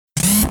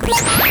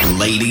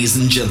Ladies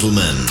and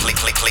gentlemen,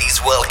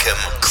 please welcome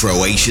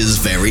Croatia's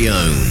very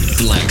own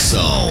Black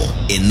Soul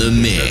in the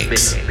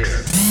mix.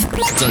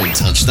 Don't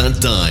touch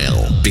that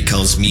dial,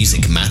 because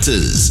music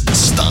matters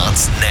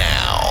starts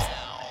now.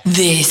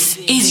 This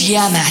is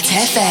Yamat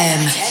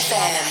FM.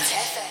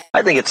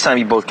 I think it's time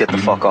you both get the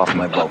fuck off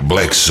my boat.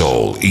 Black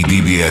Soul i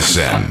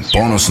DBSM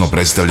ponosno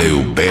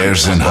predstavljaju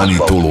Bears and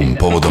Honey Tulum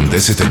povodom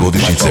 10.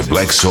 godišnjice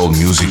Black Soul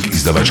Music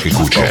izdavačke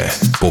kuće.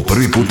 Po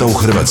prvi puta u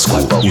Hrvatsku,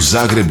 u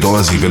Zagreb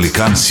dolazi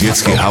velikan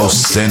svjetske house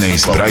scene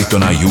iz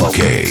Brightona, UK.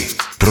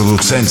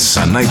 Producent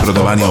sa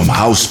najprodavanijom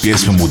house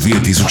pjesmom u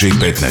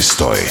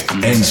 2015.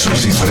 Enzo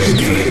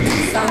Zifredi.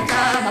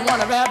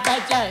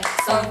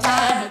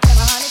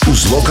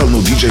 Uz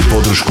lokalnu DJ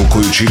podršku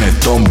koju čine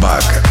Tom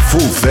Bug,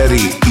 Full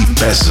Ferry i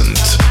Peasant.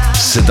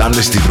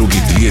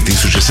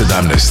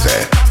 17.2.2017.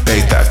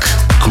 Petak,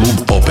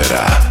 Klub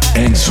Opera.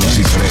 Enzo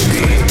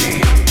Zifredi.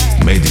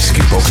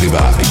 Medijski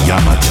pokriva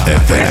Yamat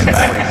FM.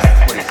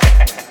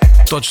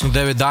 Točno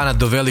 9 dana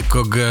do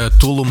velikog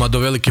Tuluma, do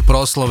velike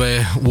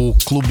proslave u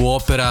Klubu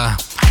Opera.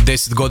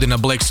 10 godina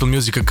Black Soul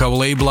Musica kao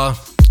labela,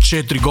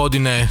 4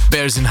 godine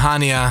Bears and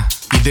Honeya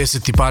i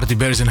 10. party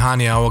Bears and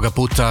Honeya ovoga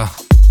puta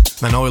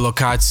na novoj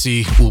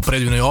lokaciji u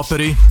predivnoj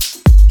operi.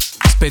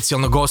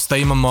 Specijalnog gosta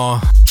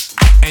imamo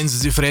Enzo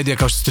Zifredija,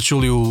 kao što ste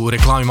čuli u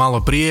reklami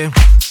malo prije.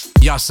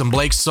 Ja sam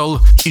Black Soul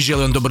i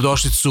želim vam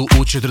dobrodošlicu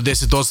u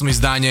 48.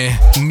 izdanje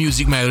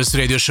Music Matters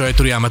Radio Show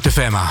eteru Yamat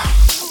FM-a.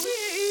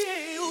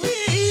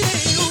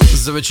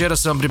 Za večera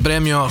sam vam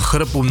pripremio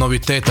hrpu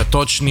noviteta,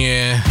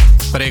 točnije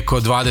preko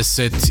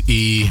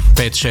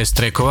 25-6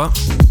 trekova.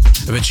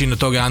 Većina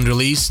toga je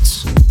unreleased.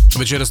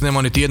 Večeras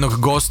nema niti jednog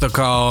gosta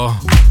kao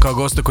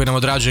gosta koji nam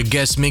odrađuje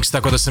guest mix,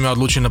 tako da sam ja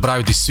odlučio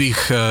napraviti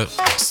svih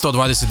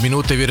 120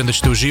 minuta i vjerujem da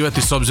ćete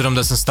uživati, s obzirom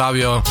da sam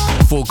stavio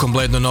full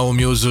kompletno novu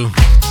muzu,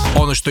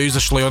 ono što je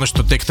izašlo i ono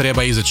što tek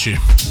treba izaći.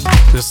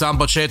 Za sam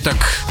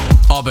početak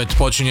opet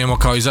počinjemo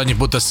kao i zadnji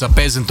puta sa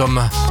Peasantom,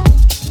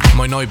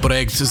 moj novi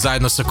projekt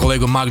zajedno sa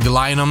kolegom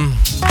Magdalenom.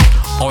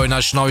 Ovo je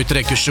naš novi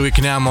track, još uvijek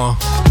nemamo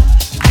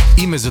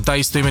ime za taj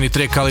istoimeni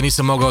track, ali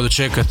nisam mogao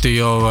dočekati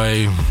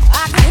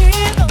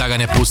da ga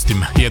ne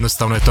pustim,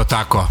 jednostavno je to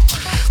tako.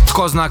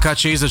 Tko zna kad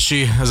će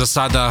izaći, za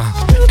sada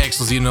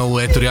ekskluzivno u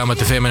eteru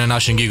Yamat FM na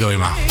našim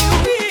gigovima.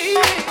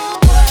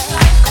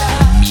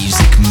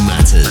 Music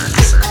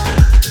matters.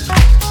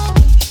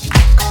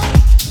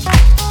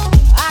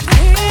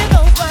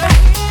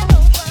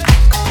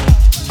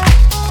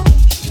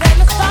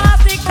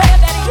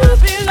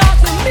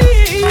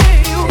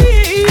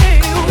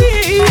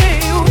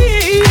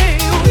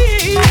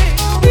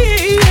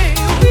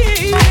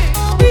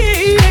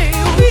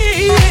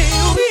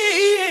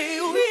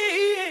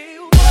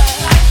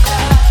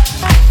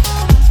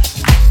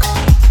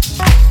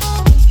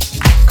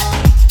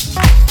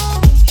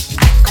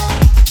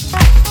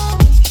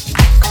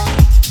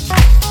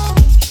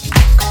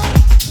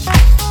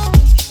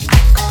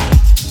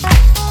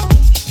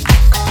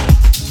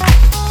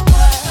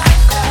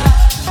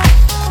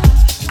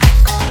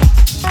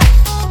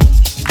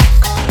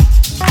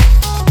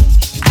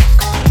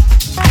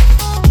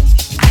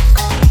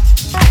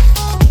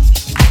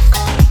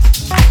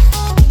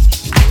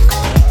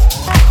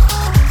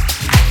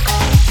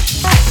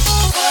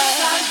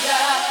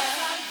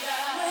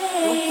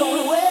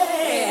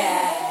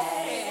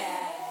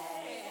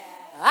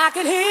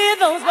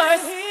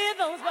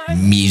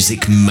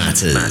 Music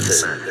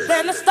matters.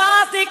 Then the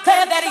stars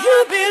declare that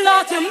you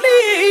belong to me.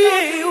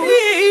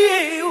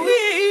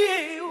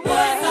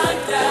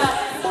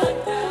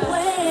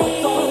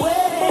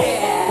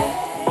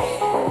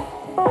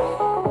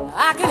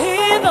 I can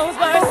hear those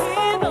words.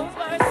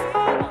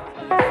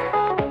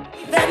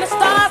 Then the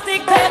stars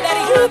declare that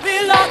you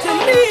belong to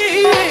me.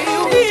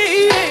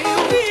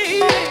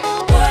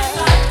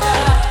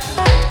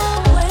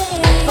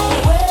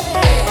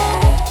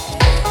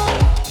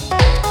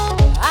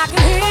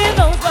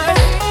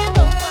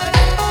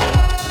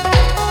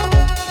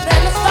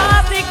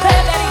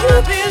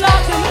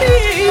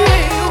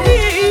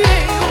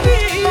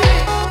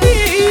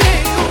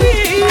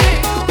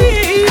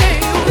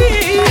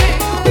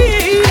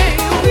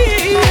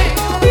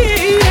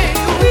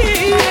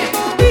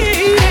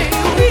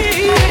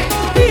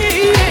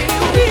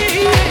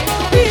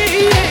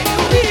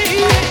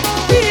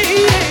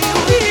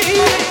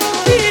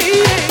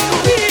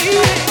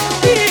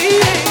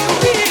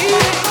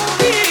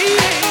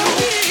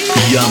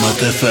 Yamat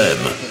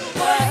FM.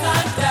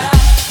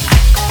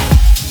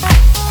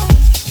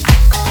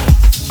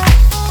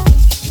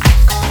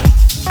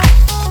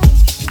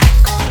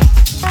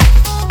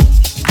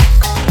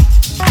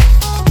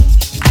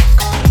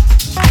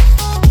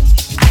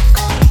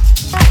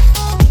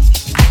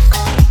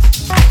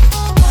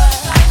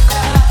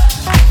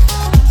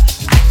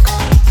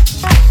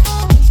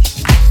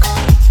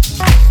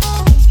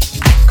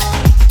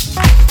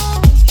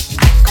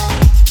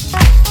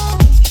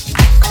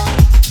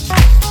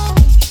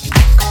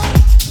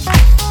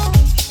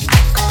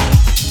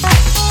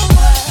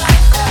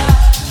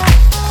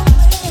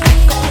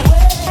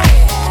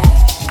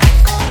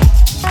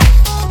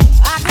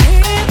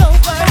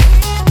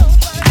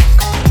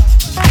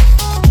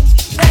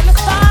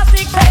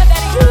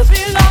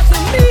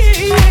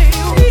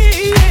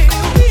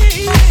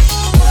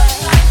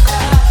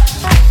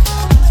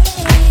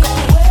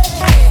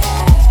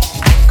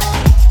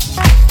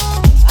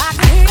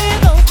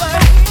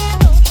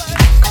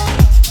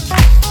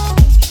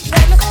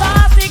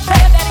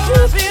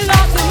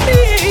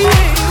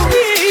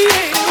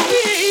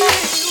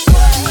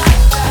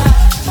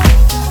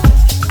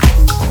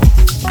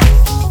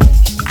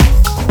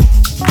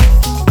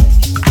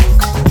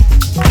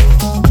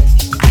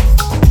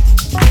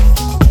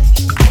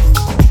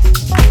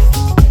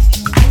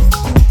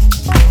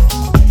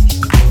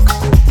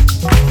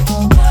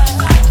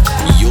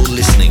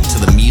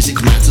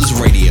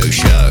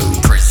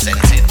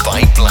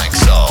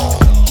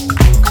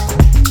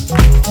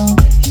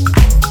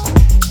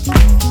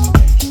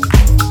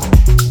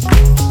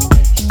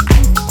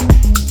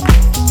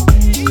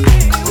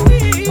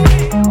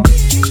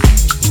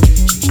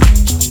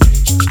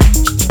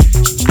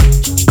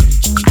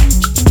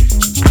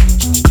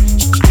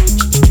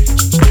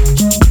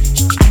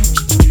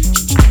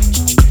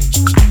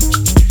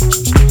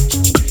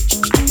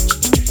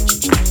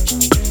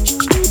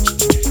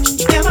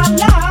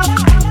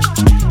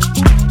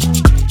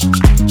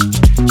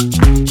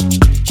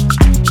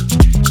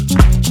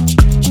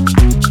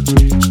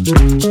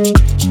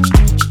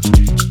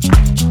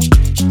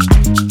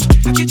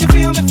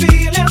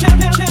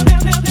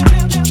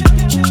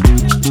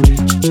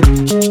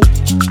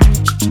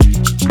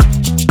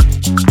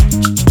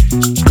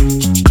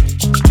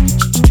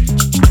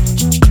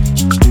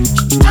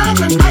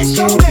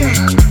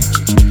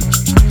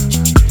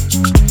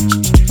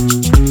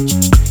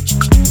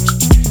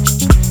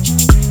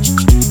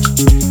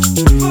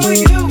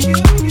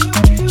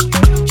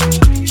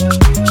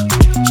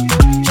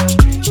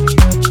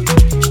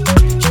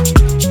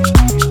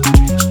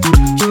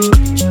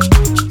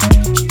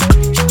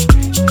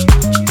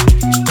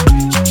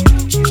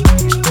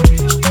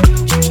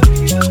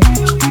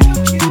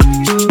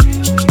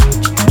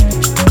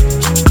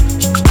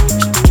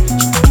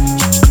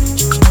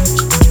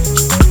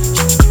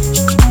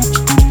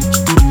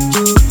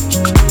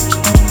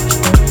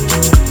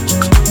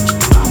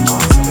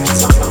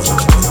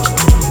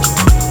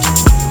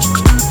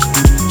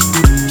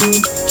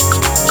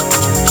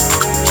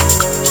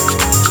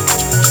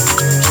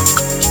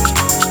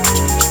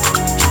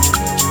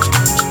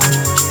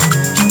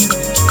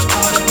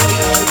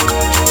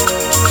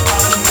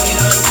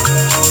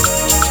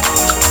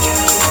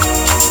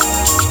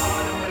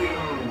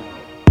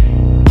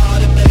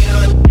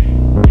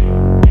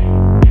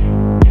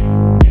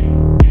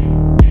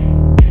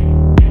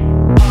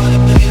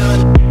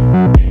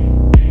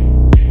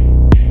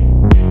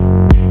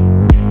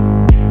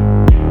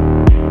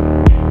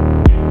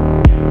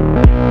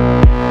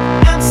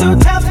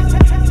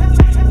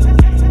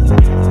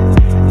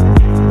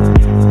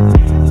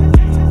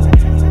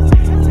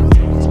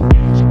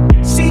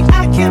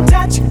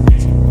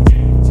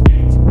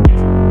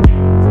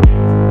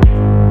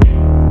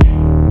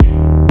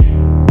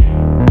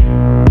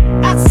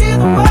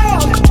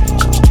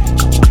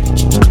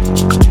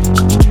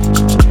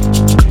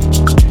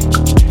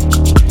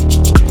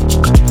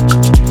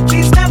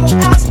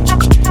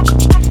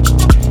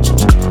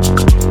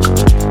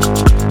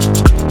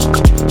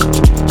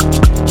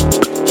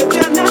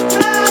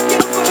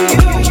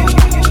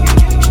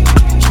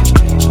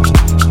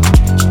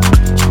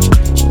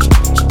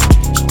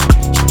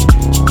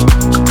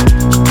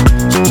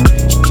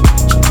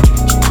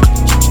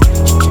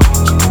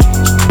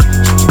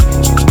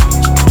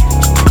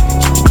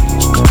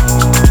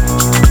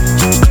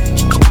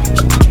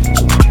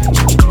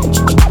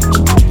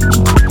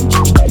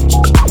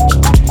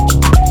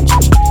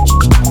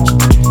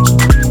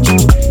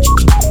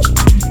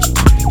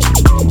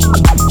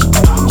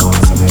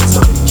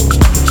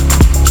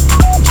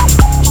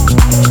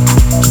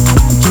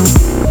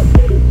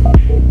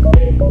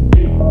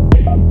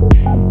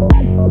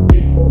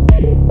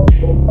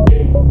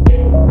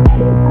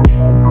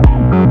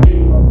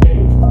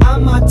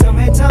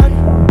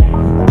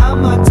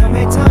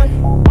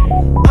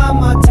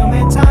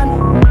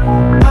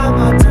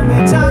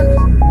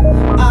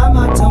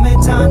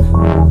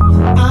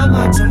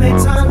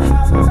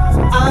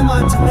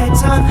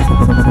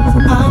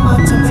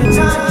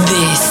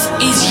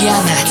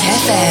 Yamat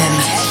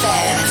FM.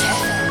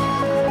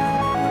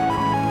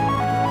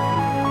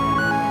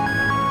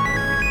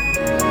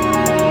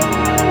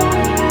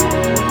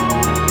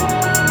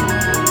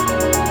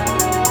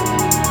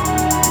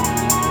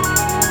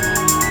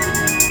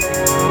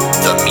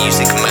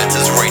 Music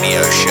Matters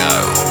Radio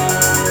Show.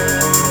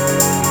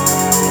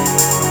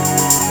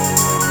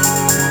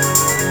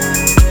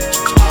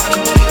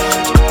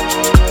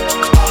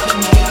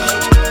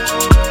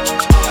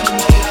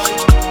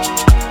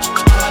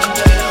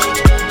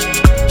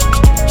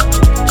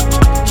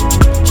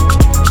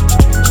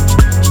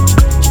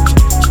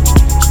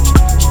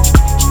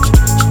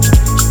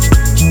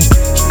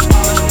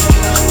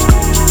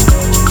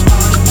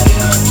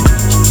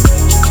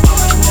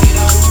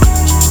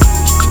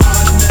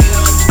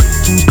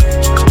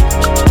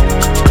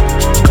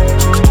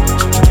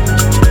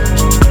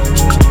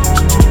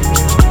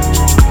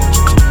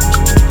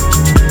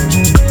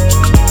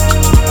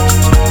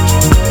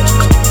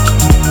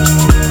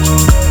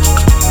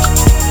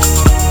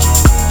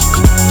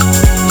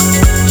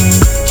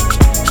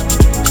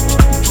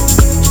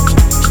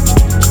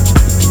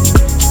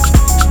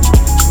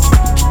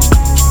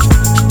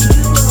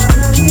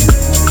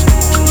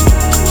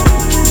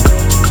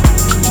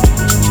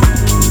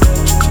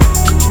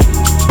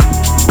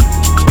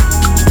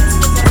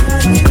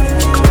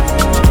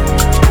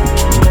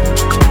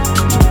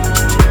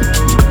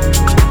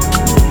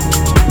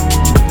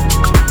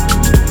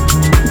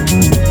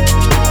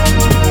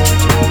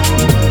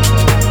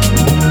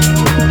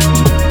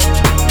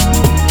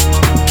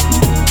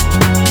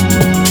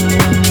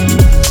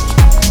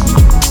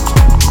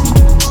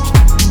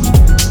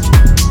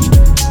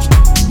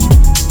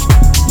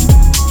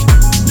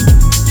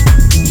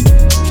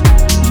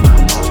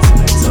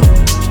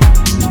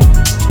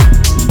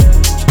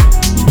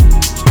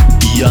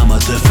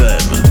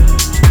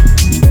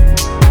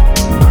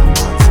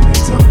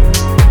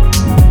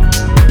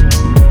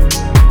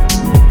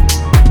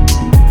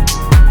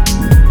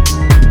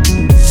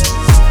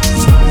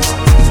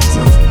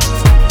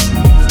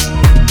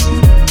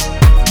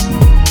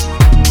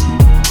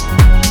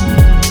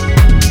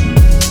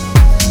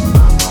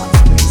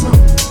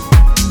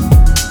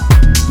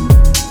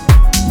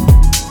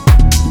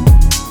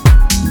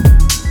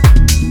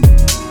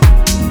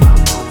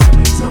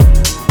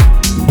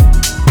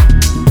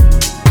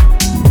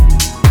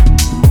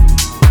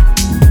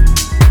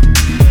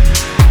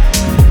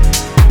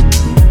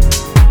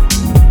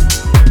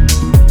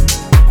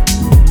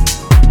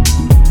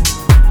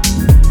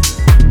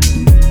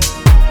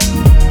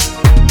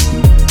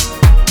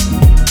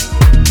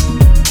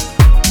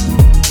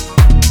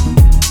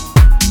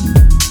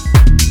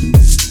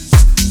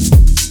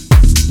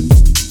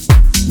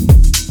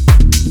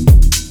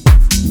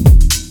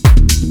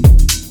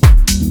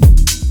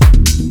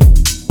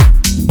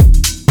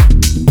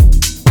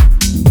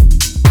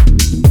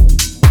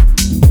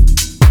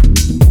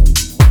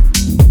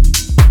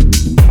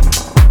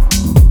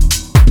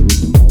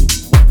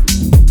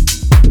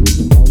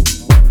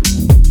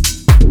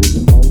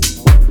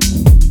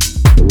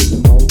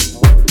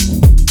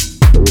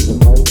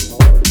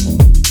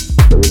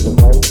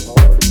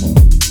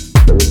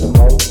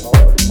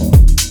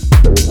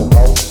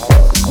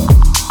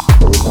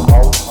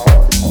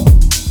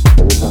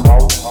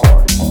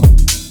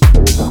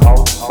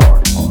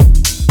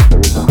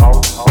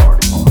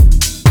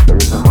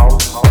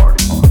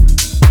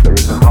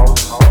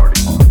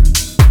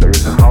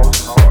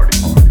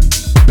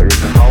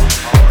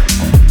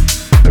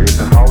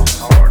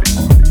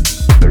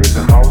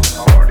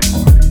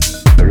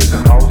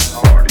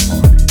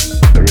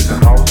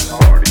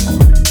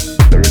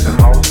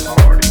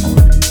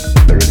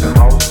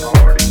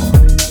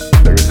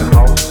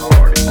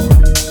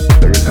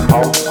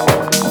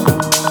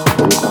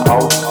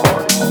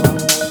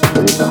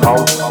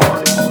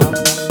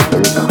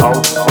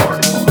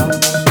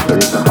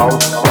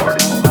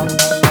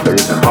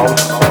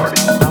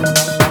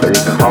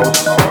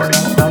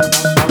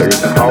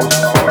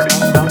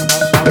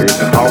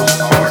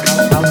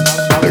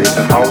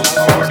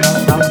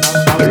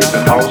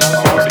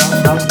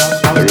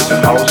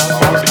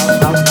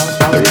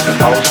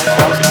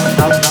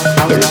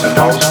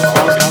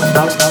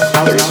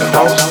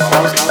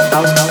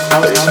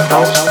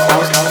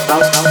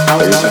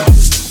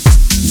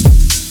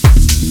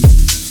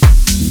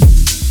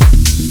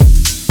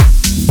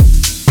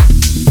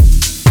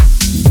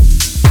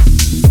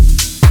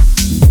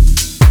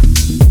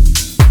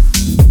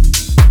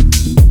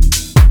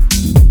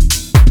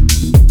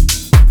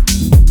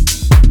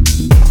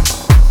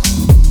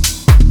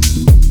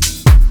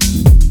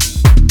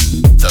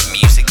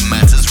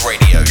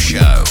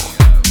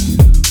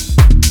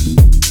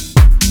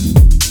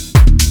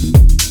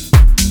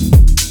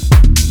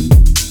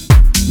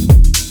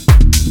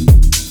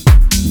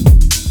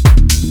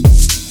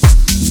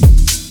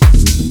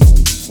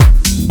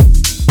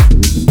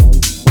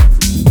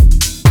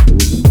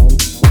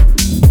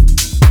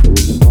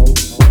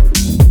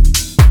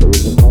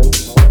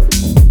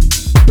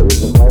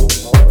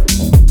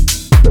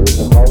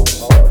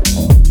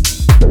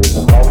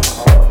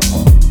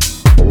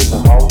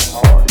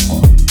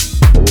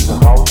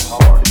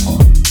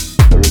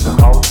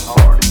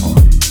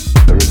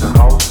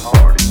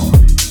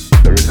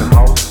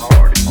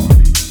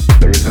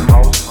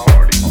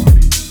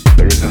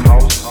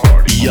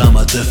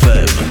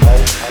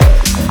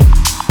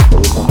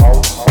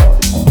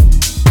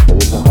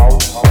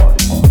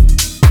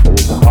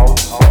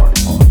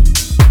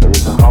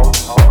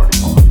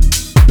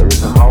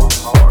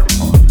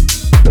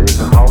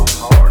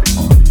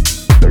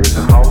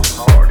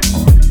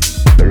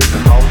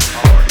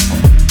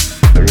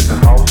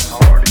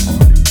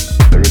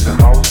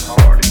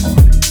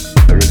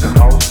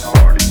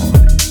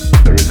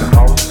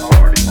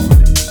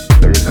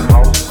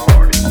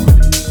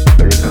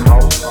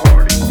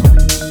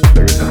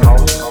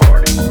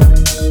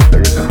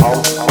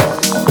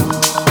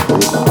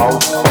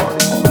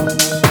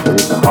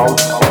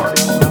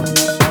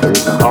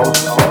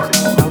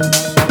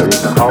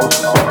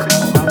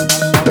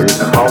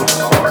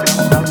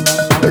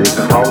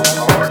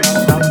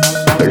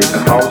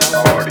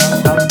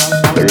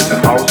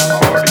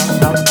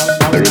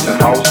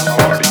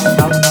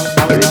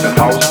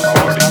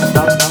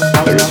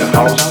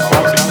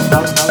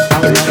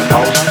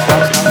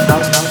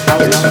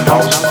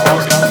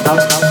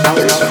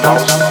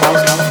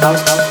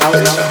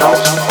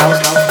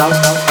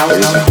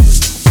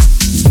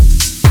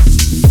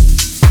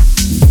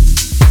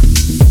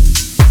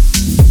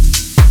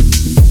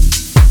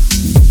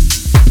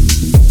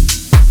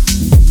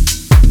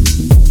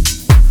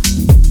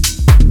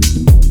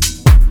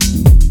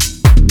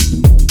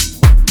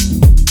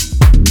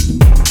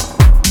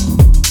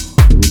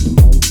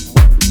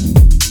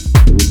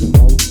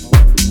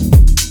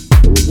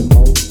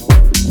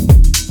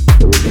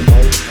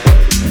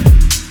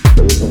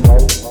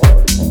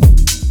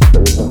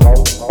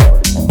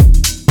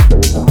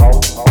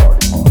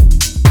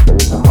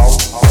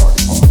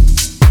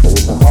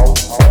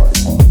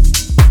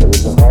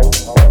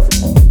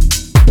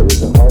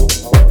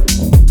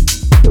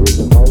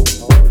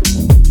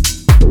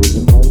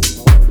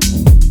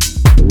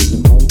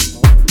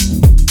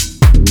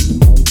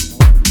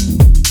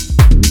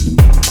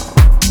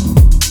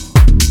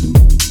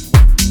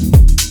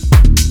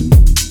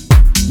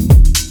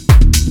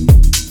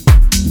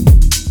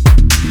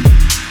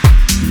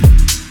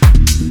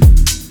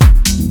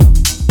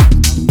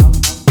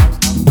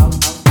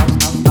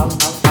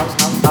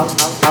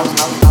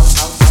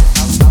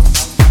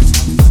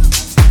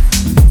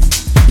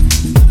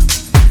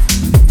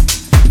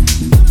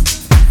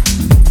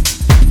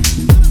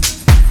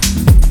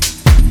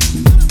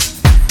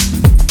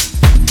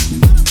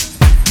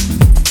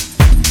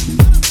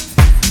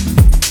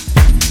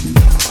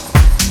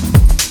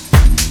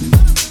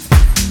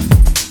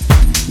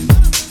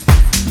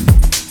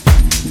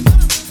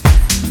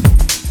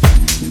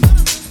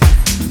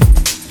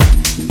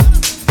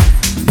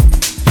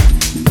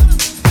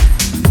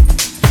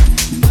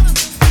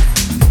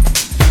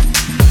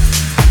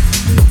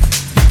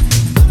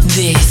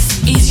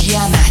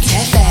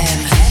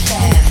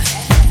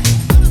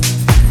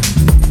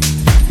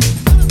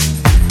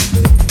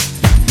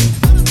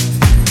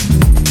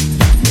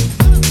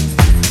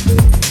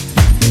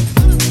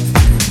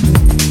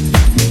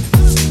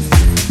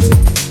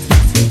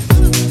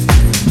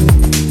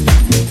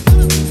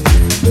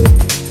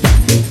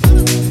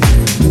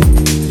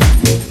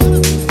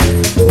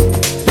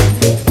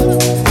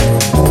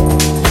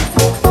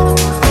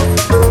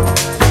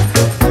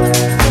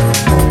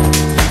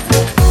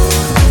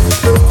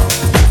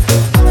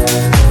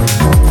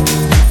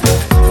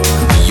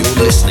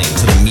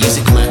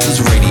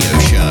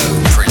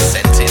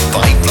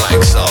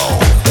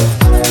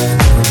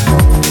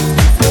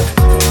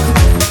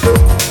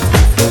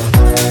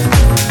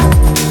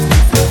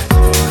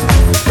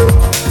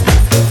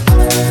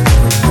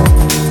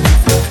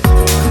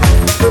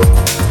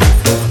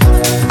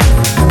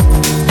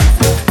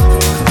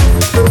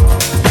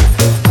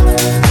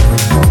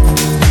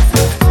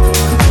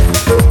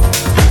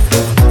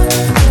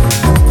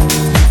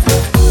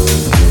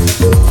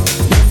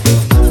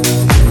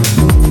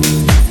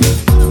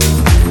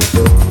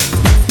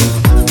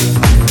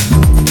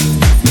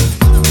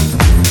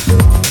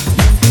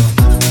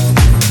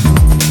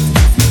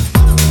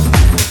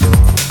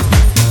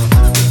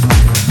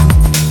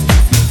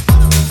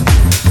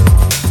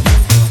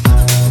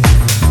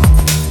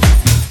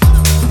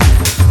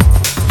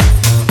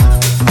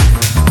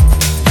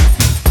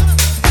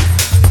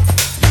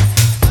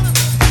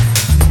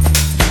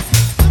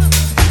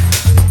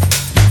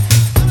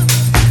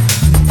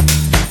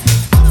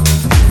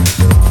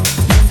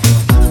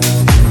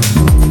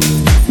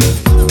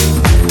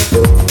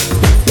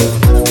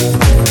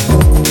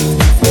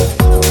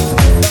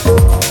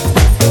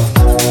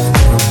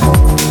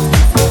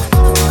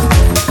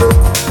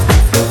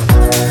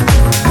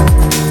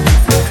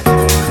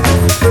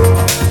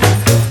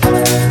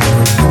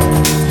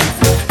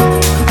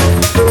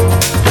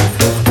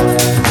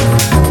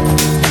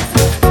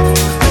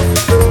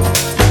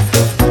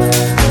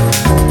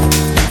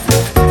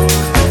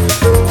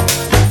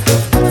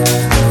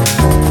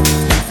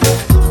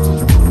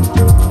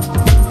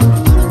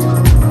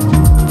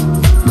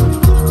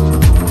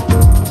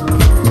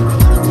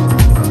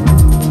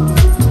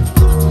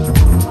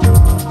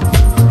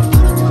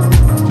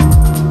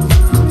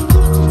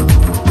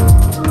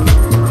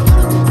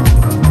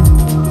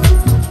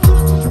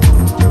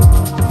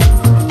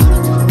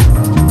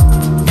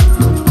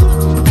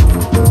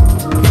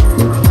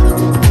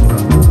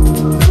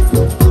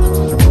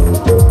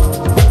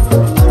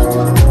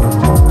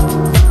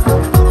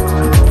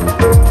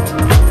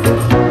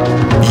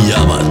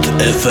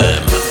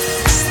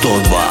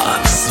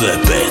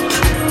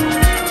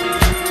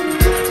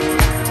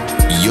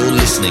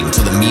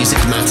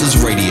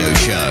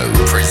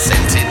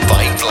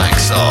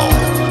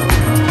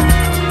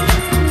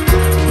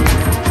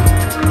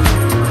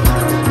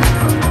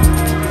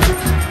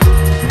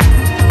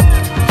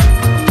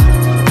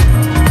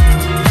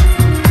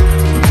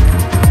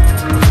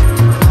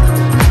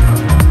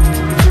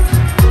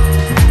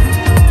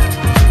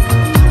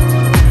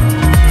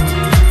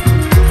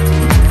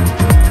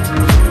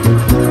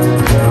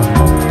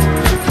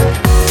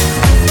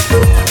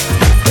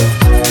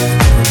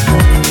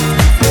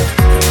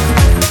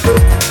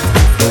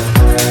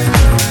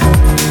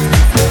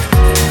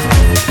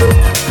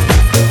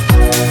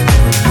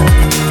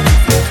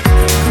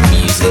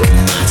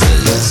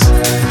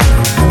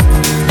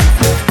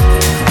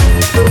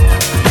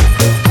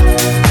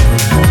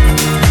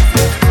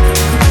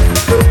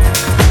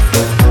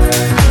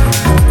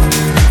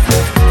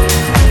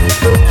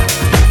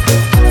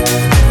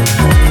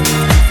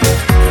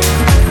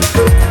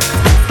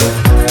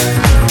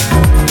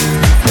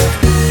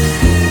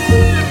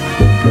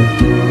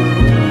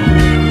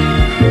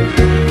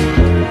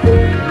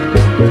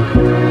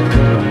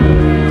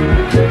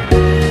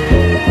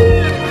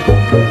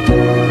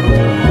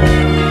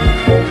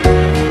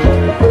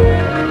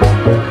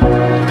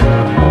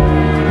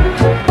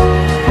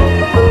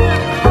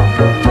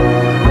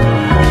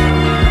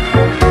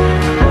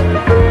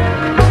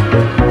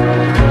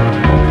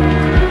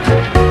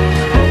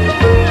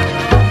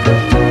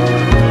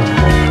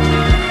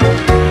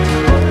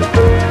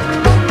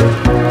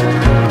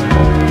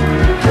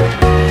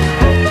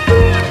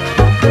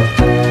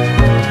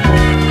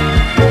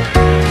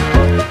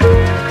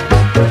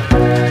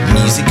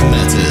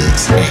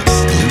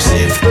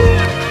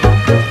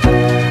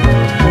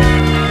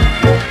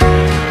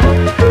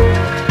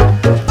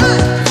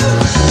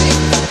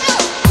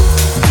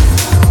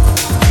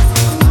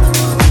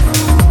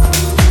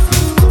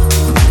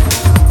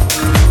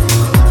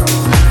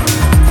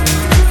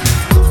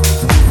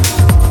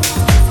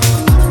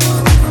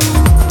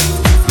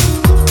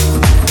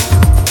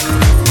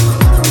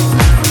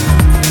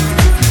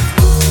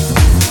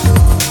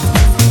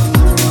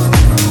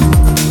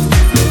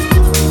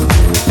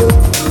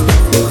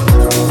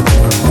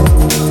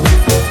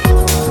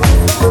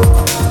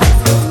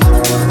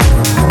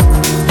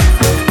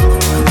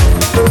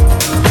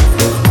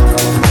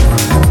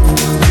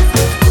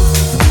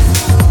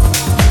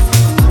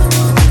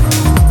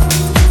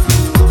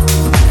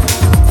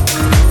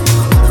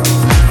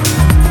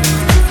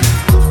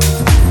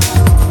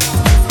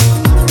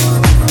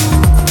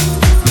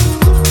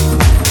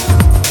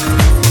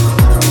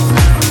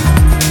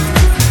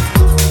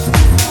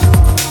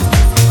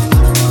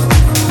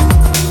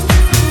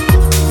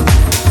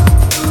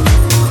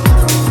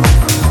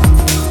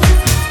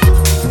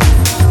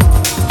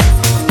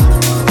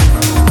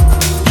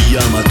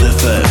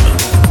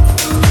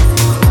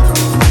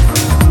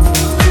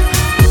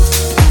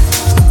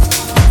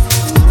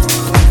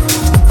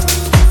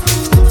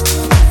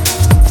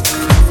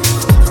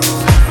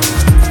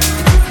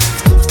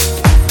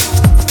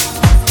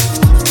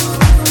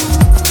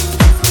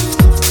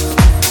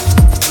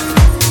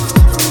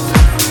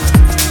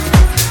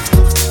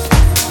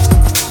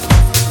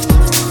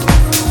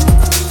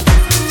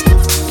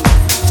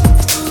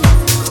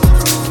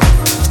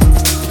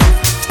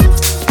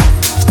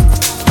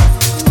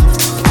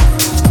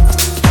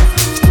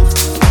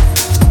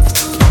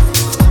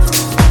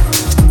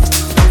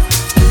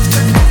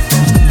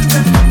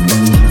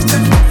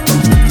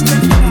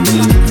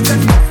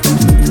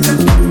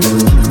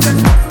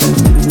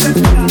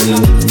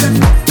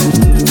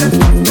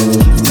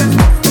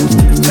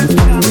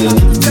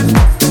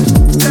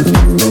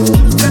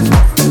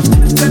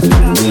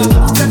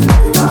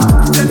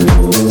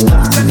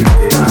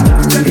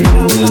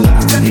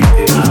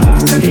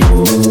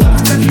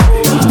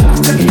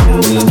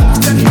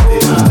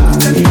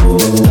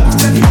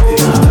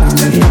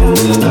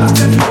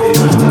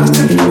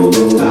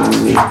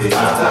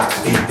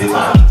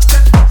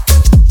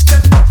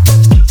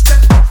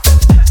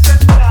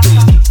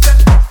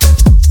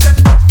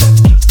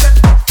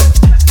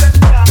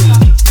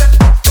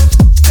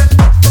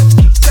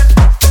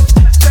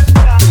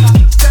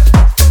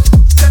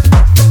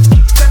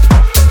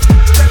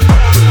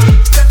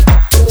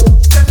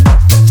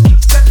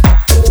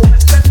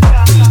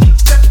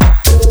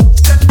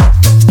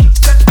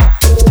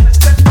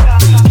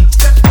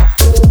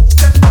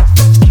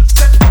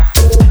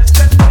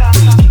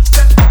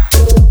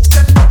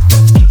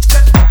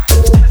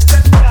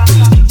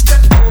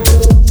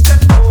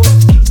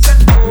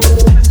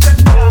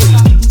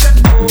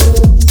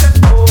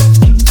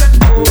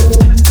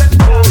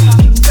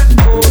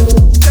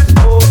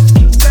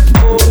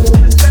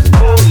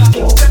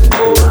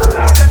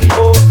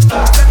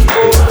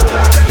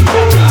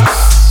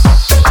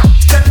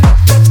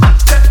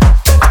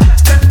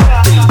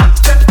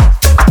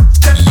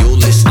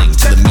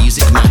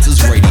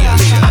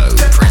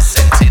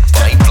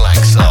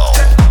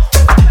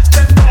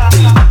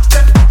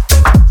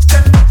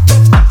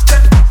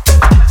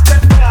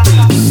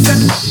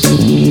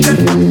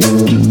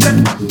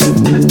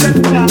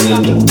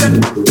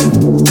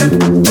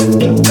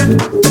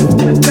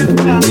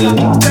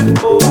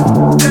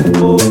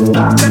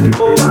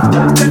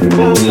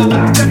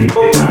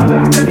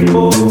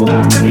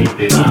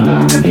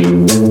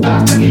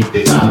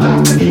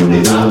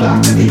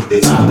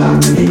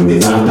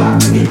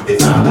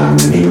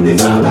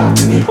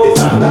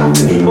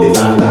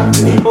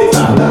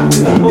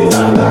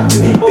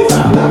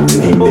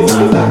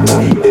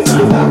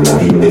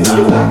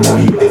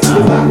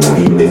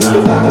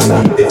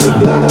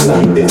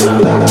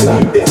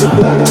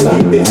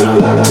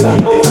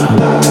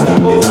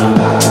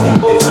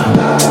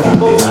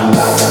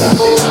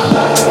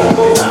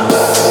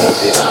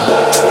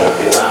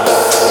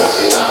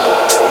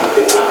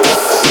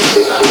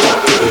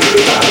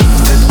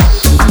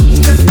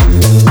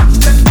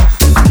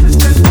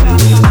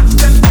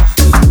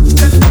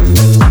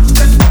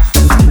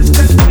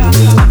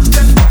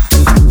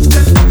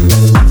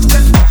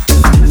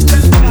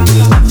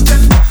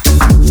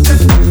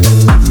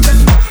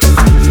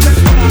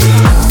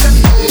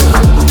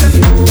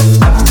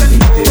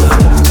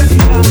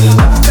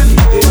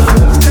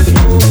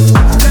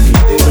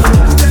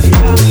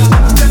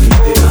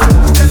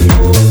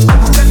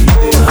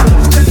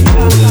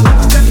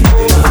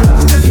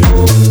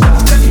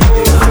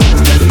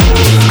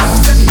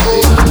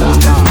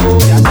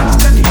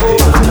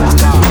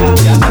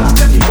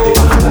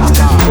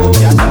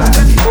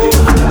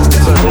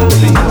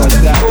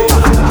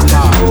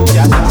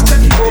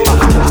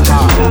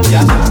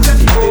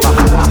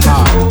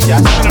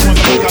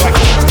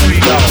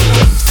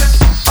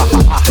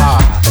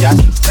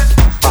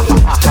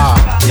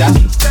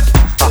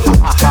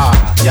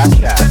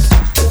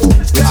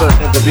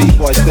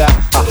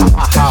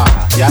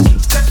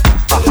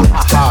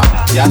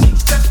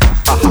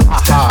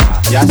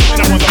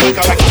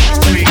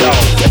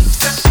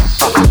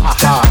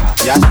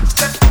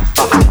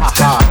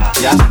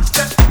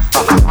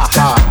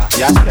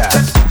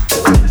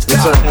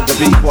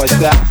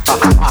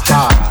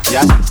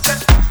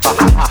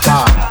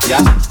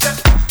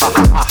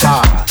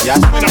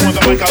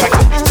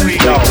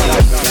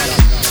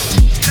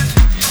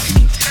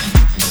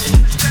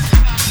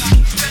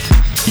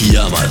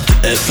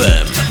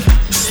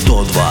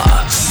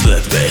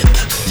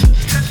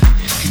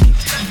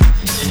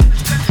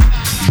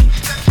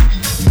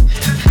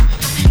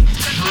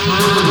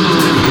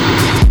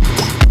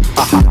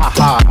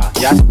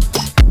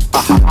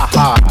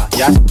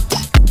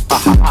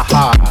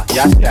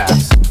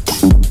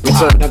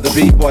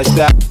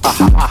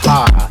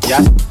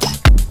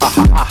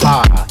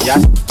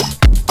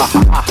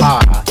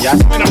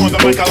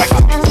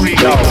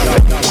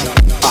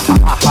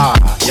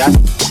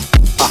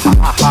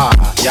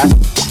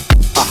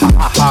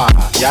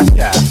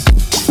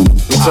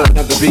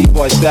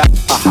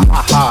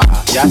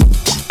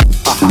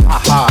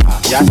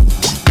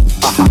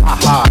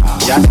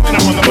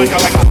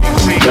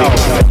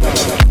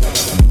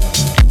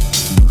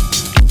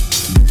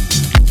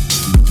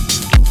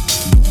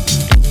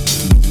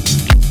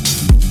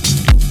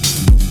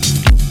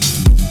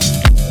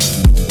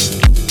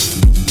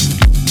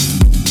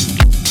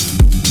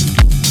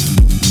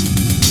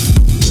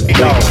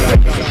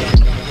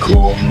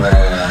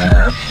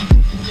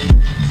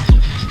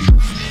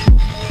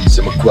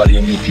 Siamo qua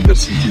riuniti per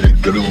sentire il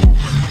groove,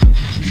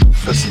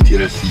 per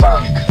sentire il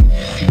funk,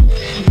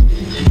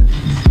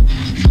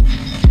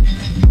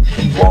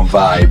 un buon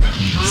vibe,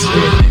 sì.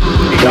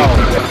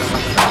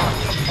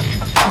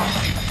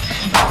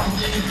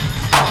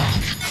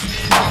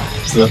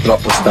 Sono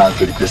troppo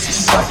stanco di questi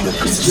sacchi in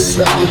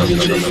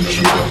giro.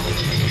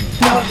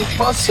 Non li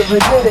posso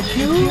vedere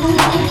più.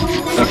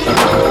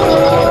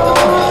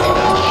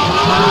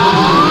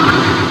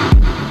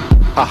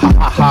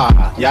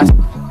 Yes.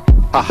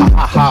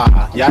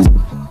 Yes.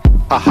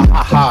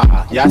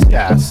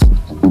 Yes.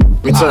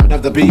 Return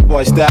of the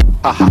B-boy step.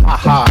 Ha ha ha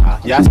ha.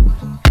 Yes.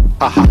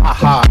 Ha ha ha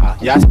ha.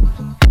 Yes.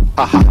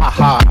 Ha ha ha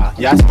ha.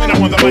 Yes. When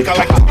I'm on the mic, I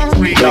like to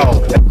free.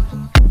 Yo.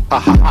 Ha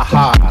ha ha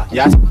ha.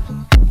 Yes.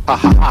 Ha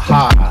ha ha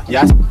ha.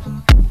 Yes.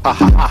 Ha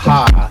ha ha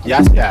ha.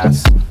 Yes.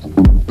 Yes.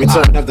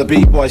 Return of the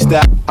B-boy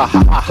step. Ha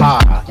ha ha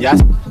ha.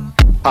 Yes.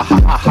 Ha ha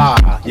ha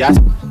ha. Yes.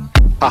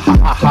 Ha ha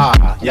ha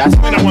ha. Yes.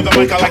 When I'm on the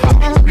mic, I like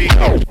to free.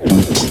 Ha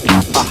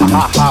ha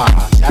ha ha.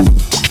 Yes.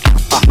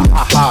 Ha ha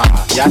ha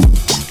ha. Yes.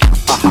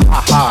 Ha ha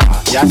ha ha.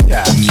 Yes.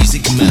 Yes.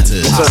 Music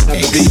Matters. Return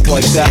of the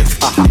B-boy step.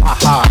 Ha ha ha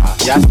ha.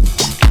 Yes.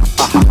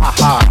 Ha ha ha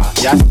ha.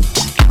 Yes.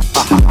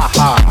 Ha ha ha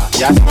ha.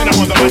 Yes. When I'm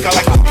on the mic, I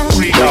like to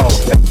free. Yo.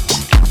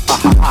 Ha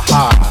ha ha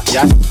ha.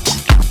 Yes.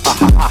 Ha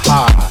ha ha ha.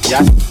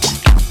 Yes.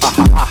 Ha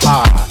ha ha ha.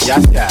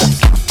 Yes. Yes.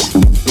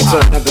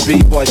 Return of the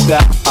B-boy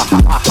step. Ha ha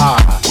ha ha.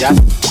 Yes.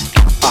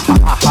 Ha ha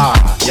ha ha.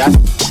 Yes.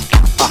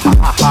 Ha ha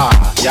ha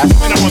ha. Yes.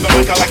 When I'm on the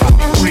mic, I like to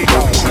free.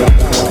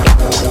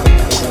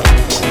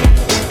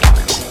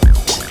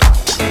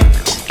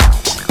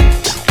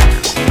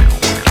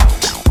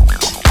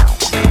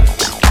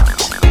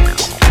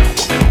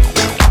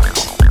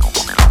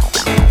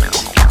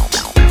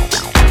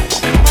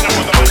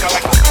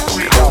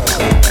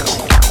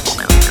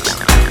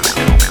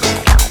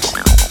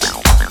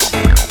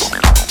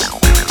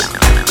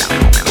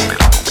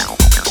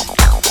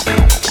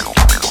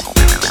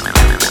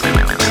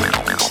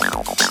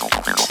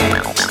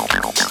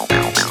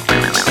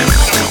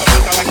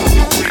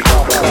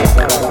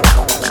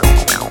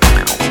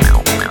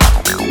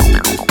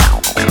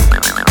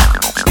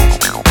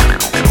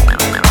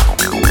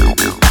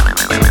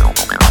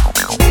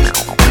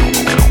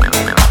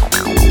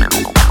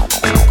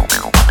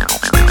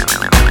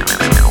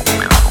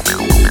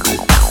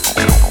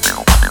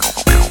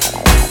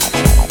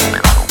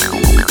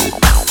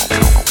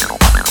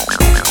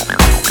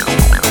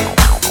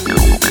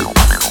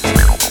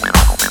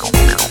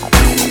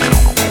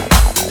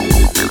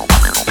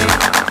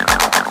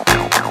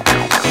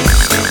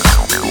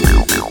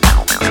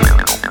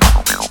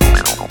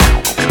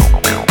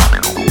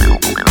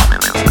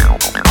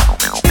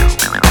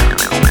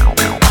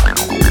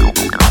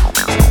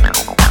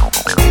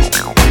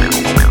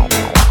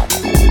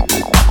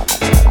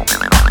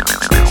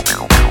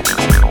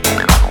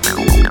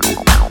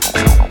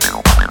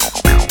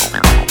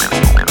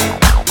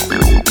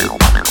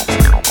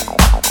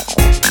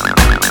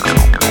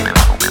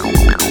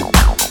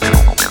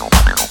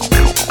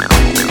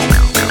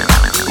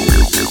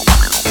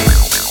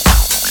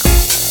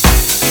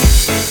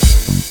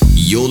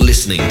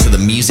 listening to the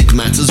Music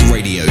Matters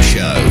radio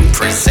show,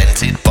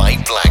 presented by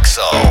Black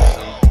Soul.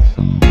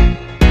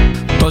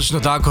 Točno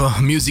tako,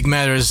 Music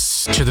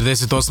Matters,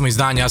 48.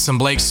 izdanje, ja sam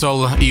Black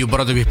Soul i u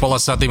proteklih pola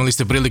sata imali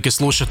ste prilike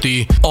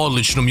slušati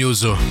odličnu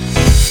muzu.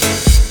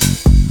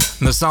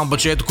 Na samom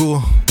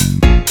početku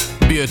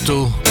bio je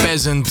tu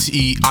Peasant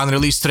i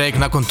Unreleased track,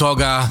 nakon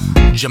toga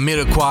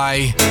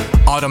Jamiroquai,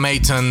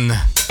 Automaton,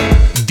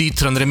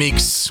 D-Tron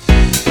remix,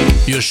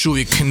 još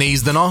uvijek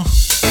neizdano.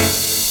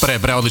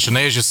 Preodlično,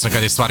 nežio sam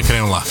kad je stvar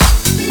krenula.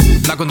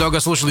 Nakon toga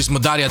slušali smo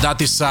Darija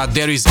Datisa,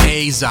 There is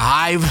A za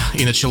Hive,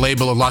 inače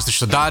label od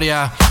vlasništva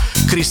Darija,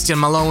 Christian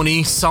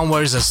Maloney,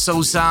 Somewhere za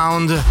So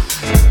Sound,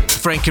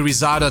 Frankie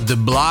Rizardo, The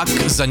Block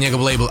za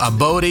njegov label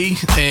Abode,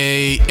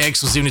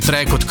 ekskluzivni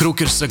track od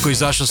Crookersa koji je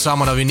izašao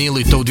samo na vinilu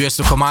i to u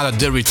 200 komada,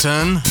 The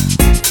Return.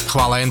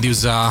 Hvala Andiju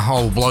za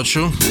ovu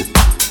ploču.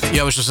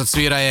 I ovo što sad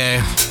svira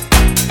je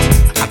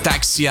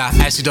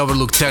Ataxia, Acid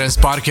Overlook,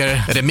 Terence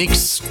Parker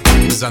remix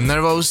za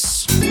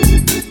Nervous.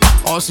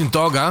 Osim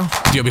toga,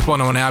 htio bih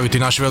ponovo najaviti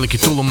naš veliki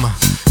Tulum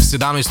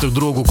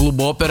 17.2. u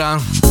klubu Opera.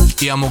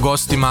 Imamo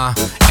gostima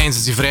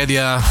Enzizi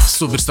Fredija,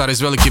 superstara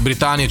iz Velike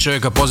Britanije,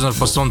 čovjeka poznat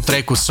po svom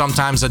treku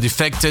Sometimes a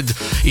Defected.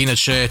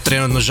 Inače,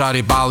 trenutno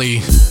žari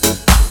Bali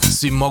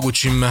svim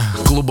mogućim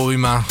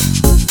klubovima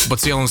po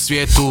cijelom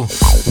svijetu.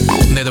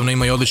 Nedavno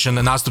ima i odličan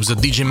nastup za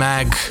DJ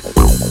Mag,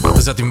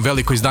 zatim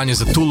veliko izdanje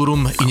za Tool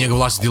Room i njegov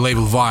vlastiti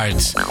label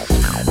Wired.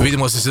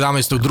 Vidimo se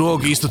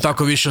 17.2. Isto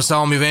tako više o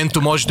samom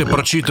eventu možete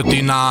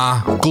pročitati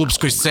na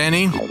klubskoj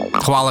sceni.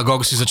 Hvala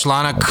Gogosi za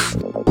članak.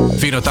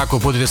 Fino tako,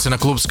 uputite se na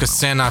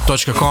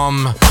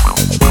klubskascena.com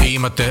i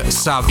imate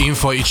sav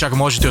info i čak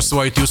možete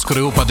osvojiti uskoro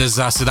i upade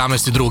za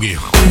 17.2.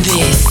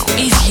 This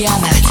is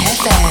Yamat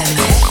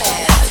FM.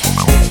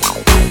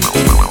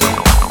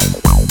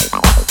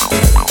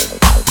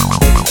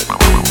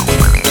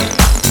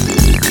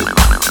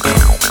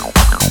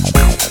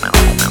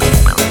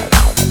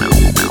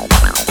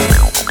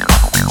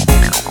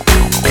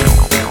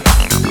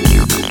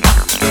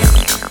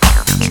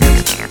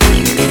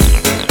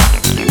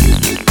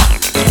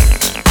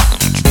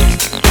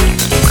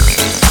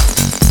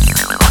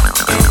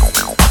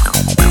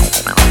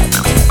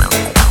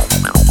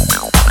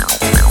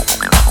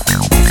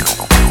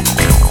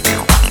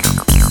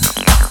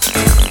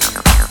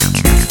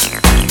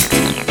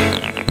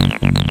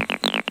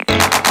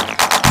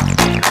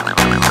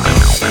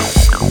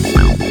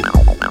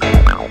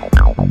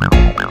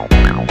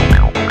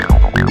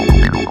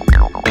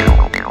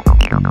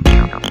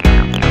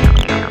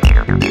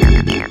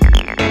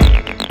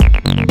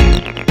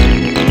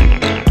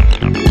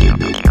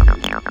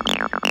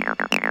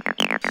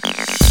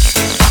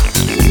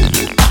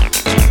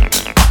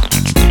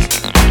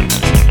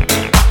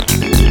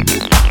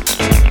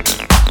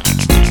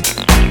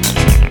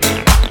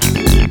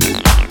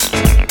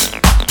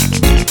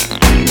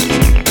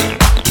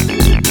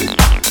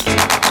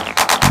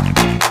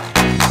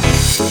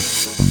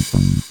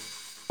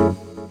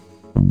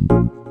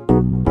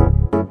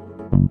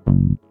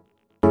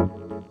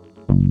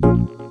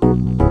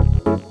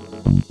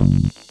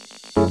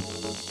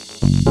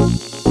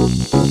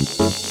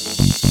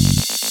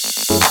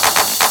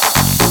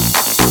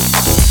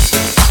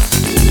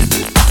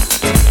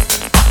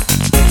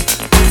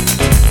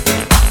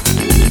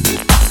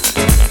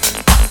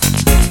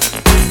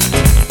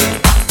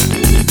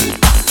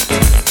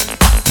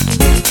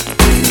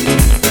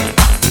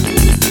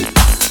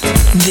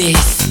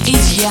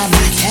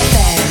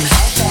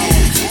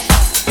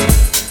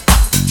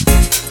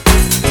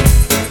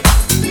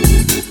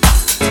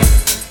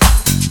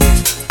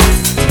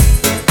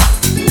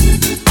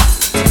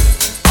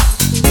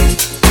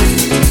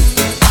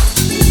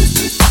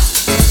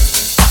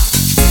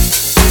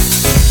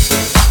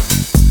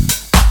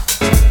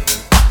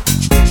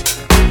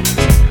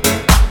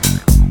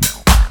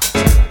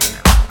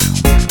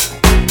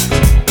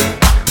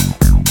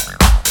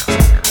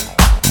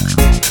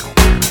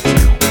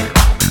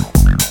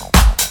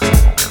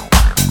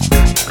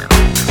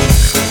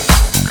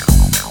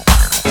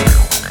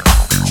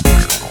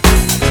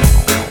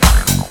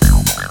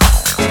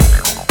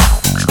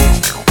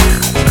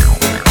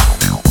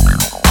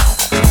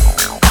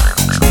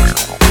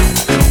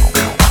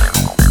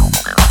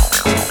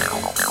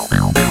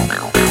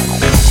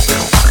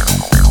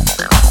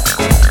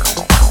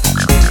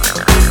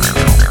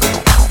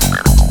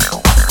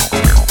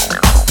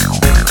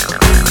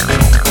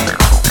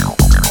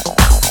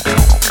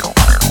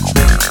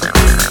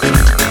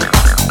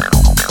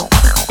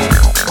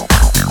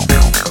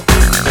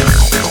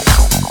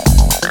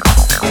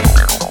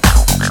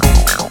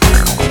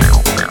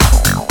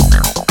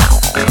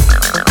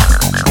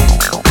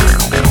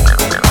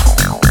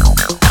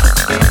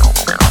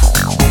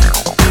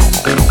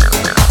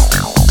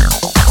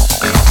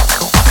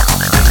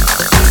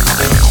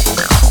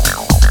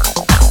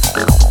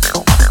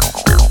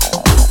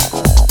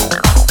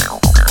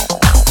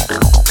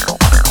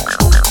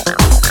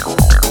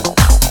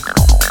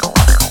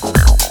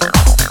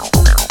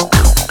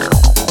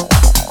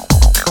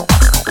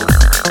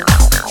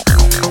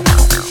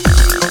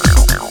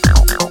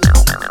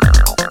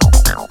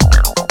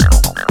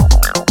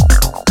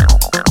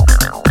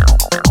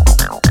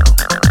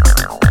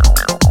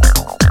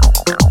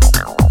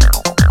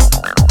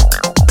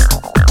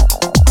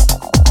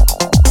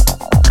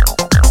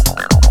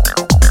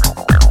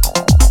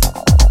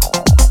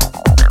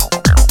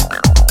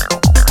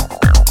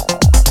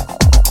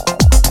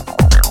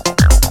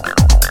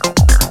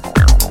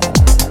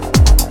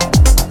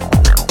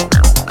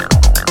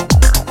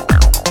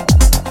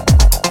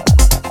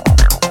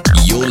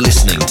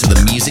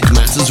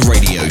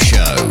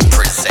 Show,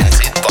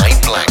 presented by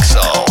Black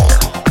Soul.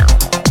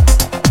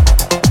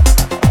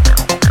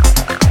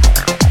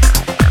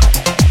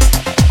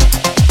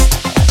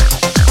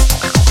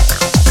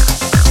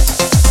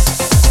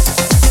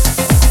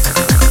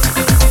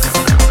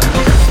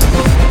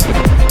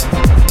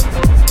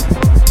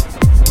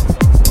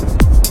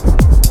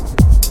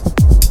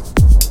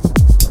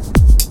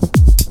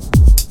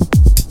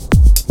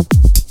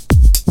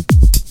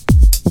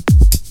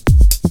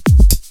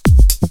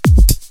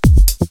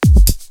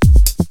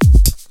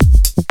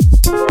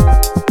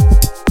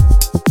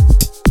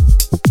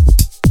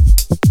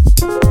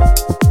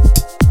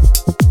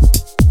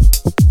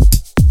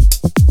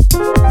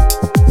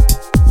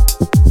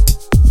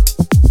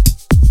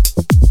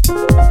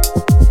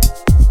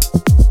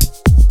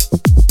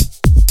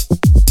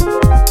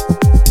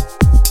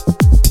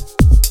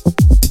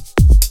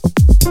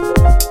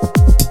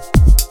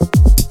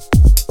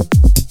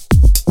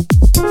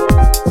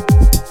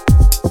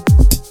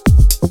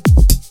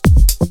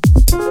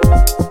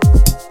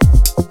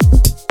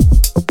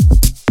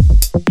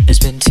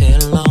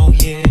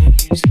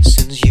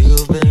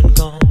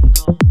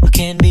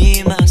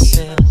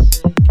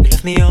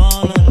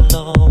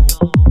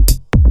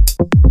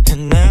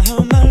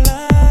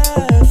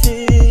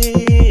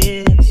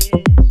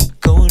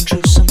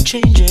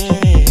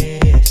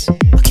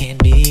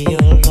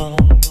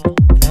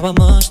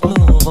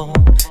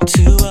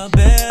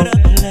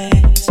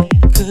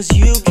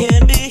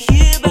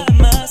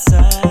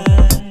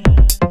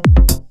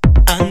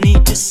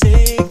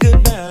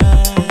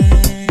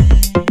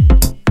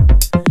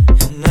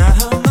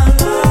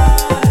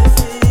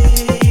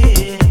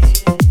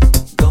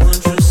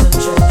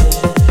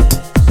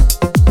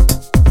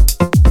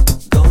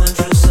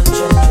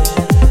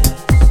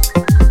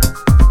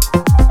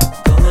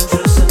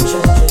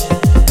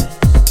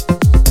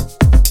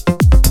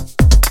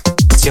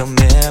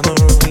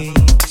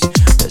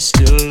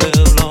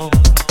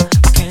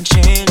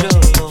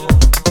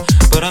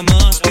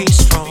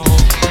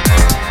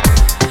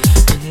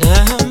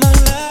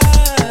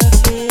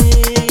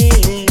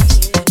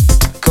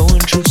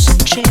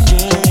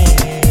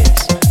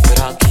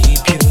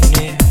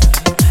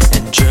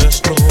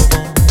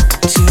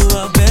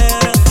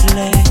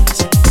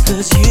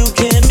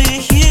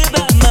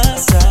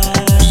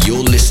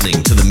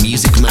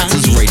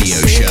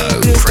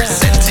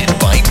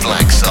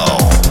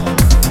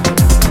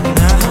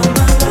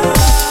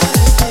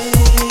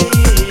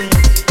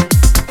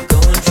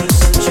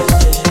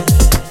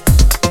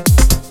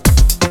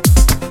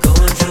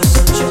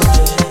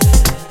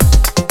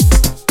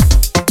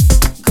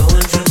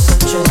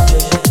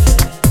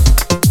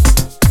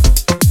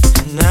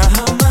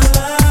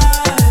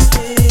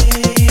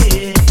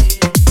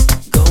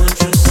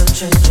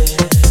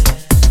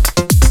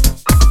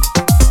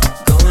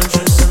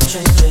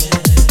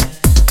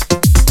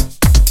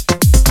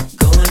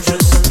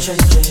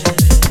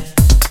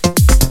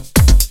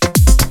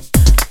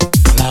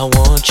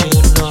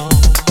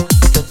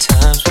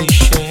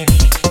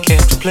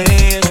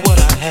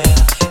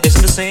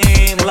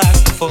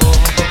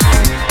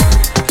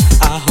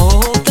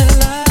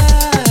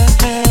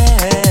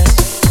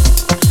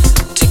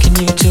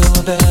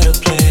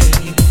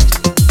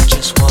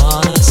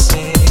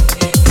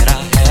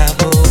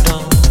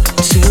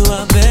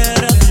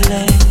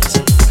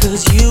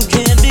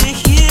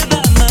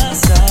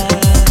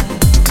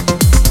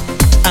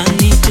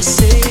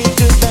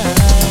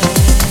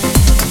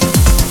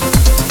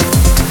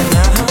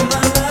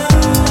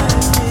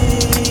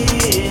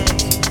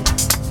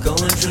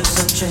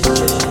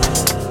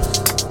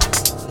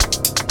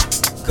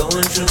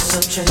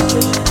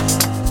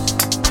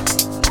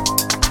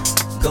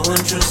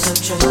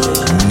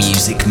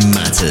 Music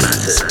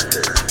matters.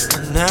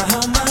 Now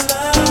my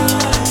life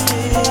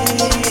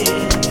is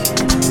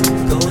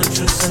going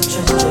through some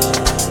changes.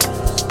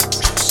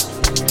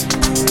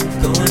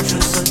 Going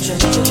through some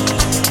changes.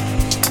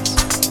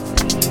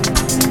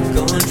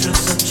 Going through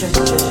some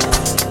changes.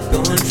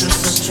 Going through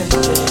some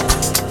changes.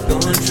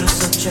 Going through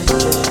some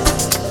changes.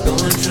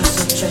 Going through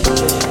some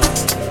changes.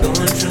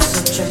 Going through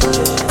some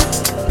changes.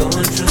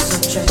 Going through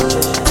some changes.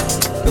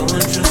 Going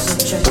through some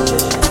changes.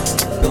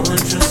 Going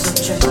through some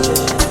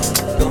changes.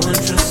 Going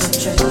through some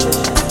changes.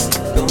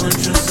 Going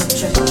through some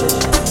changes.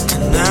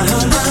 And now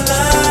my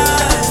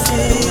life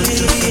is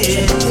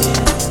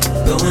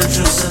going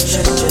through some changes. Going through some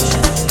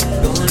changes.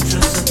 Going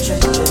through some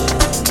changes.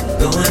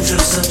 Going through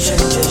some changes. Going through some changes. Going through some changes. Going through some changes. Going through some changes. Going through some changes. Going through some changes. Going through some changes. Going through some changes. Going through some changes.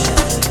 Going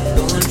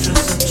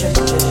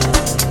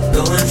through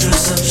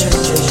some changes.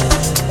 Going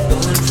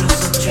through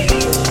some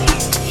changes.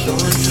 Going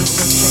through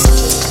some changes.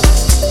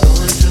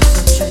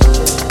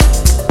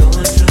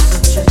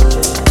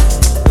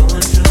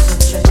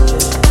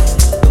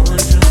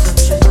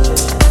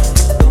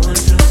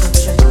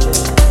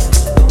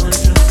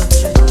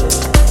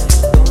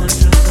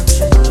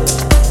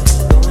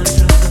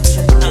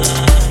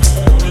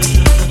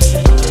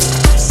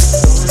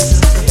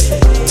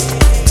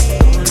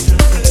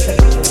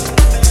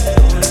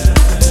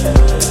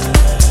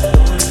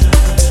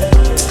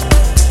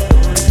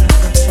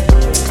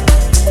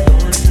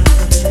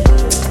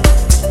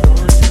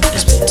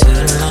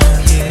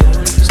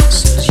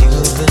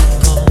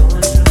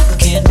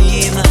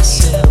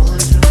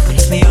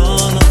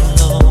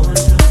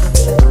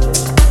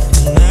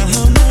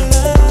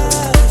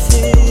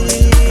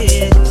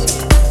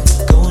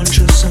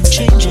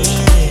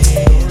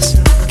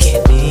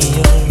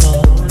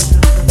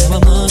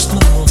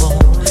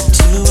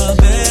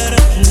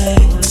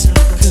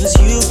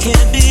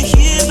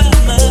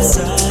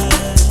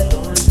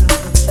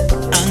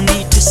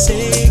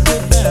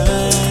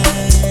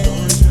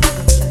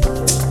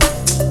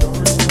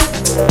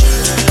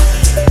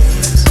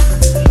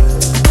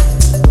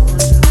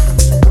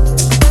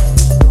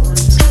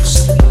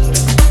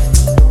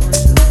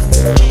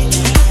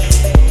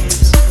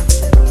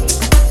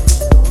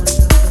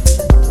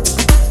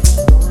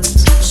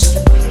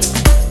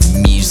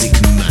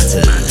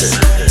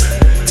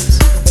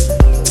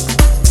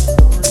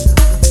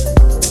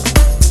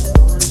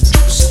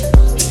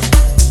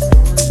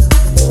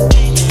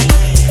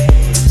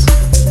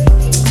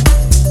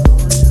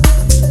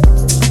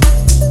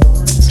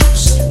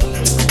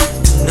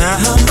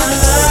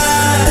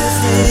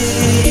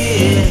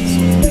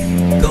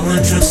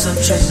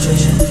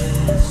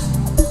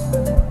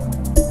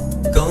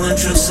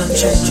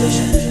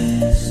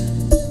 changes.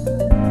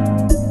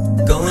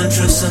 Going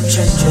through some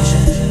changes.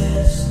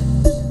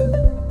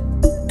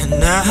 And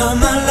now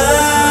my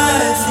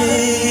life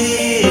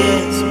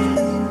is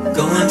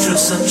going through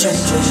some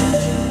changes.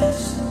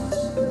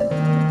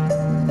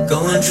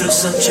 Going through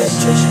some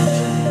changes.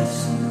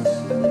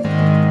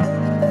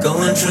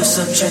 Going through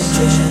some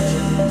changes.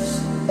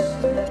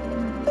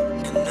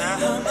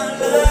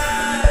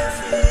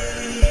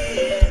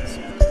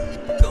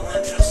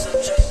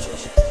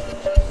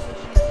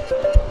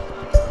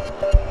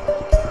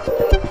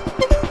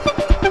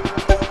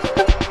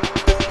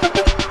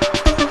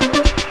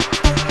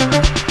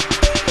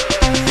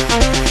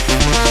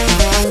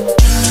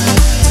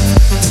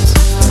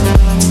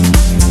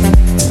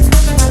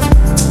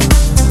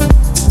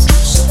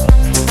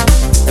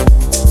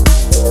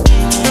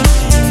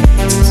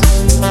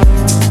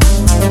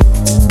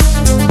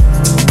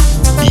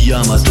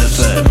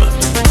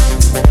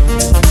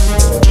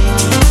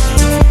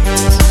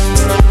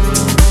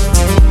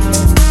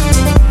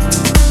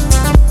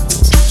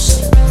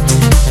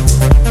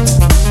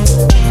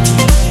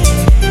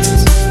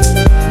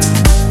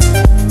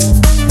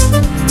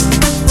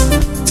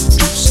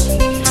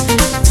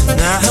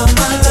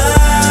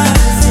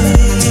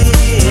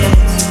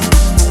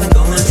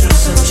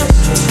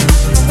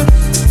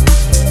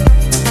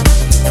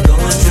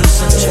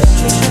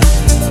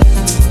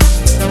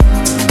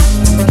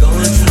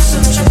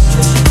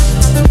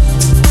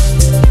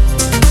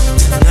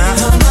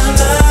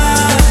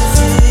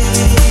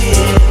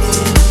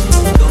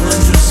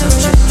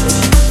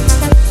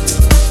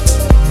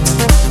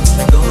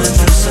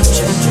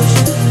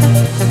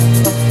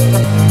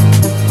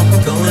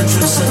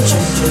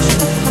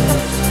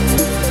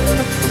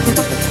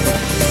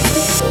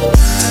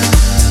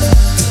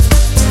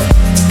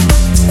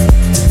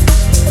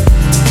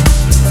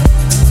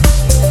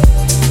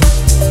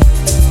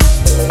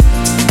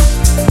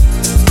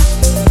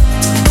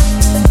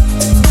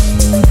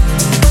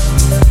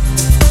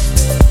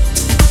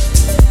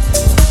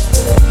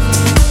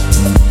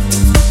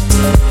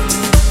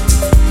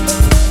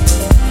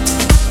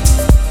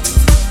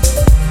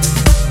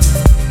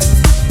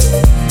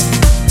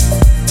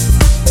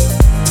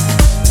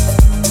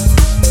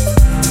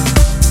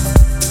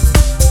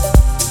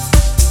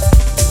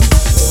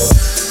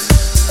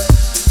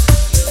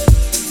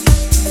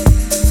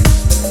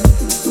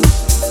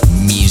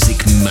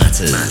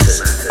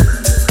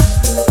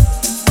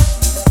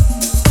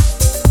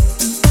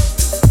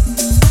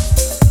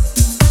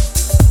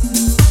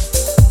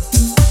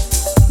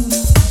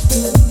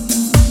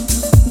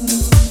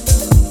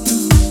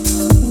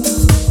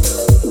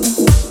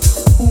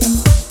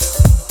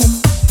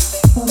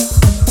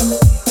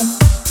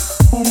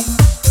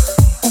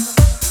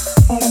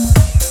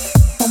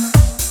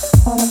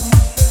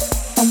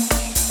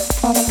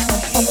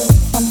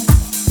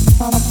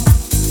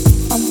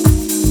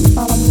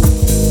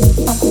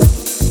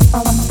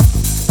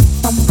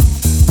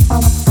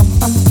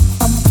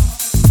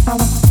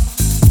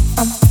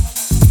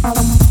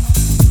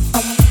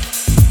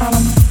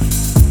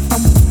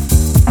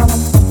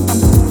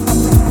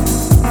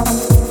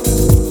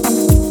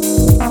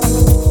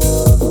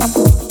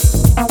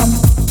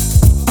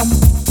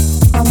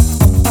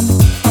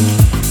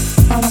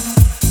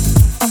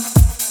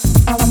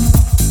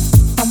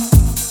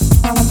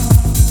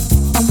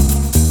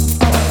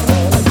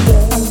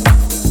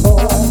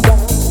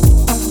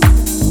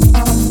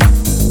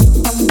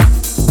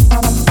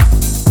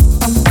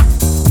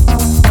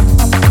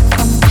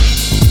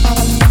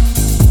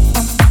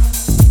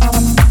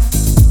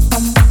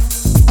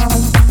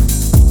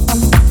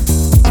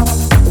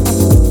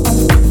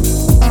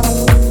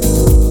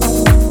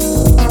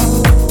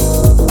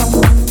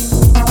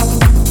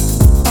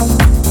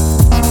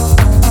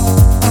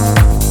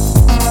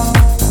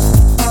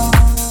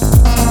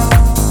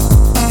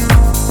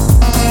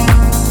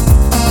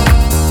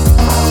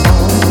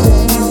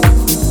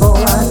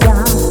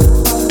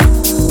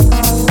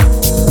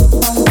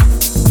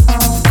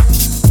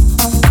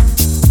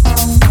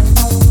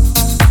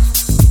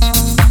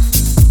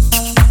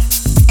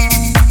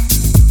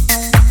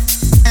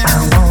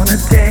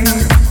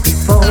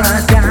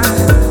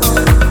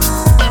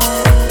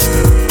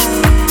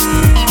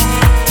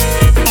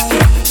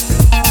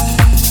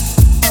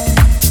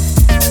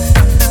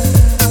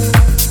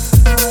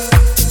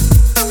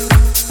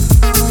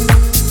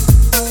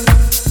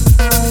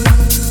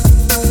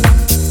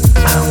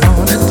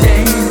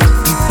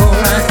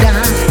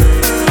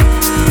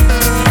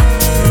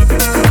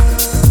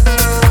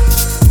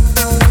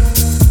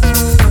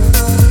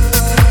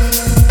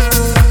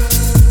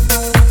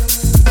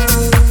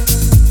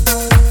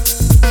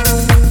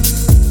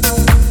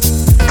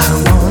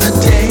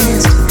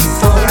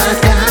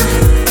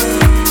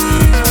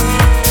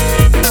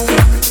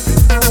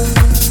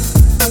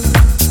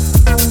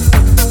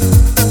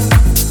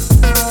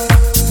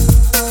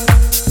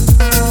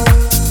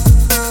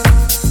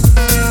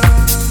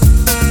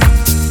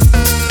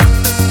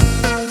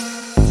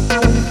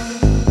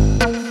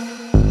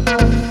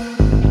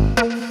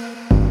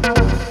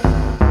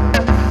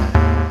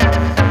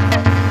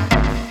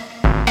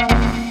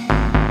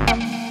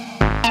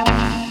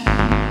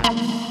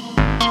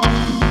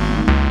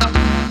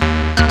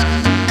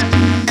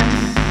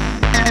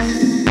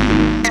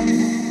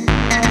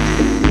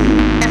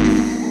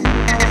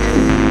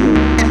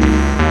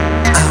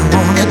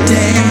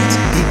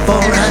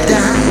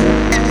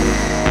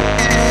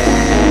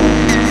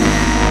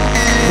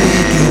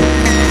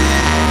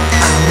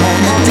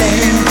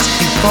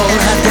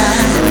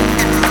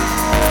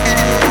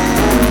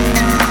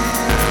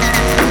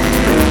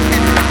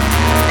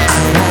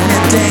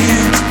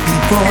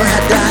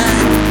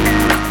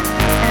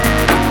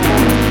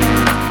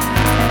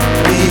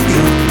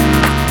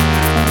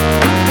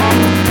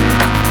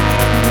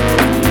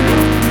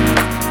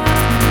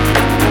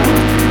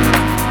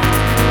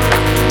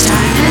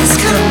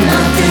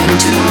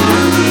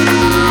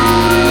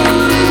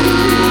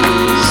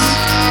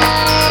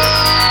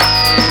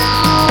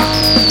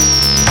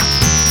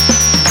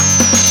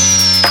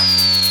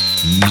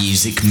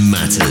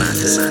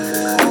 matters.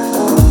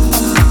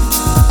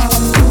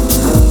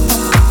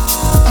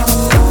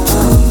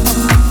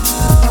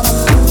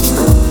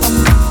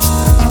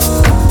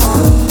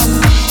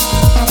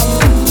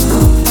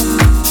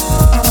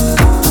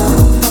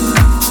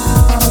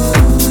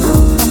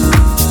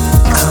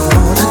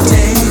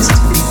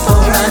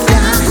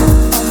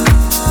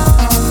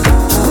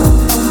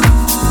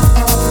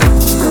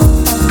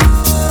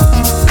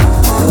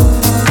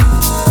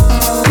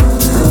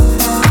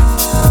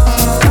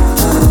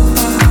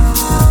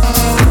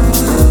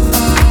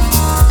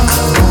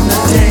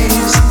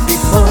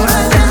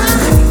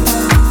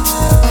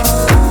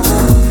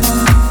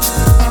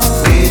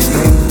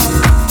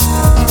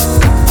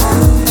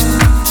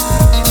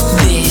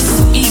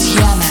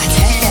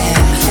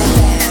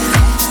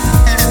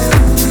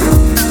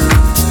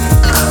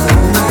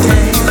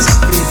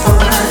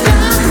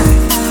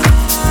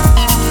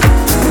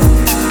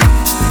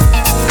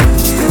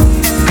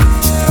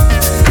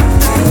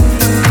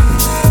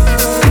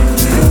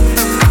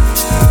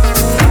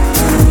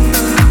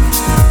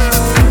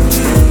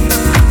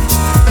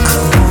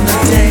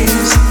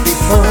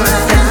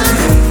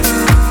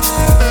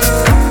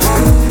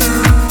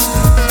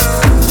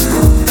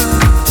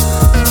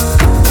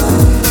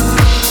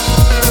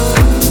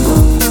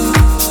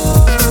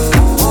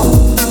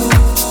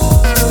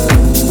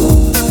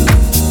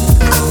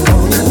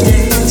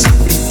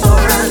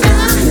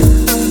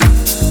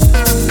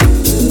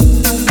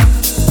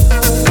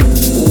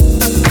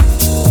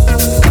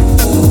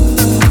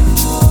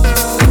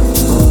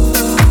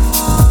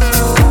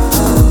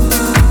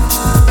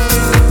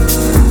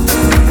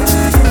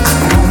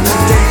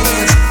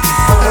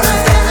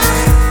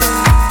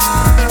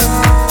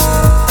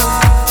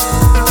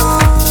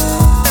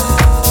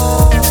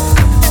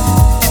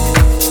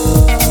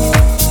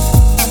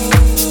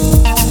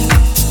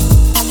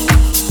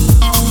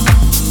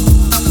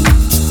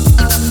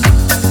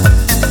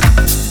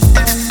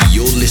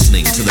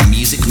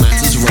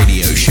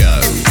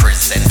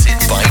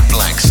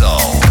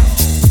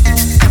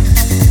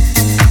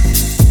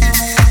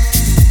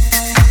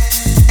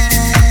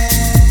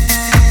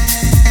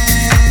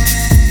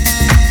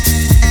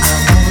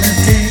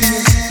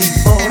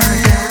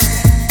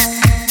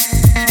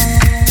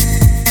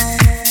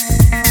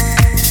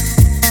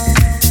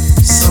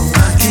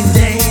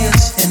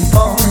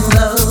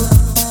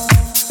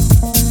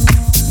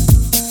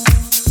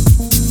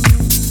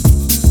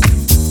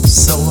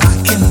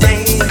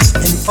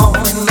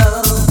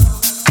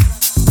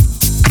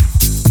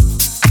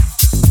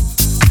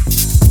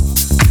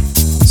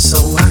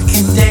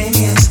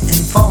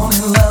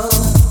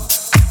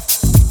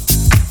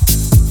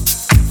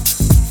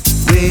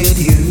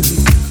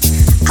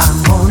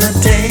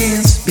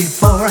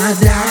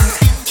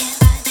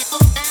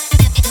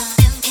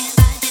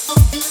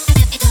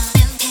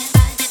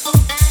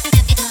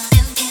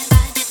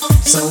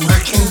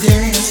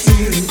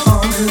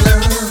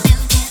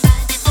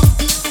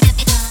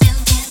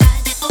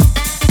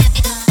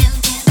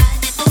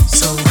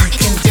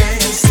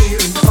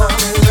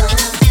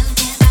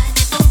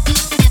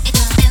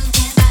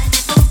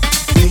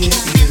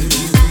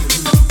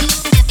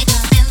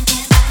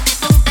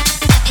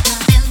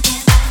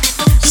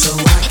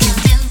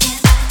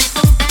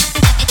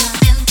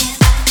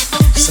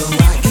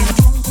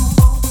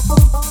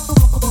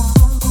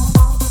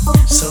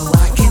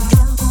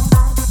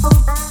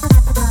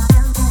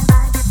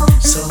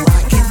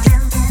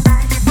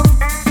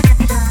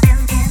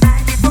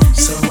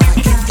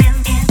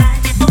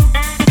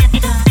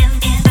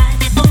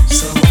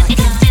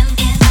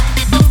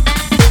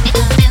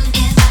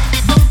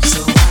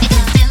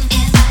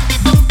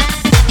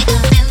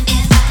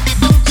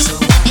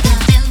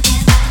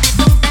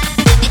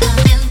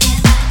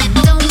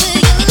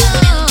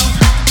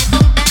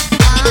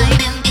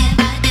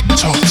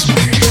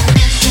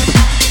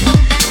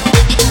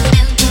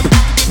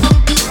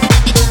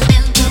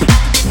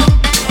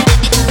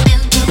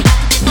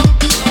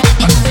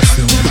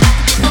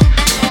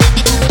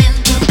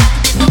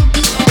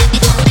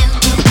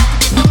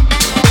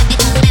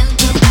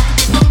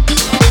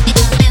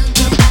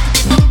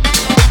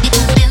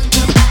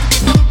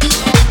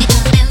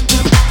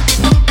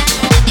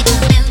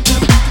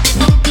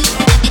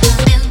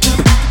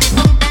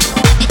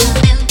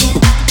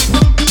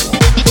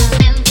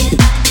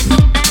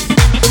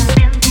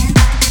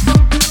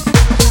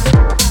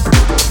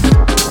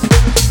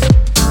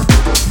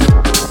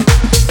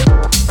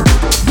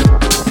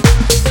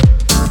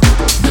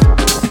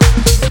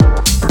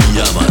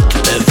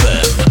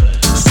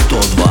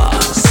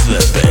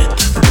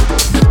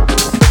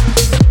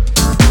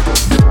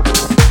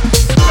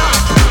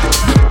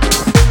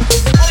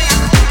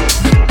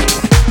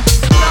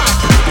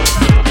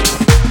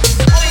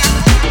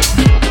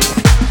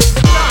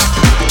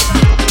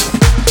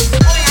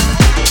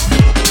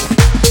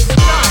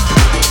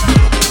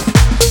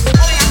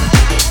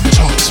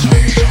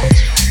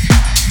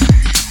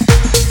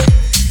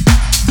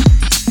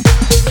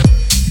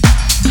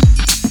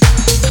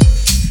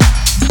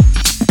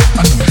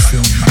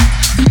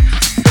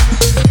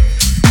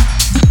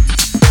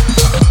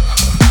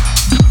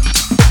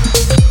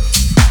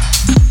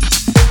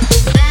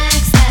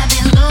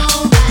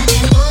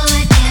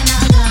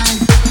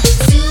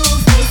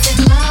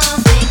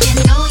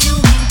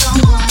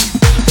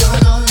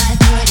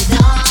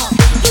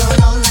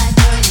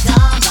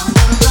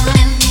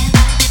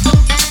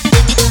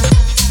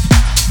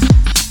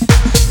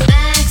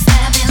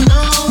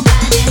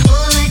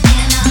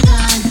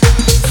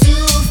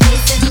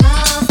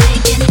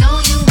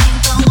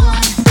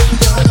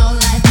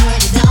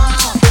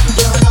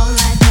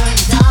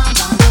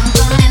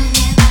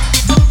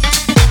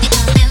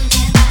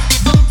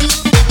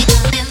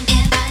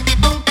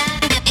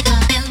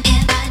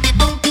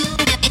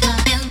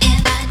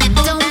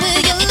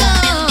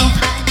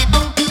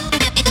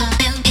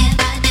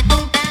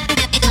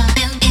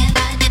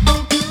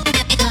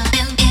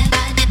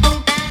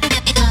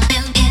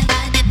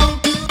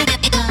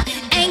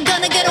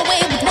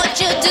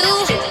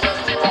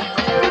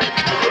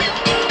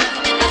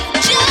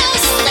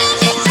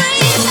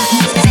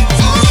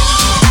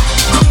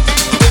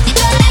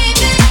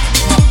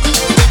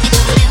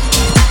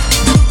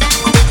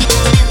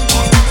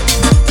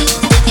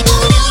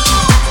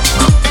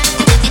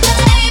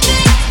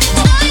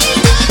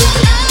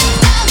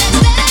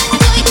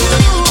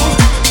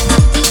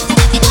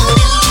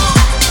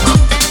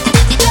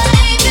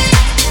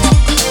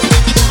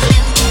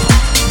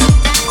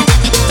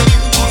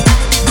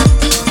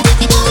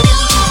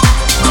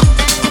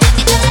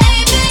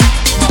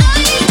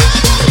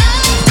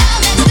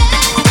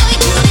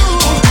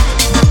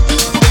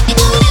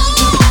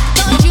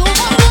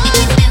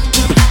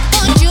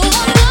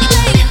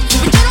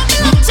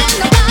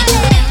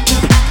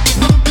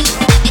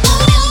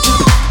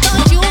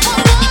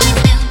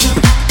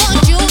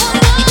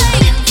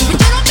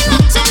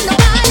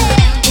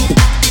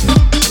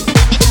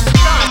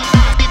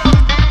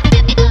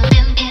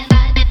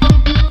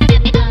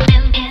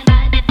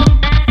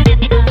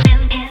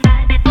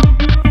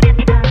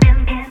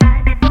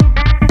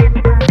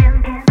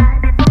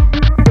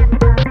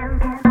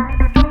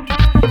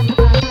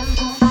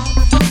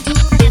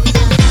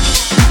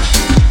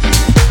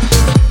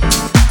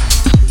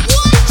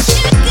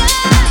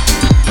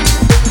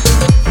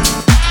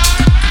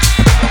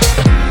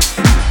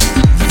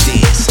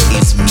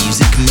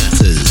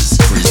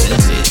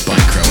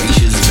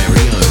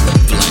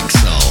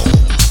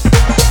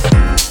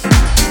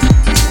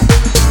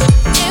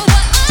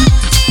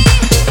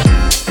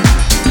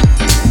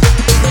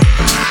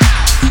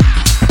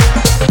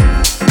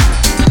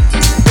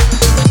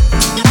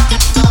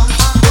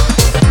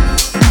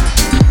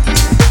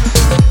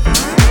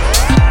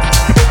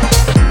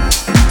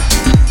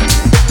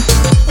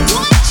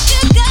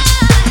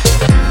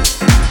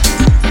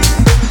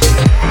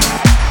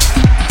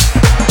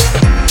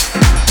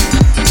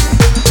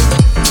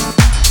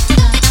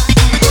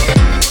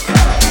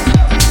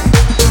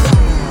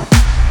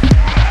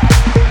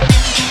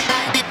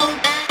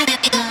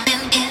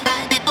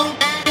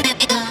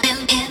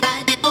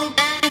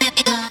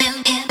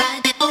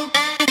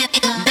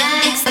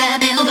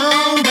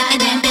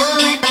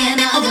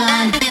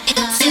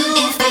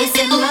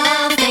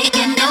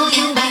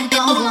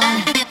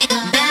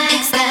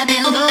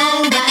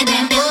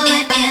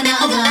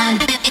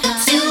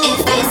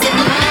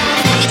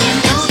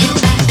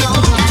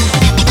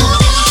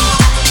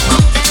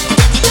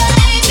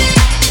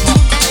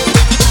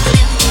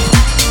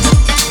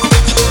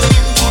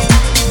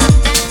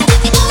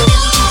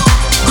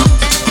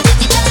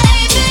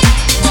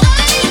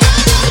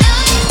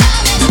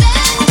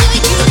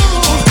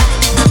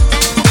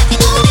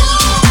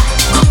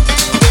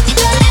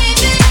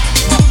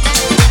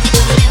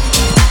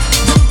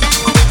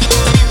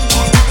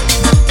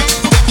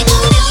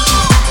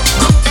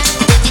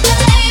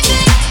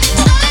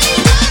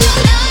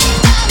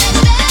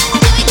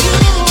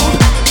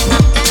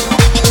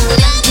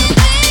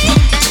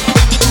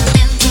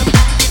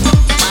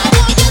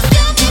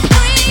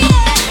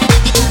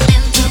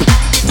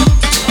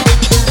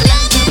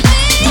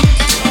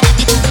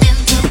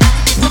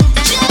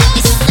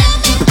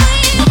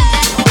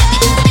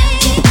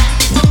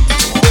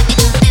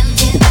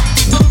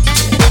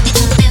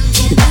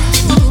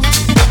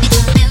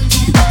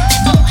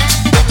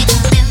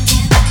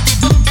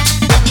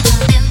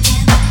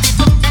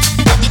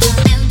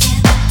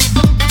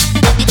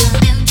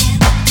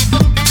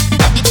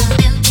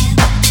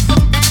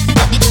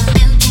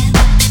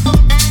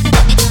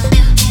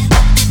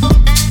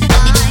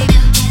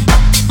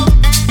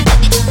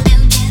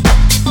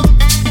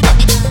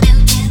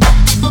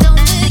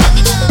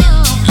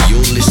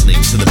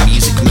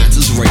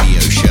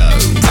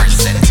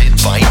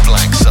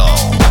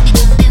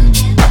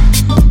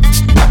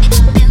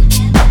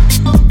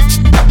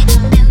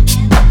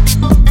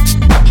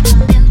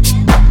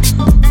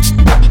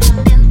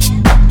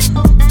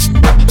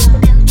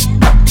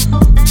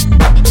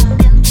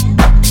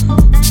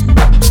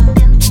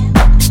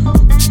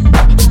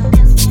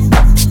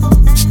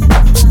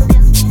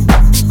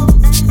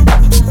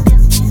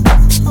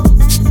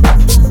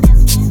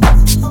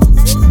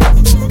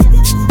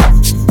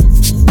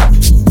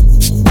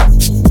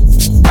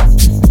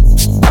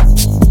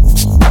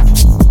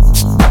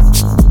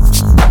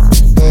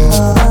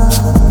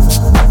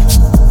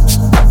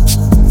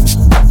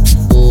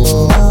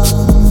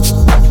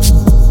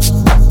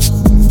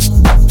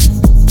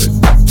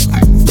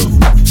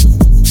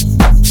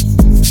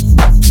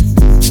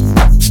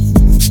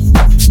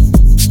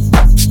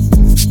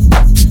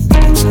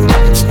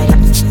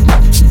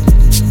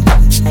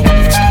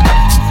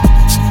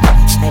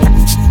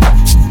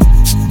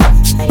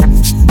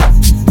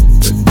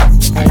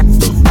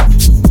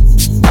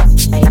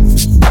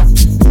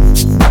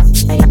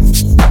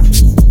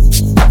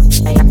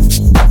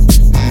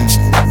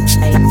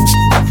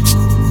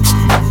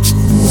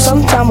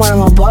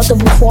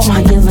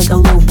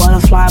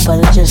 butterfly, but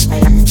it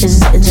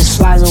just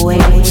flies away.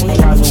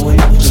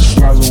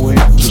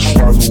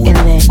 And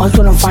then once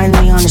when I'm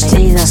finally on the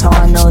stage, that's how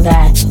I know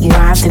that you don't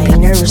have to be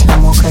nervous no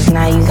more, cause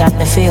now you got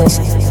the feels.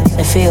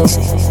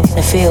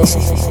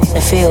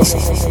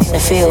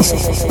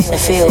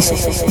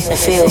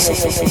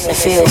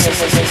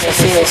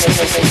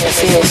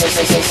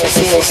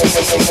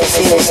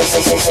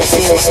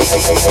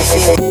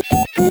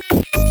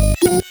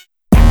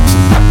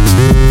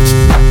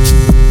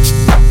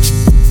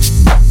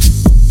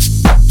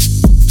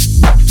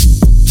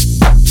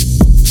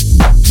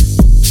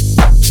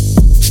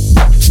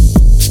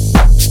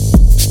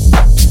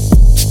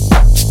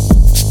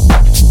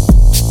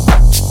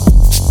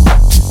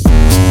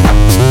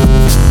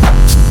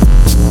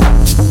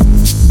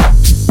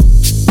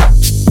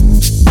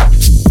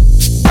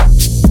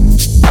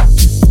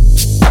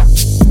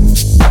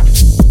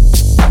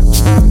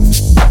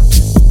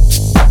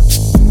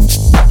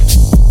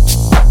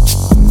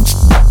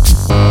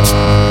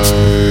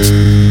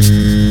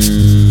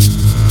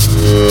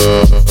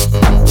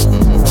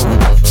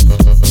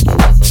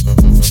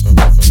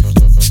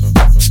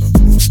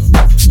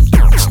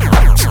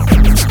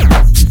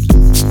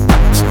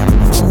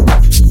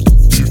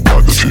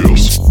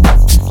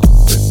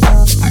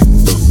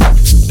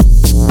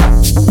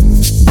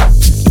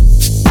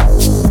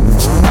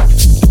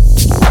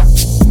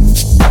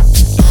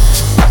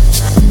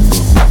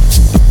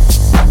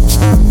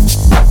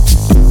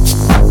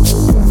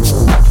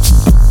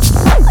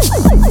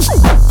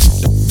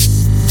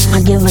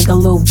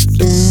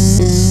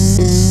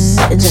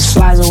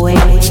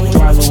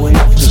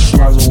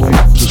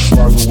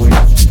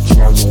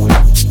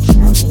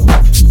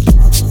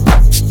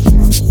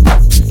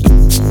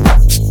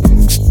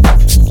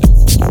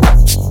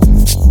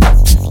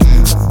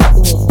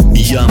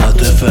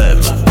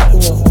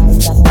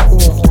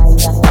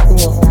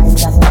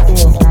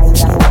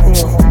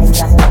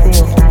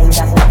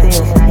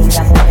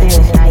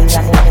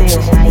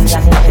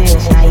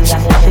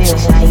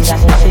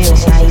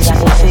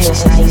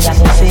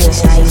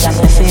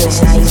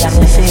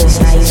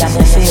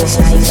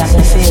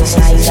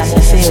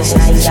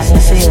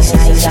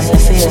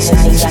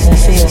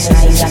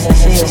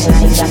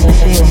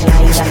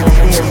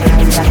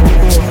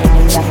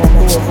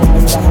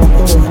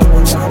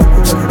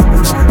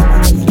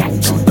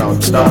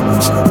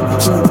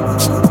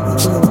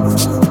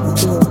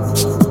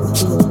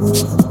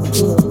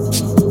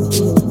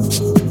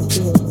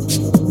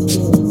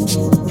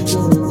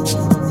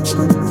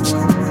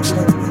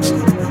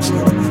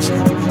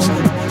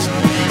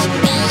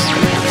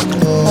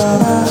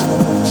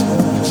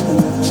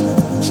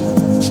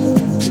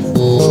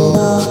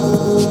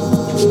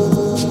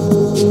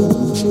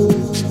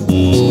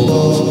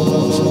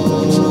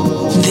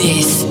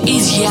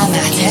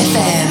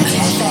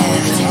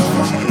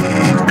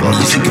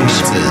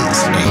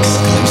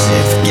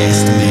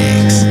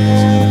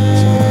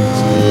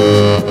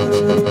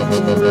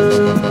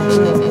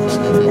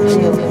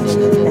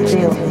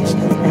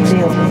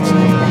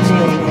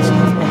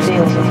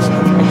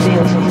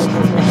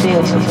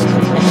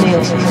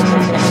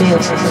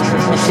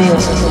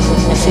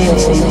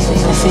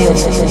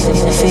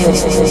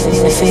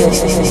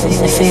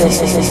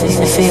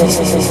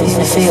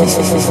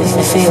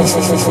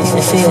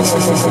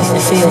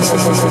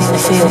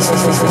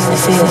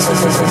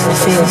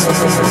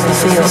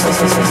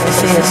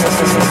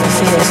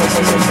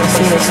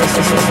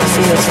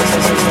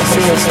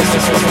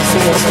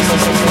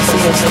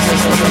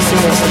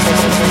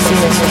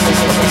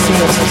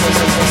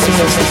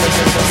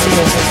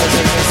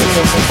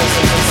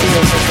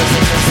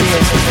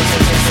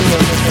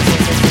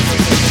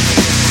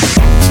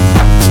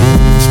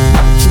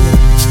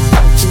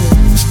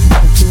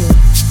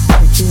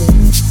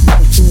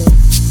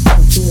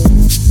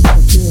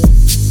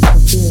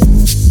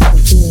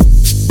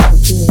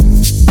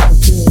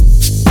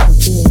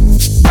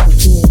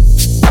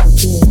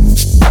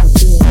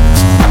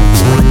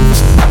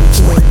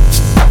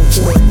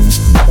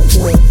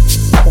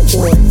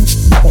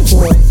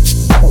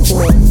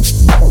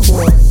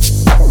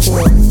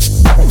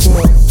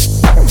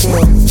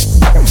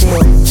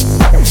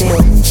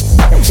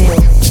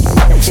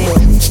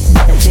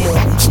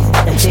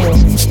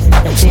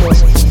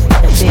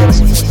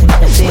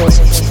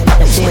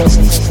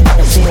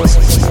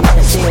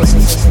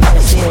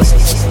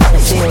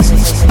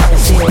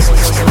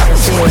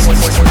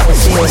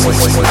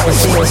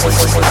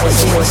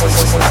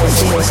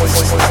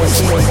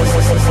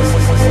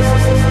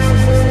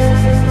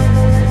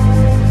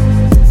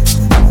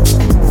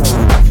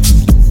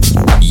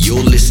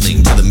 You're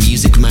listening to the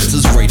Music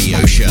Matters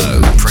radio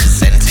show,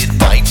 presented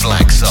by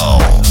Black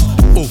Soul.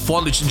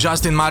 Odličan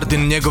Justin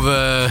Martin, njegov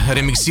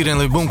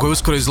remiksiran album koji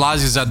uskoro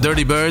izlazi za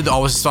Dirty Bird.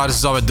 Ovo se stvar se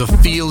zove The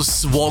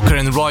Feels, Walker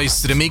and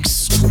Royce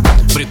remix.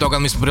 Prije toga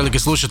mi smo prilike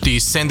slušati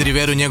Sandy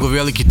Riveru, njegov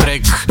veliki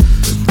track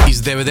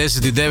iz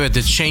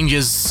 99.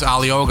 Changes,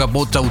 ali ovoga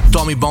puta u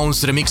Tommy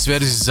Bones remix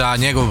verziji za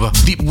njegov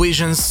Deep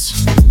Visions.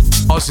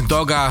 Osim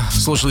toga,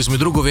 slušali smo i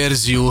drugu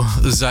verziju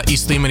za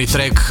istoimeni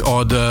track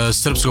od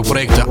srpskog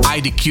projekta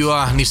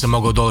IDQ-a. Nisam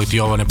mogao odoliti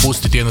ovo ne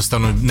pustiti,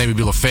 jednostavno ne bi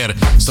bilo fair,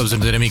 s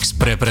obzirom da je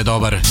remix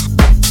predobar.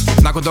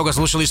 Nakon toga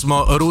slušali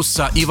smo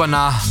Rusa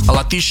Ivana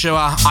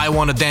Latiševa, I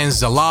Wanna Dance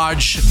za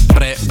Large.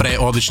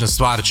 Odlična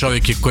stvar,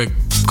 čovjek je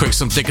kojeg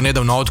sam tek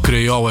nedavno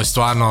otkrio i ovo je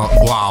stvarno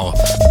wow.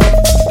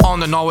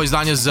 Onda novo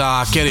izdanje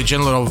za Kerry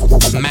Chandlerov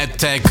Mad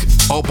Tech,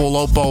 Oppo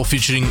Lopo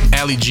featuring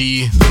Ellie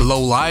G,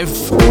 Low Life.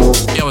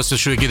 I ovo se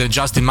još uvijek ide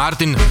Justin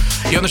Martin.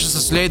 I ono što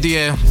se slijedi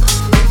je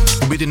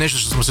u biti nešto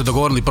što smo se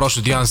dogovorili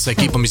prošli tjedan sa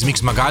ekipom iz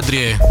Mix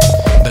Magadrije,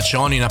 da će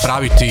oni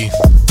napraviti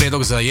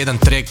prijedlog za jedan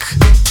track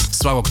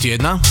svakog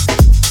tjedna.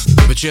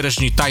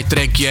 Večerašnji taj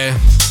track je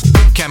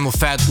Camel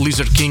Fat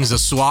Lizard King za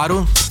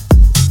Suaru.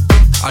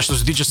 A što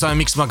se tiče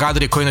same Mix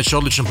Magadrije, koji je inače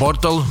odličan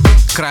portal,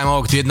 krajem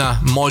ovog tjedna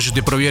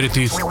možete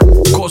provjeriti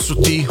ko su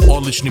ti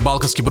odlični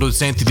balkanski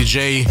producenti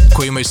DJ-i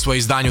koji imaju svoje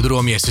izdanje u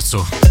 2.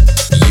 mjesecu.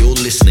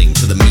 You're listening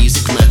to the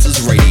Music Matters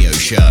radio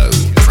show,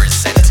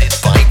 presented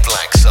by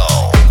Black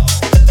Soul.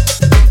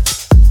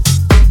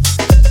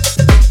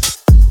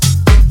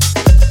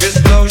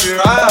 Just close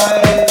your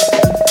eyes,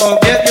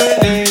 forget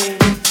your name,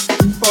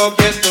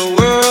 forget the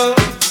world,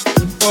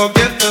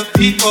 forget the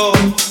people.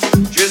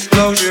 Just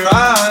close your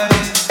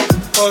eyes,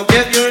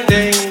 forget your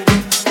name,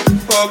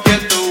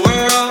 forget the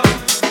world,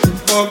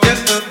 forget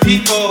the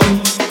people.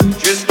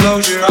 Just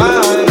close your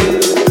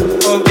eyes,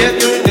 forget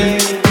your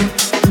name,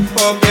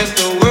 forget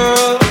the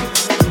world,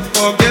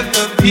 forget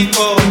the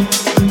people.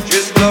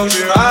 Just close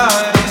your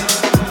eyes,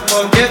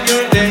 forget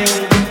your name,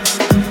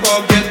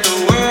 forget the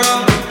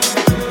world,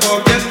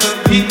 forget the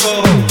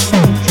people.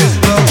 Just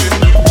close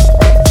your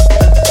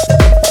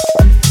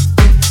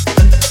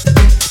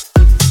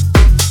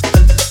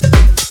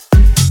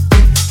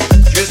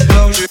Just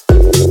close your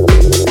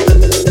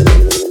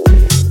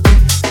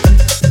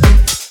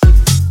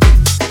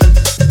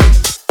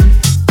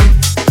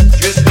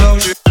Just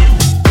close your Just close your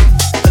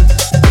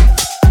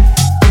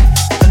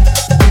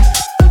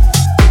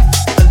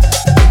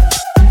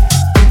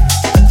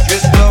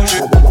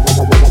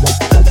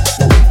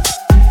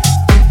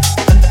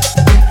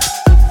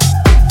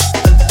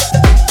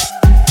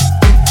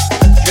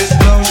Just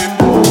close your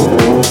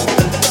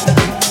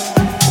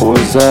What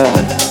was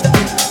that?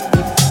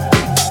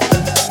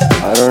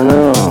 I don't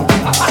know.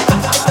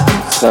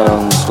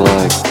 Sounds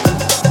like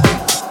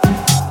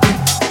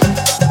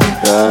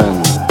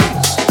guns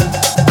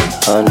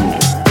under.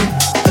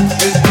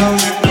 Just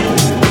close your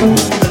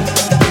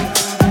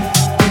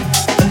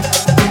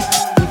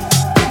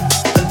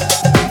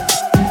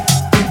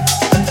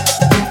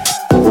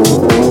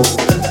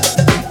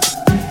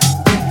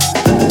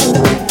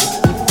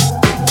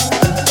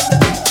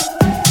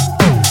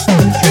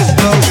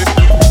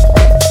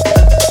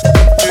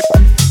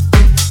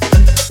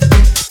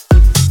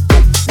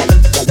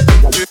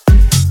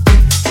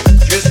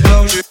Just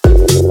close your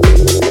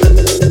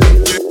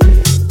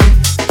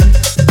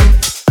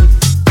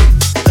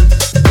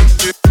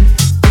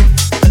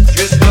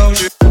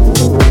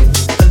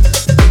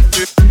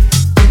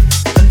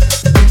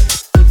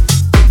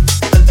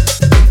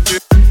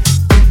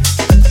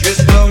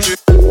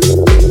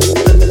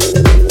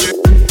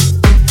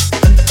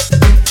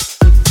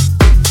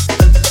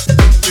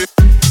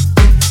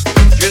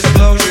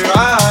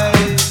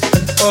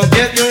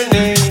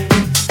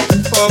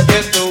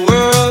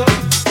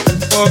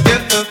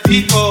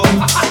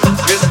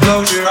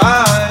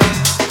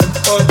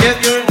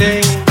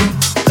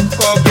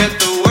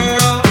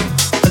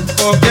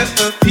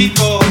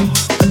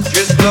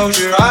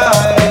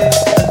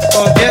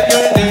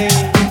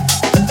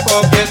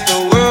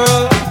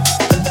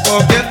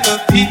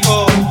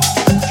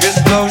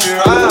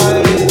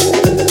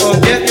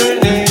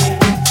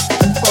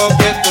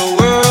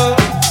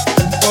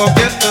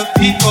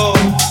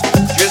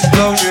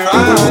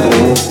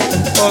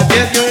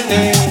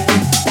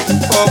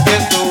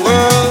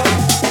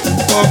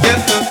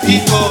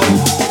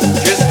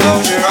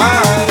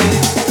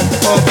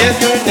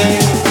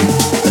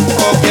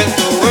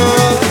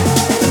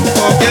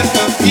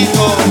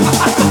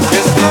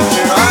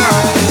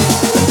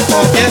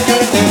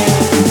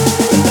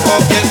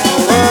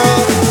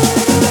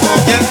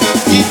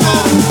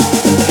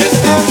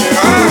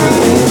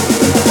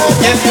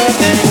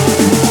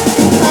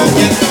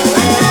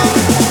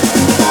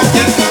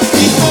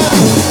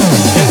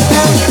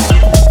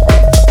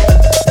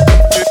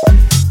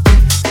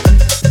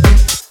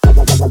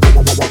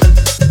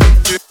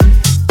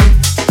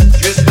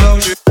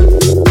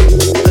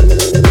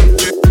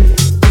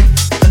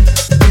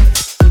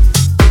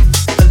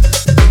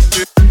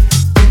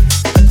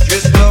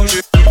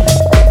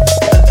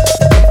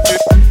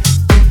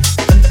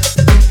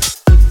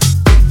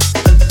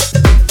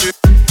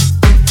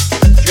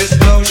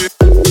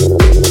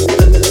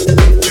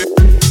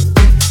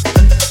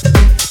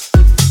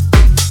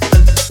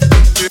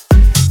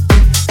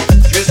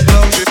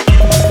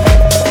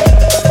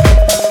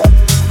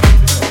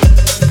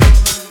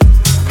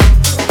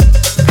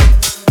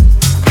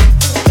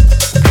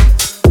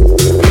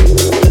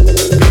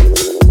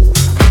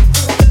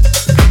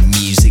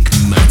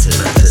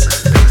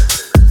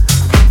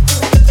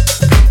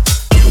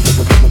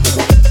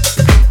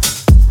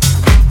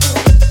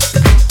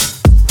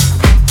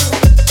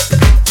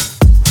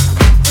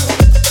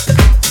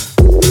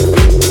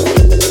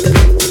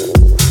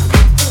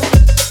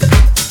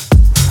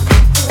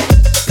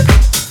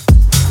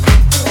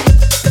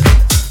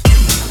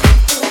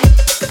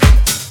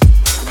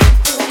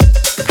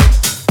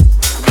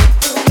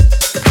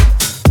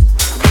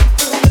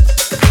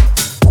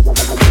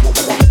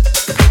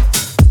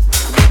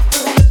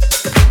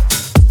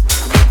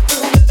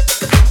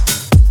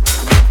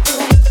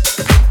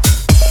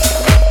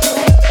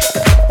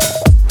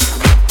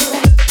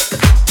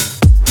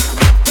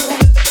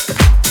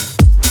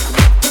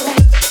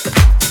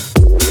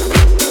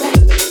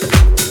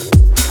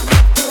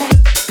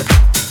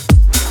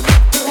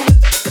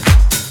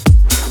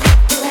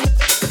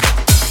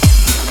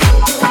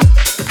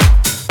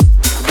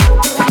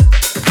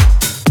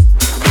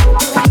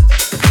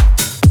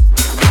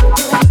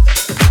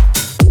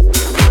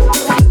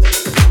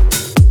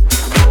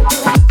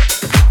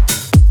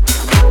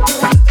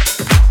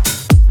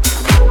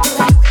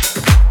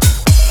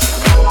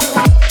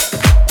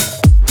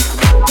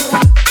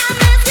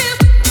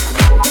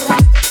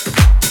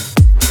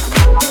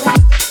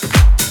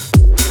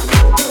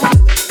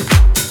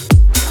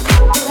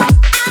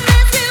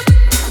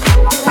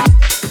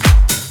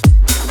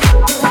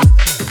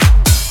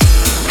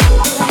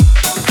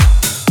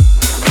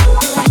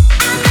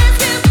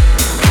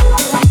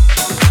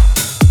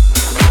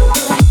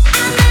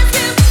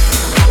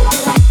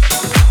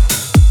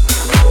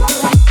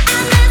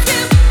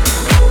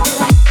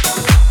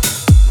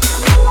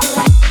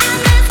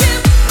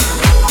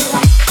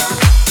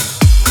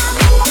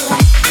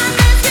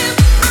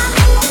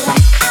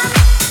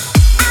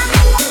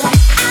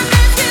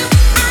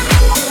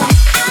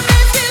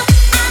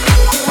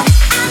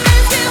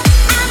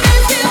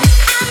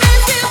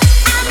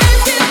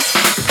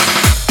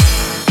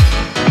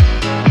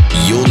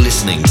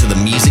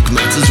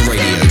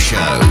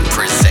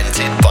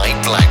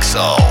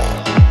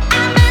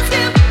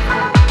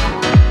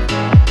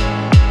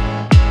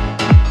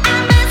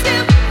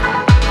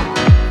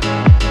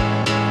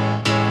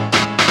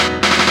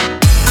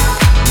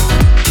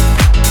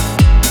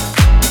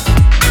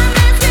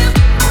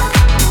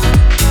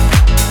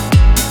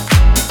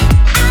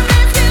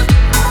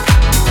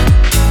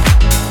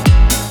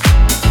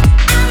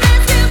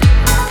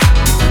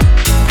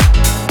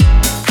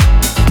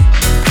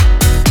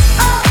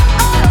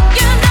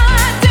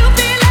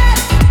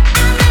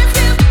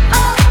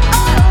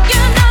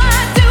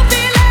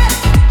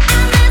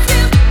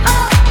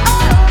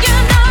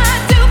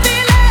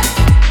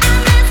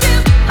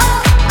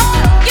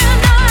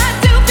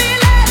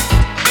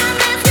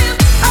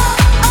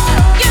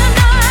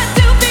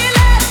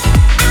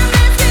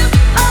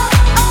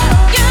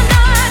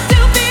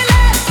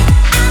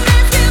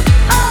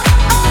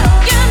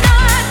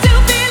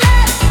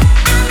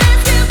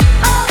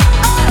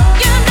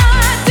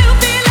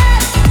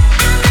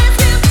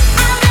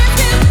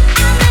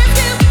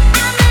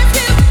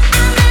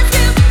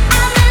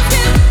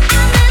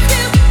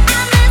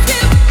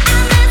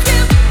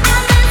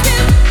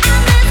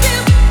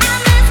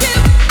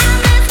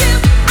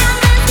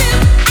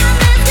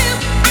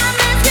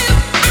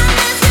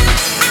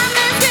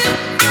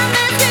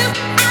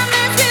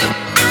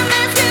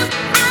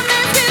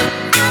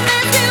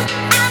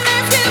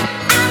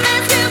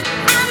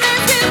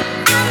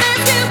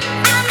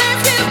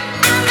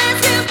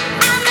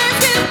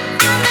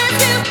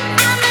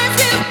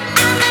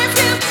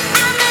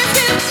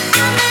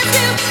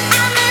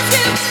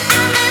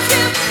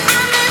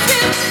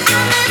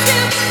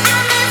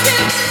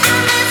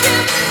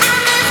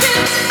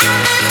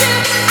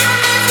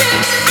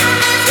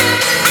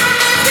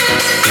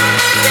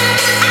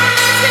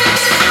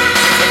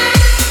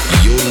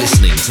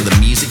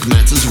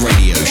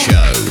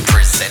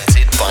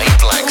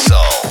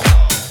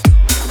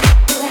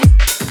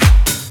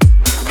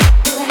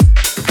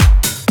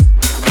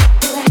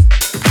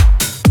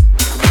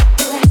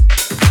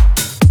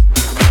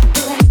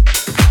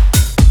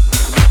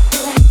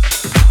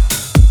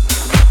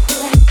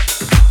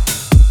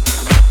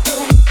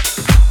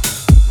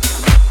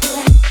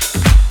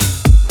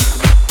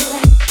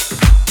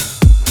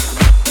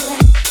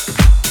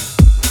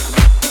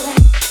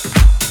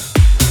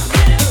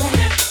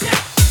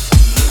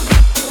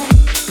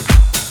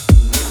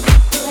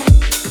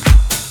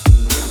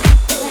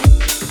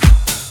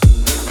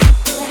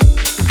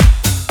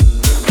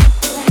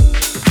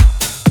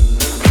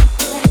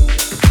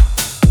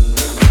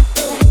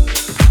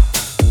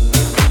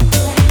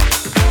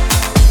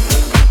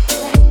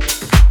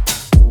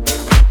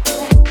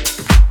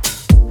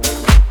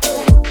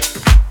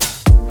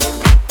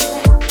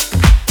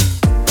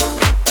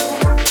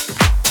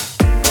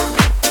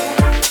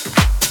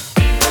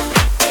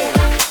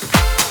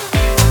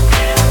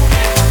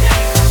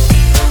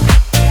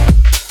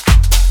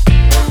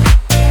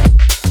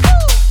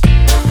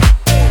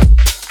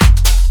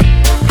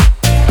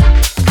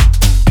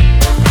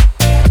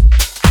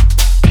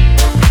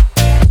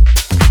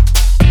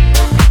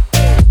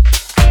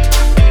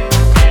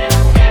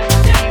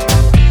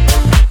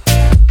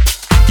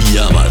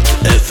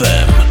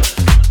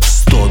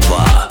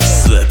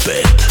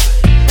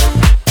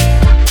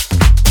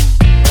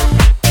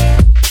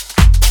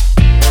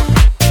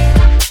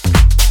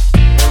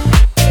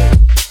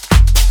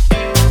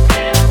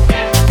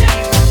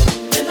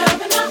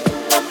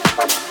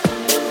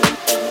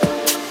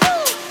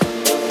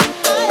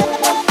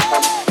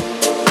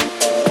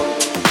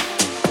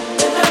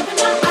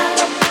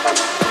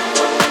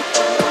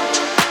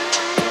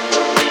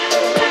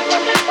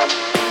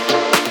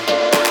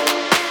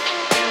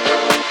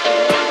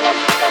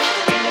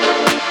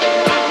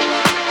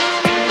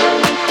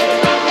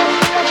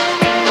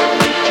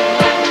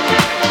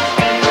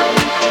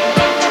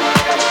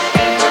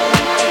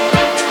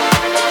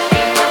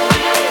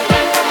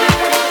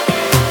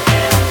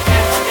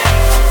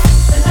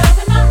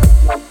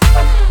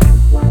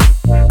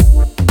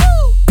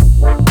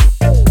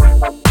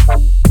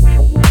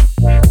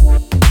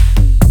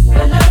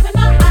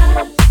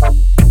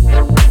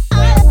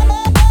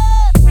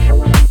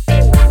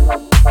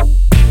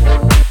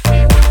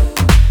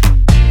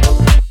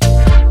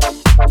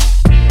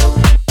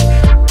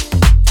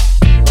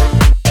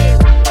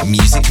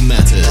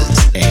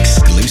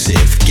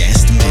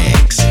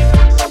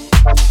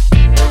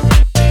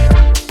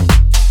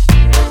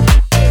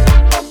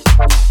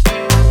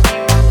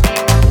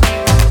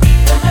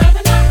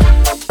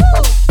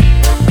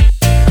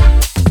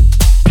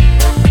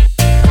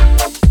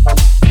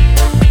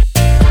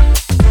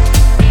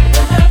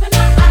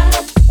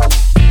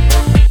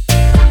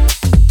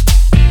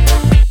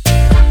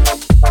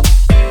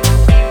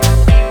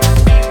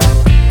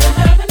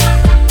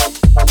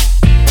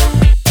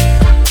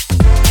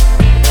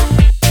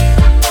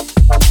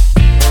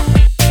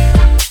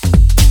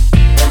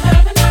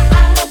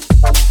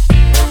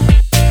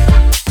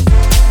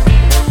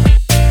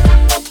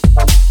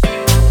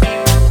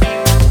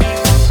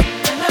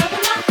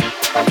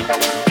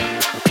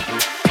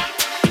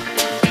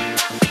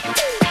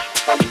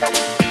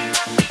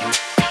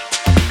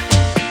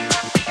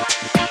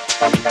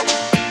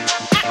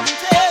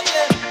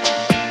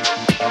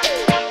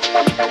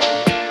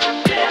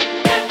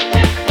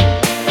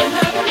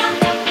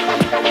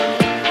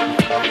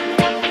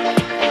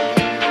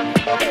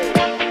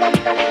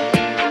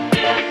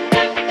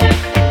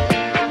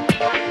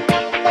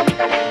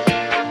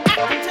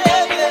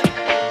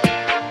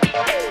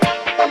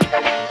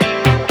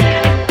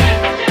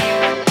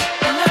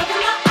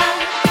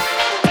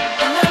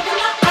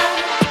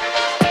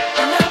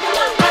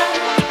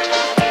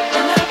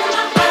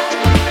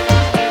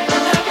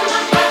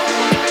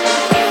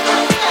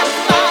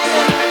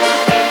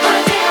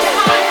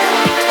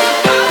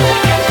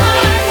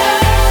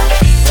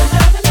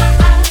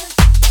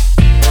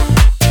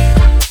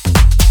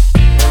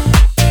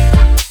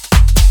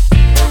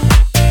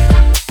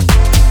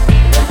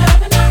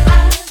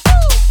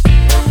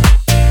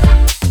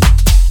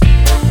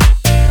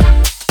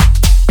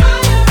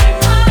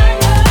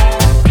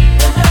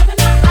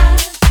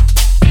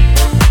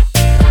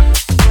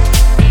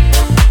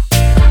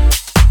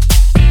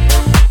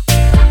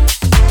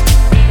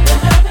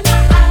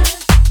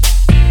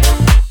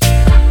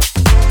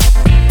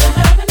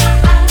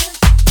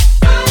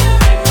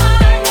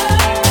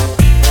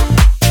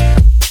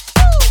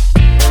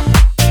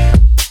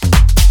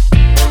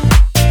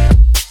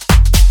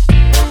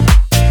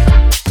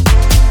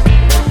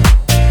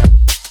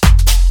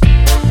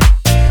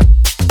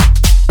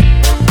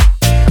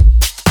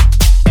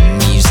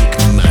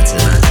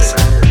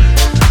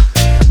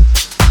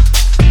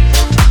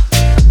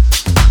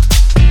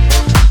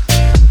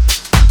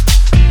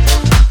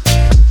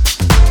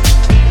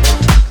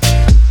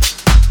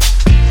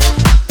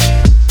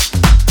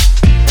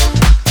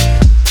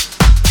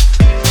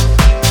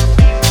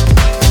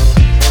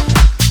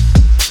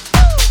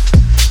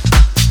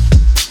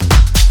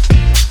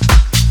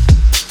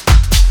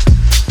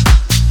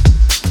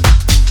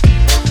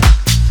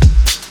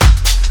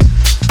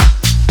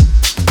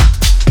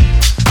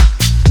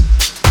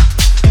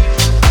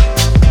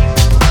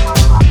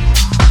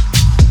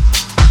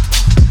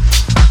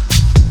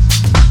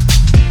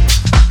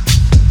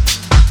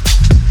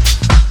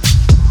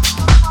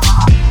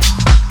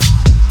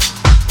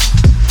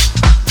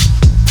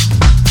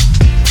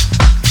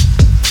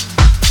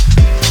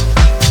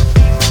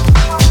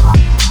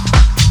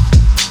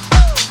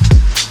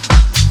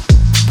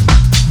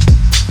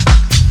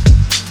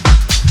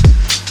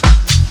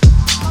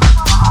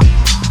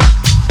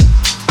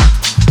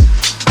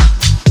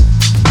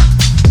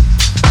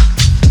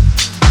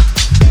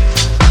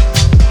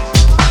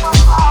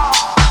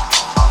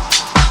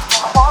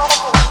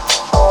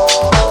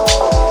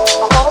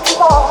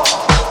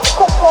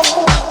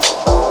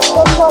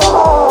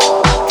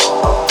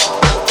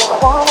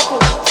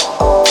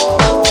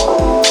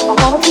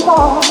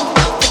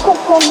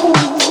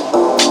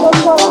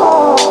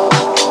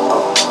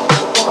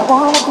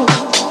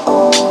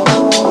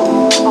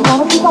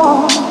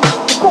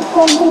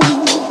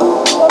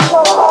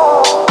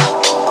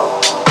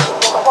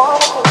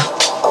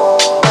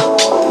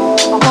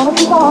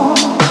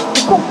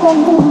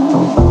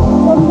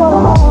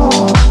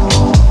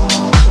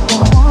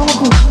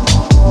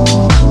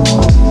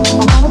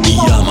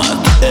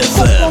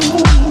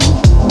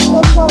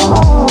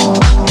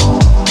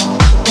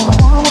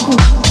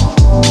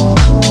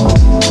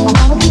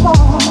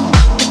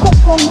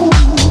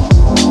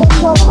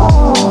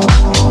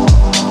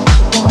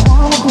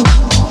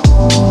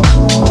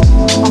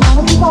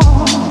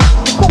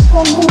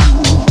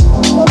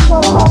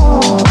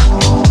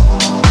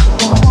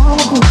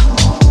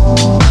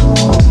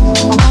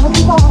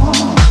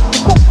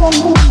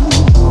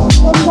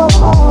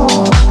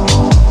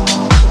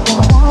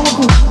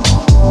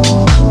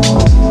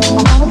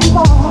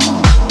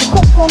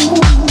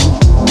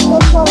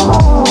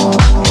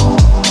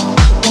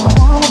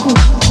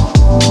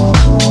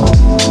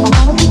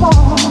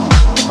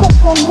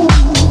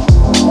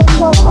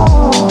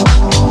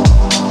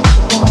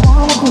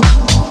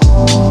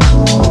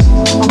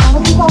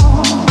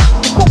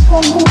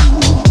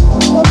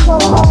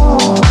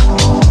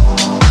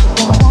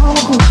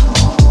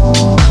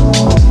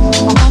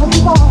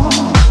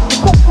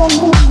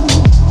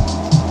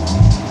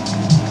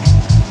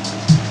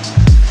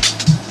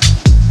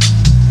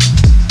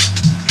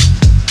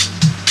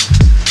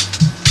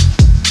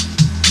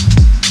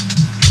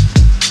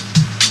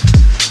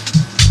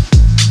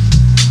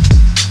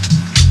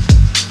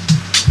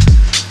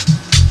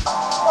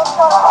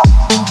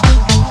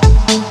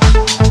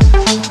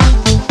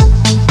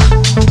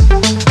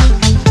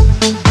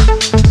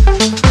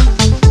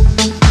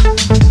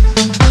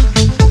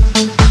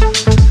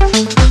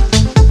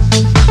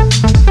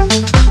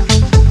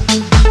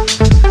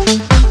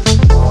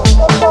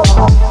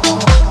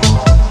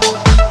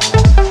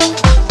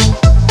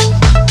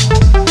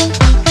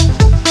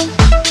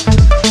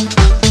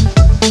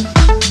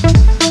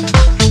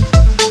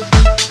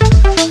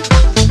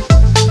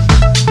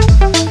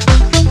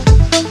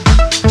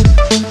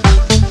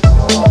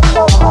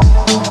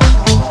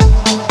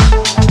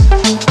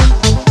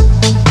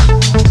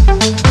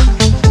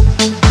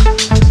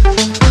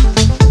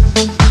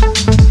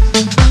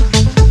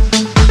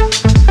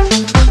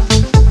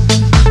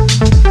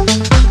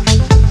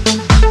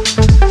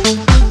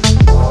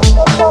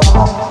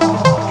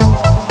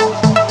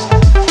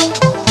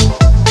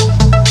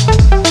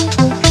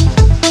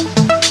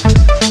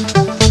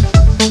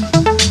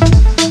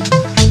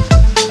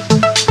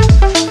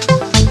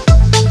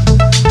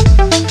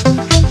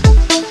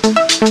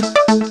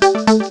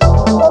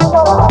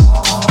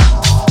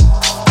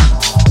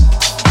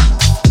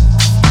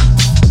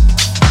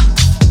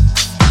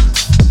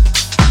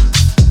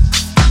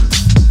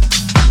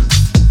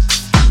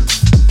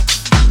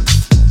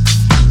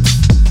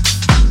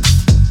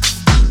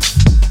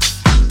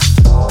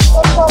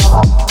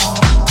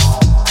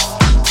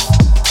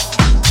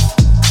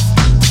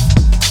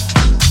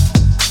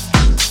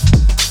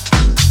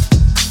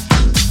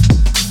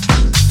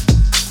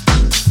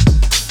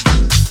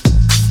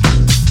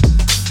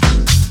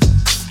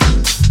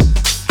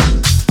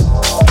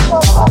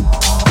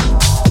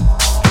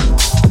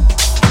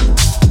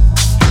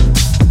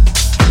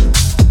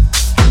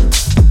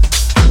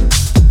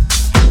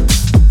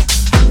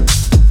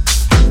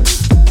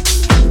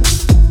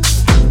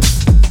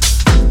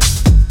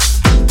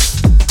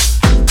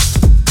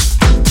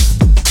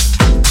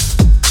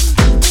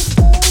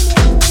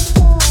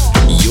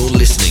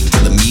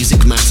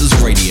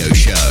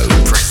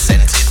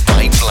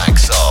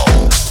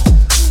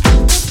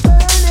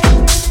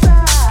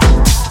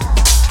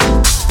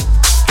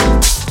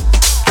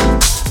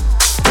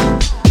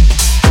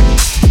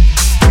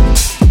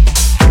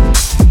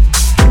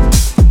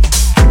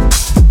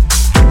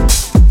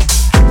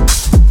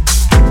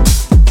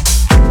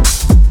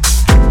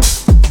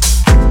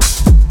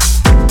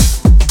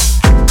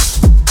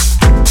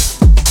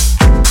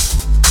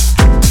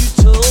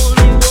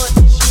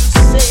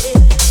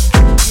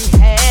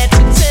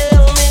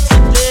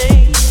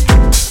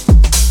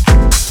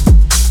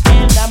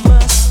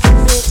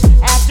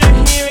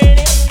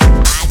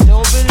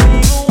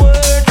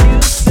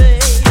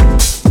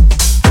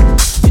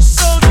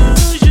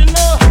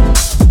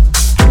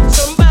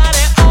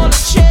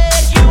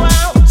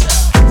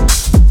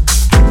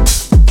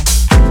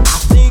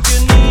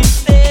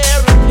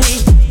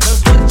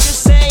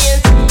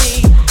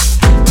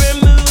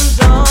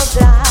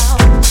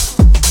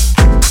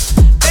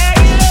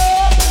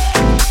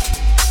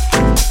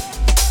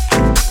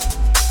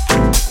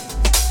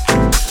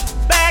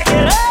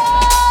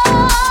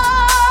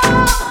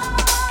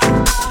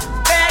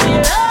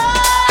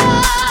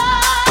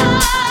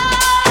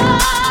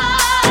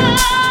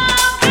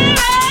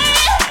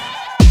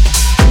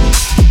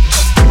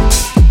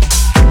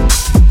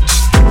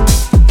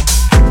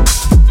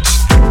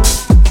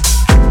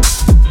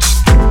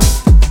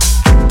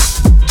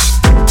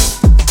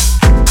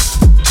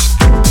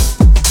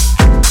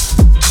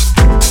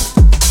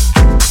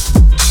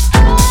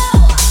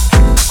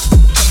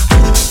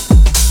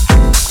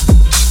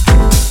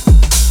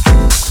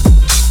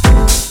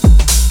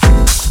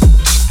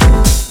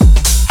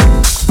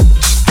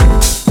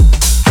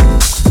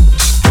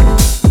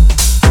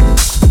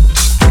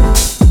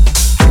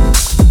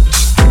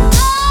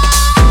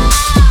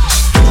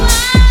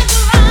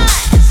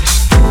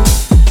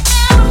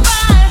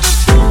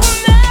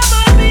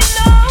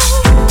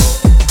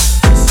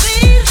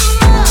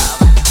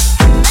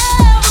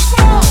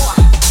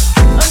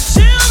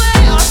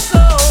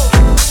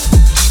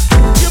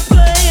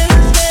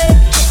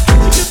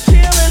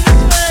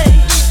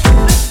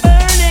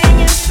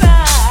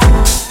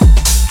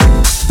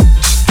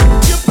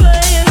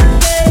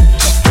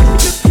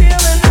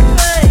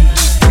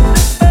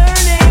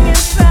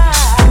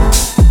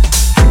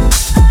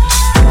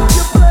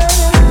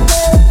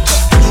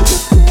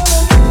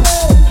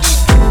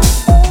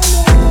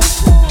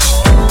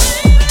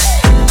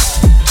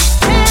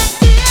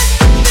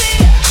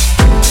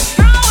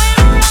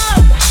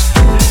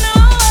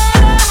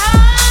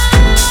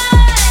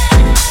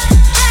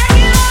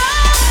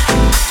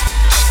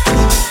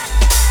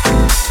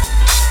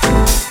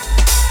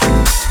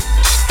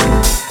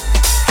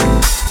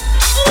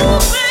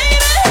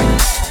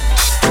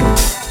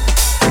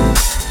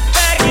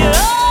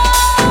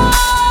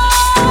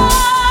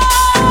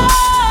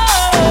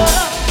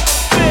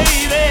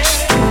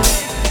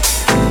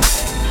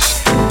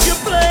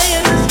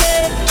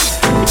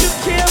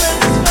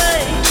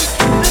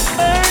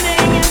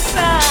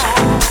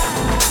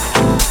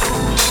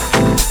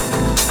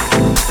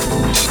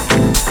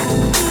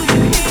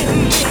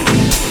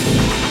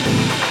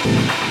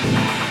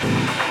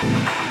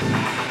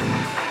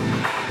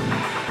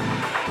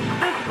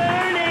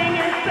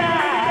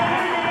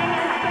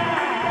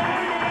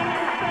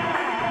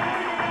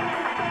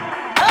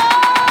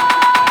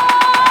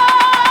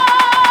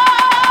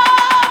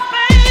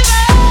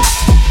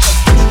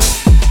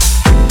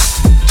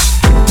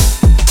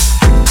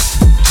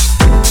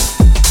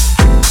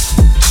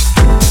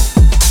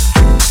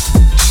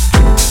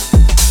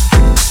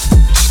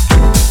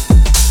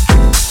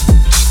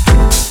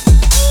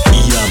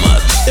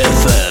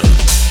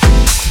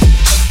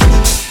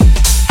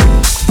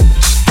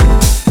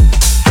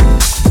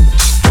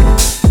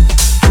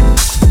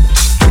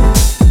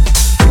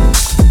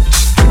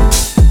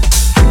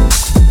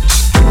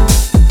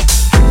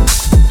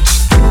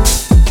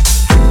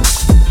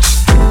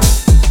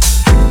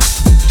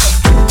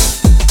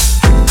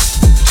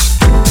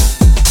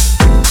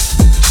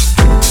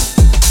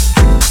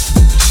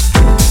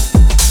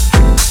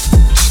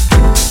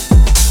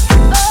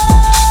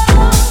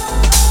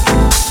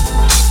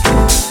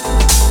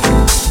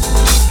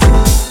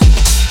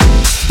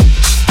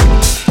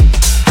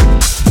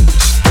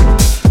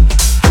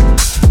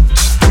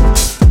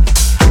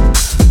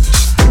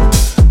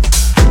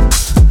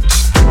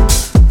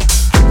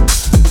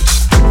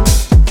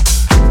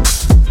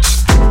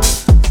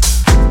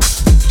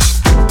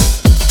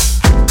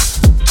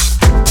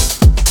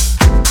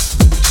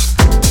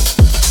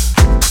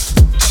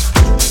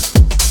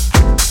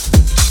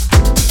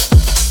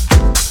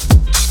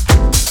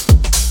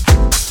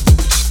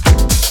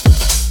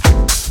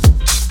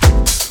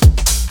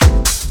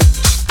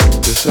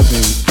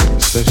something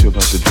special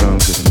about the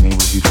drums that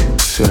enables you to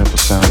set up a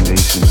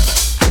foundation,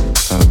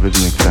 a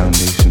rhythmic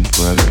foundation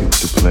for other people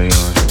to play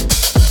on.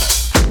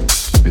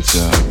 It's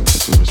a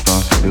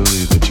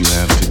responsibility that you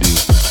have to do.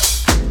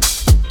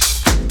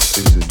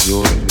 It's a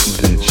joy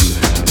that you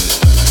have.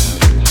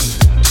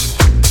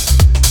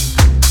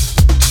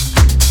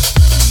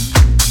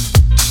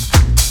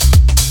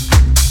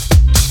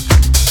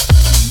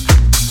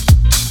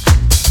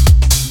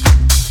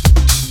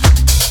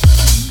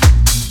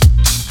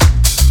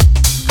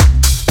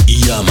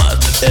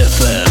 Yamat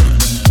FM.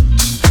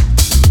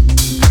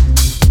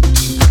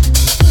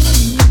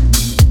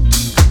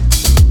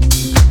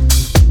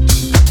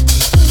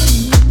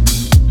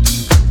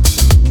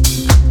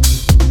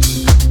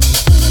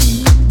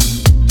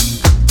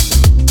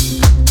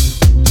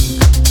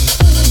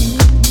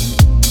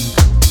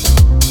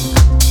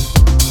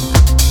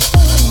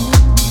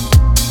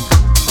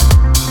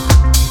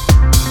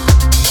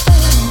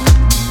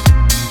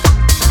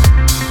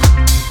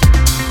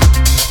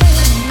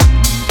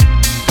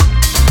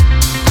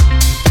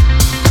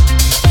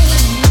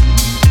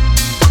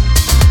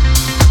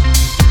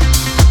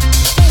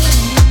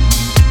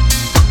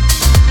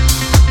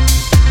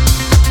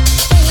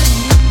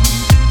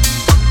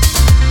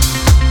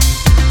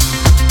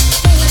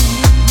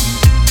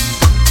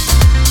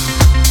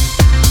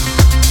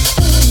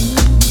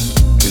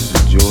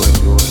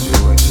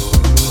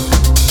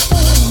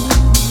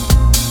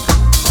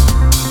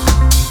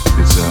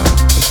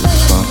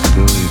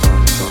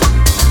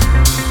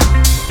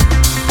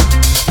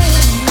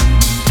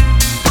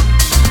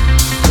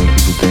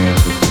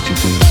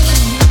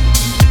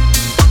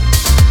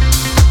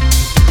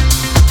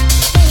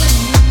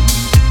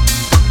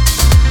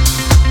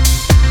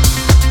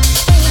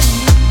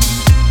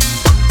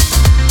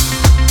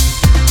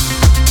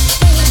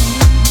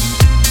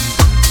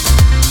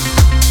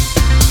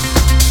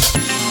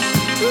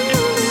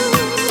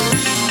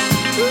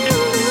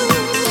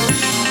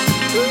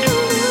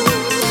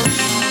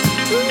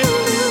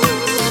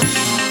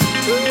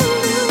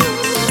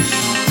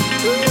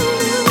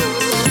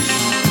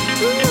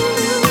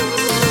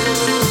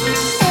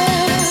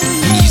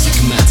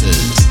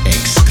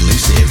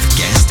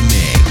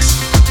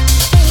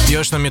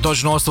 Nam je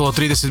točno ostalo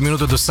 30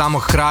 minuta do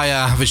samog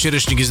kraja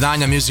večerašnjeg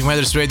izdanja Music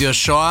Matters Radio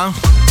Showa.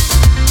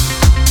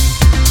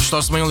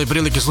 Što smo imali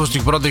prilike slušati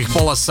proteklih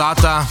pola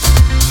sata.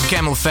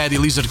 Camel Fat i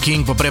Lizard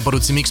King po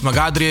preporuci Mix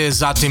Magadrije,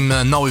 zatim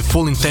novi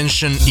Full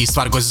Intention i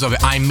stvar koja se zove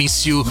I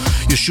Miss You,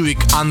 još uvijek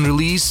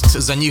unreleased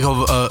za njihov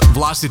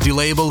vlastiti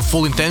label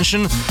Full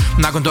Intention.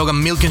 Nakon toga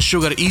Milk and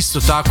Sugar,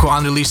 isto tako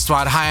unreleased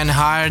stvar High and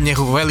Higher,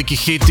 njihov veliki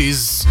hit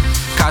iz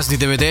kasnih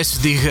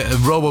 90-ih,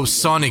 Robo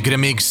Sonic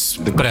remix,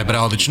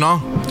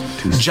 preodlično.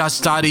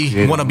 Just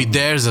Study, Wanna Be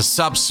There za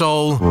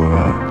Subsoul.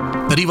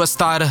 Riva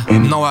Star,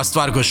 nova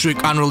stvar koja je još uvijek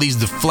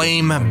unreleased, The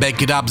Flame,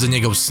 Back It Up za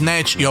njegov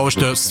Snatch i ovo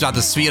što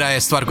sada svira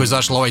je stvar koja je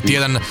zašla ovaj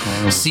tjedan,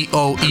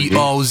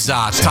 COEO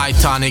za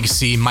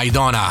Titanics i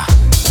Maidona.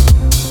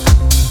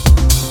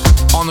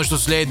 Ono što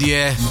slijedi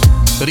je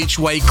Rich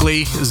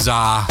Wakely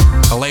za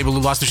label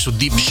u vlasništvu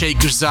Deep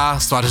Shakersa,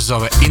 stvar se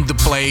zove In The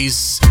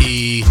Place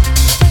i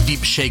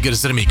Deep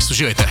Shakers remix.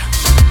 Uživajte!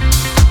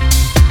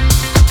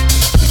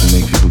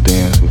 Make people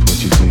dance with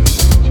what you do.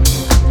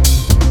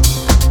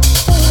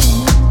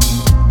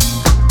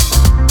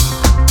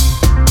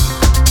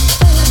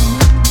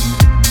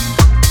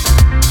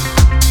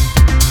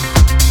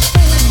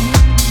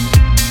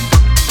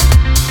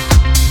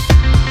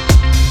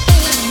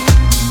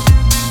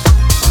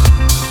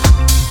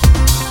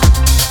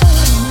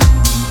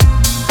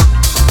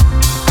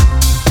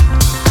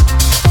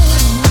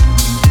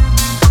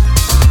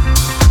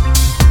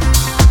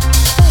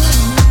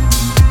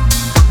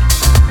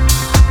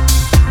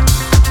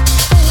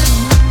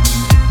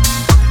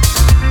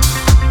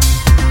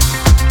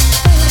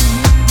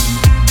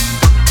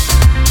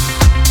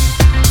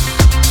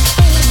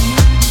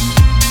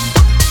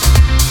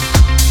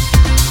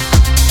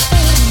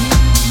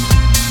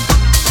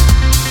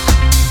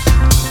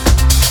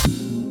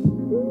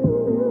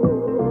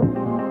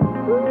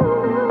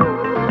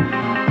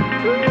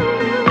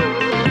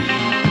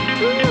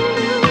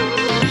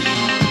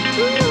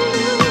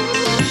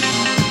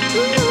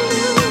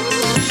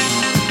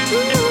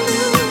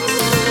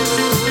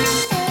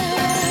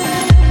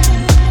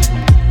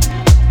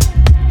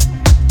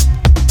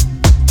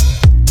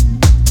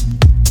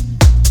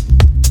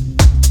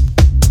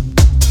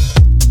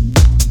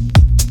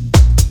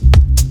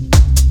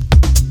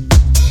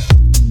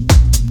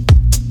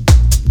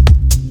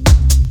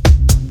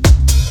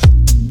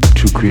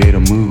 Create a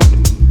mood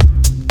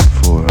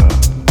for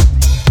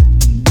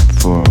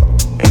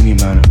any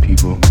amount of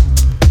people.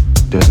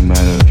 Doesn't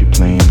matter if you're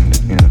playing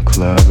in a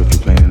club, if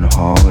you're playing in a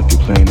hall, if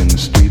you're playing in the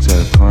streets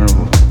at a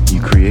carnival.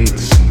 You create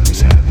the scene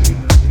that's happening.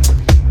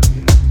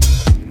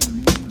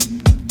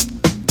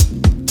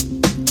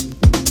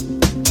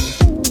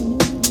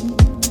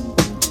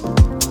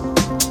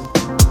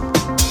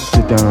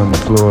 Sit down on the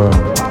floor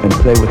and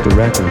play with the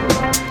record.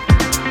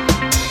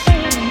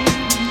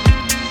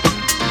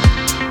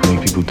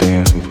 Make people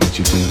dance with what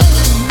you do.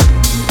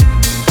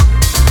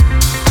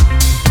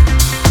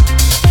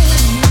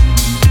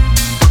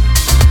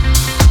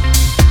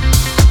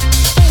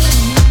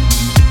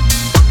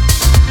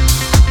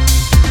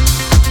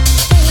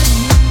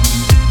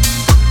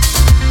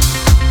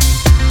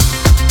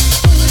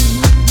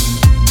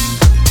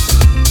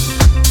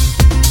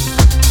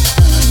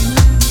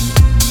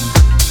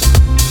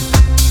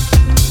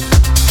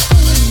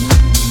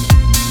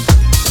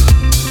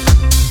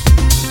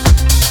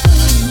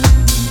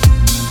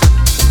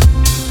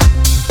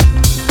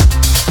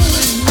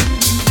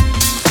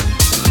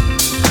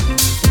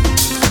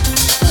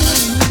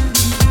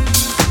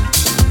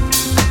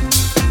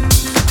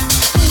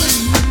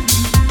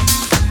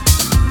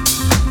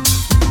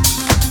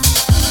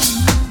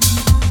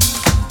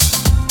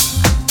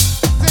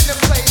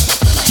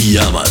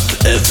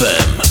 Jamat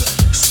FM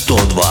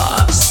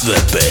 102 sve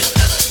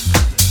 5.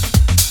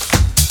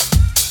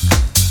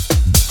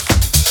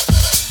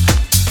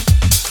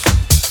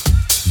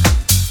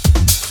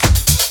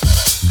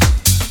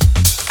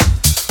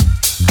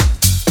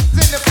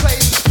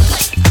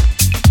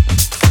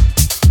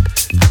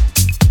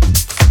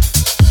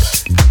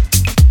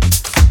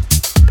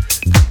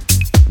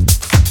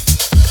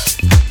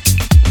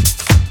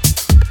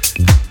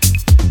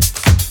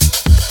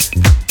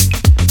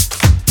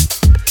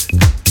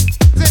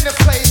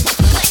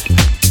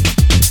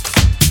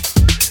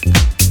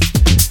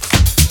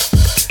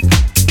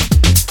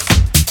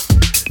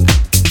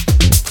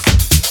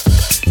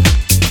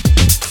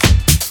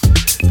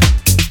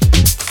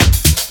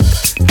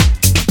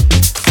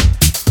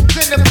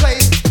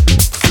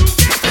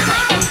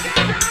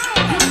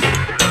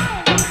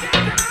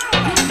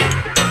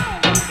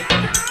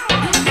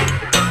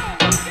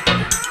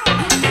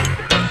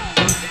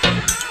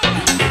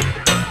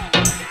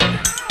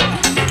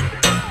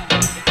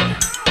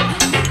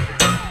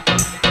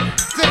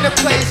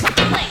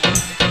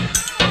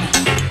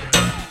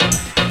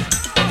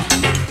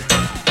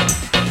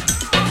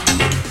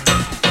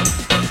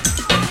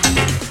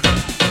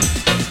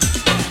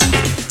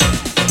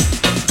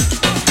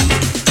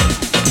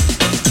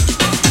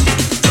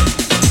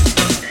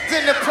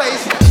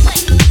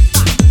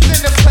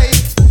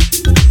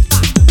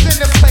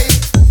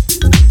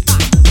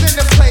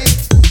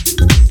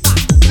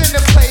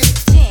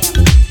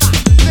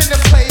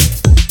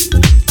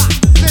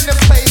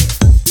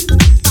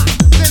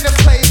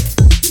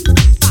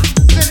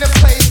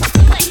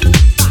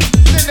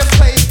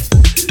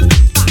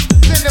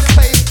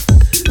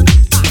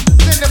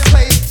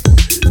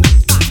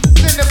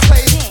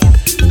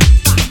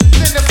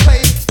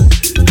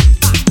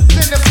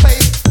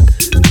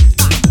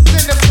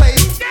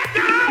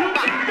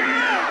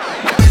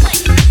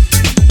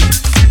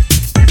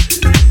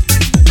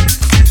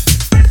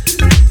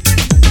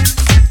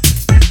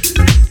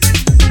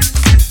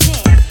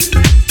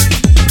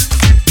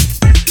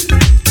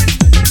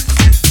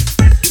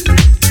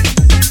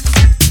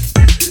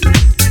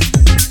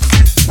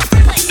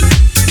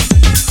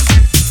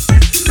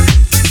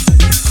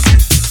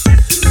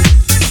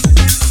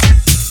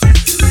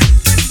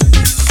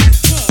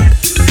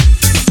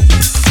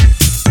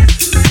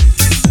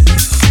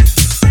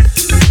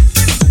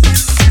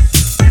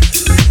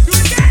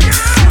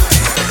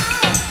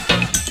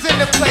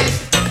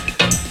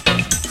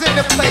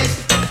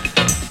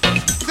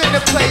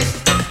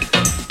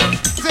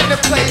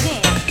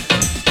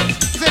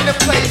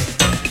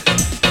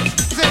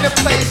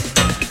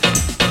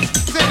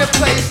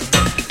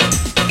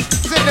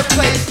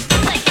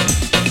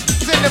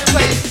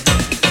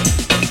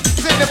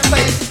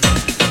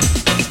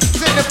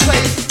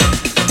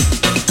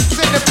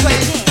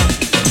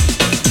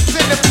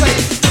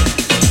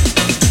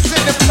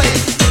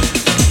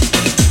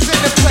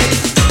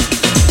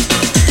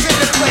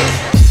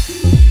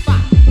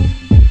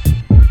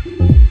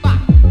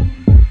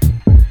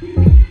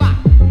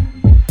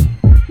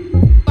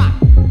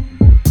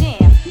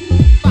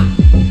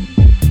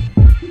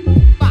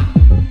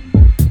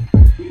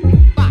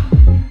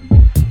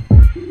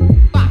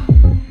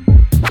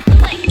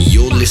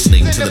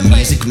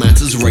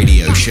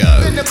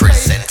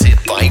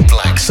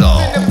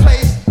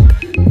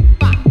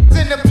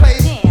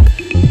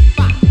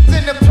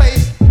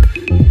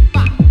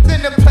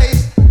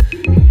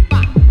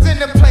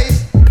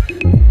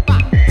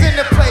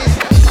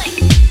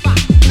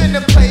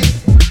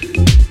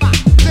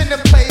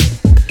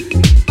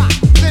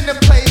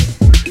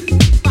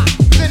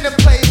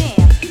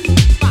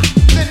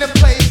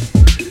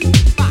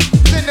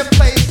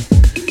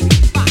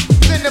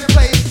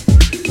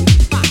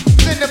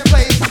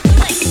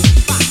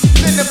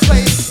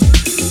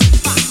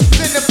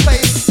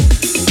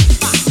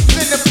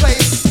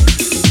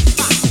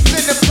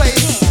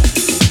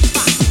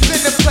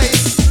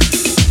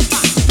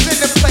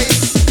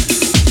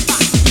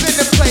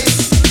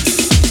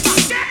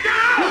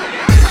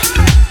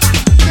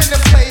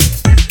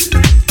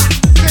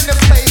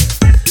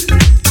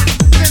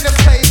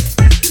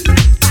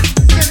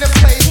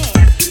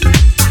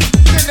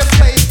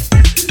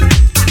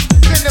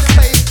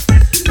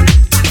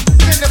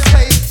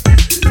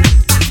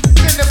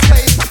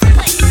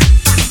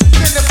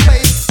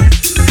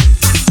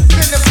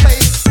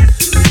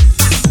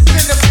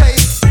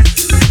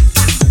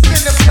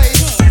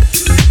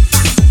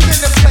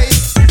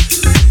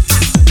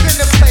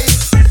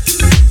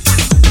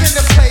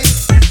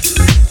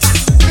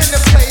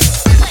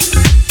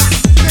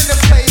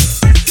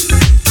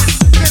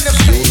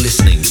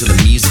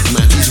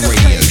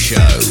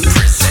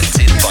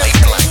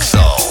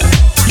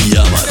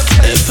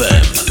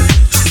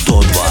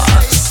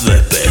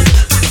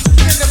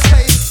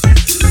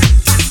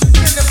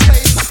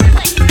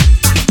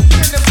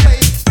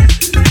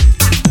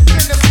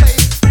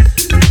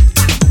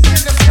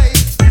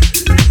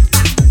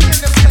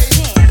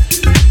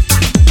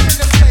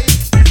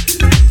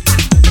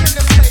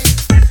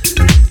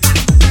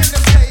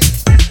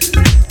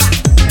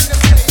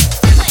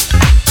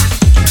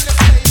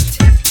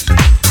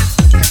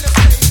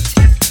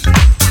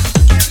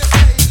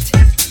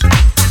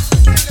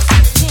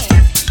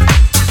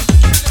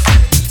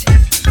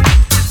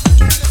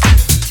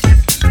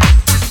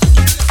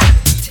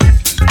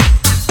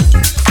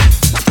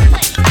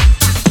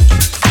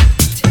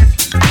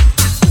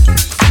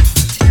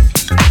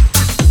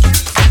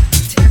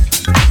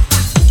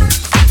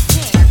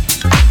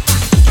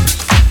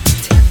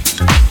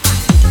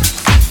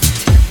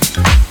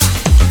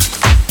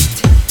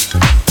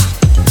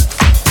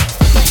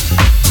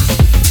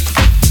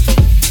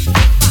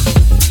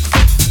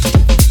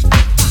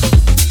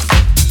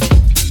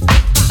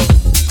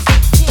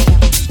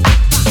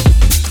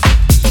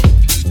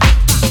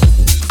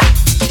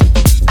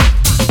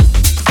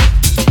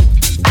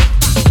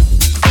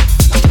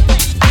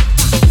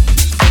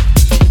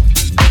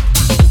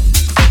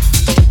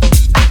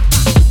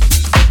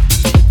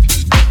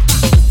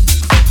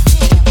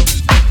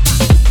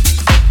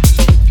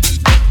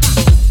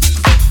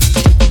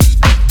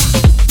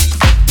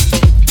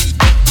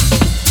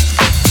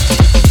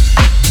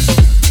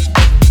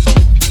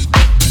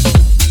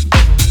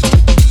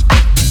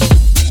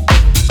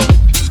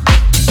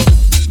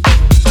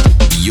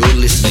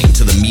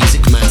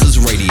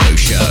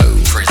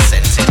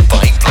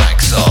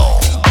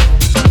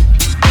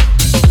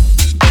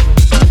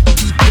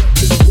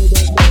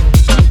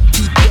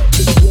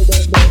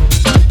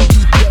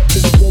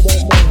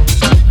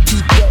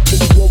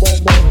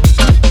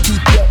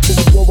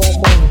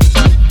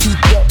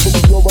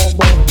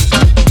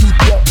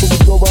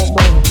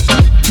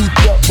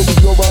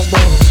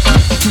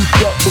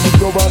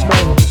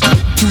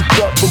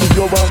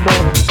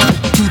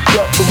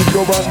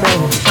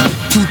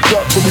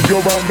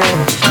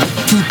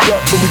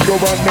 go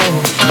right now.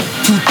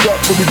 Two step,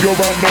 let me go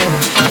right now.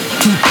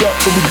 Two step,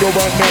 let me go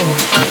right now.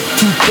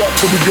 Two step,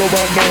 let me go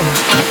right now.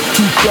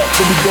 Two step,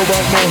 let me go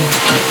right now.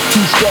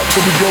 Two step,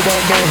 let me go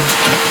right now.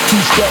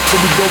 Two step, let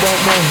me go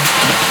right now.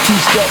 Two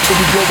step, let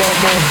me go right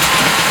now.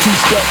 Two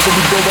step, let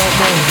me go right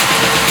now.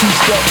 Two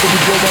step, let me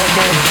go right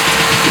now.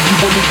 If you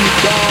wanna get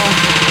down,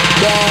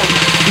 down,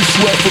 just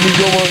sweat for me,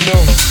 go right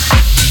now.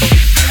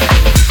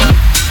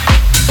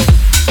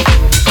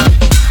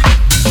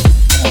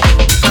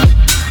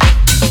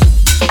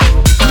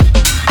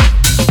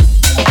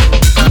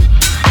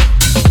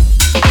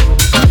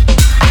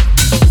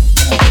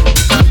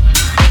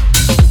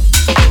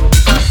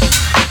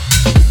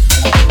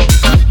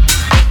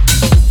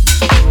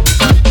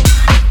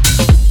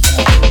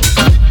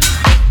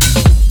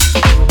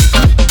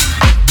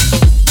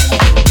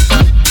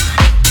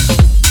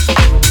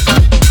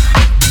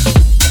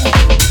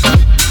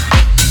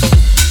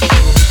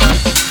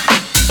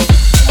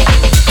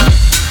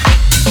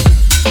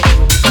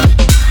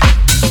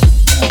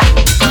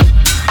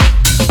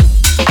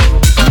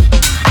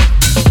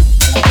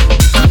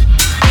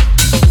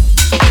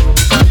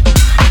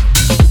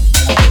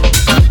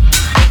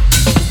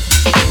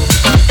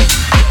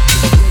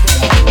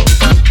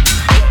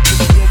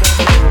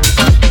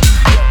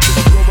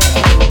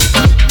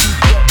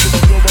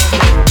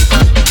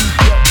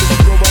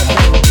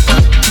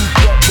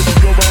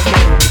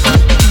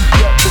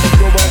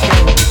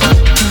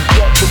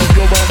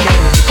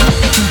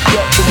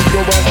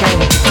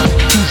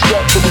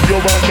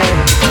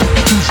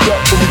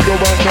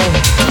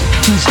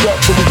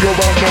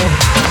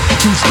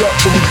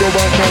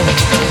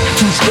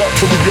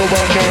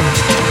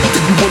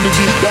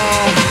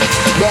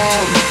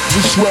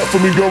 For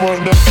me, go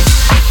right now.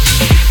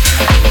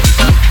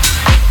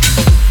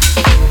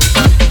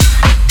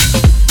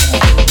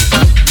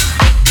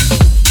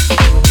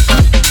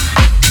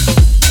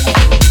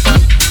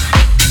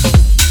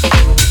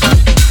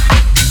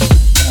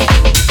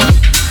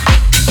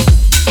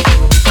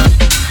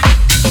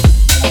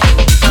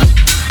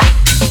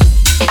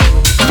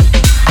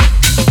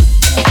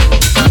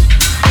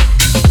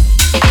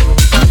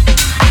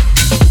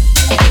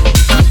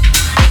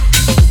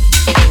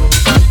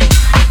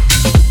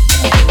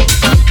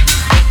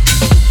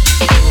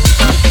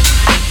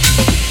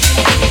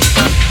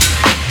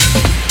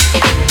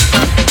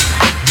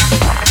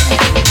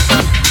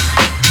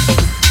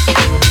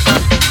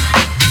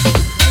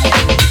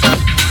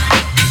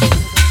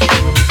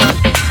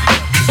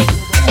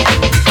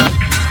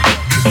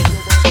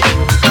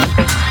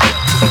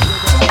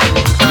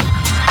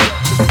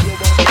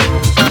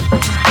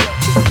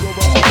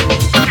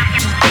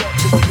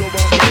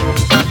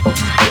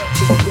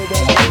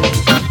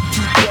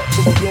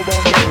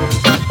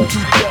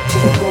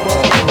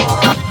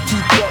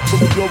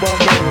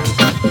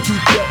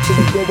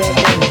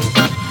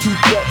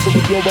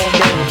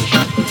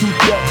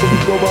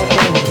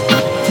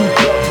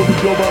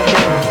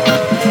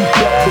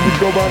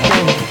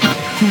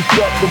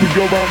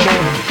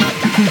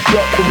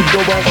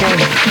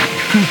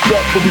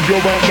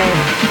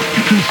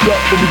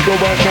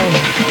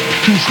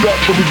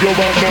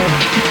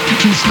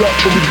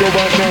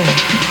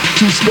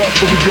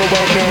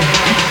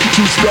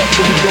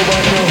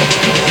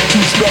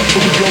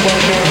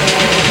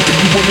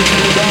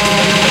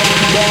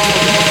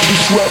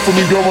 For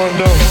me, go right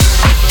now.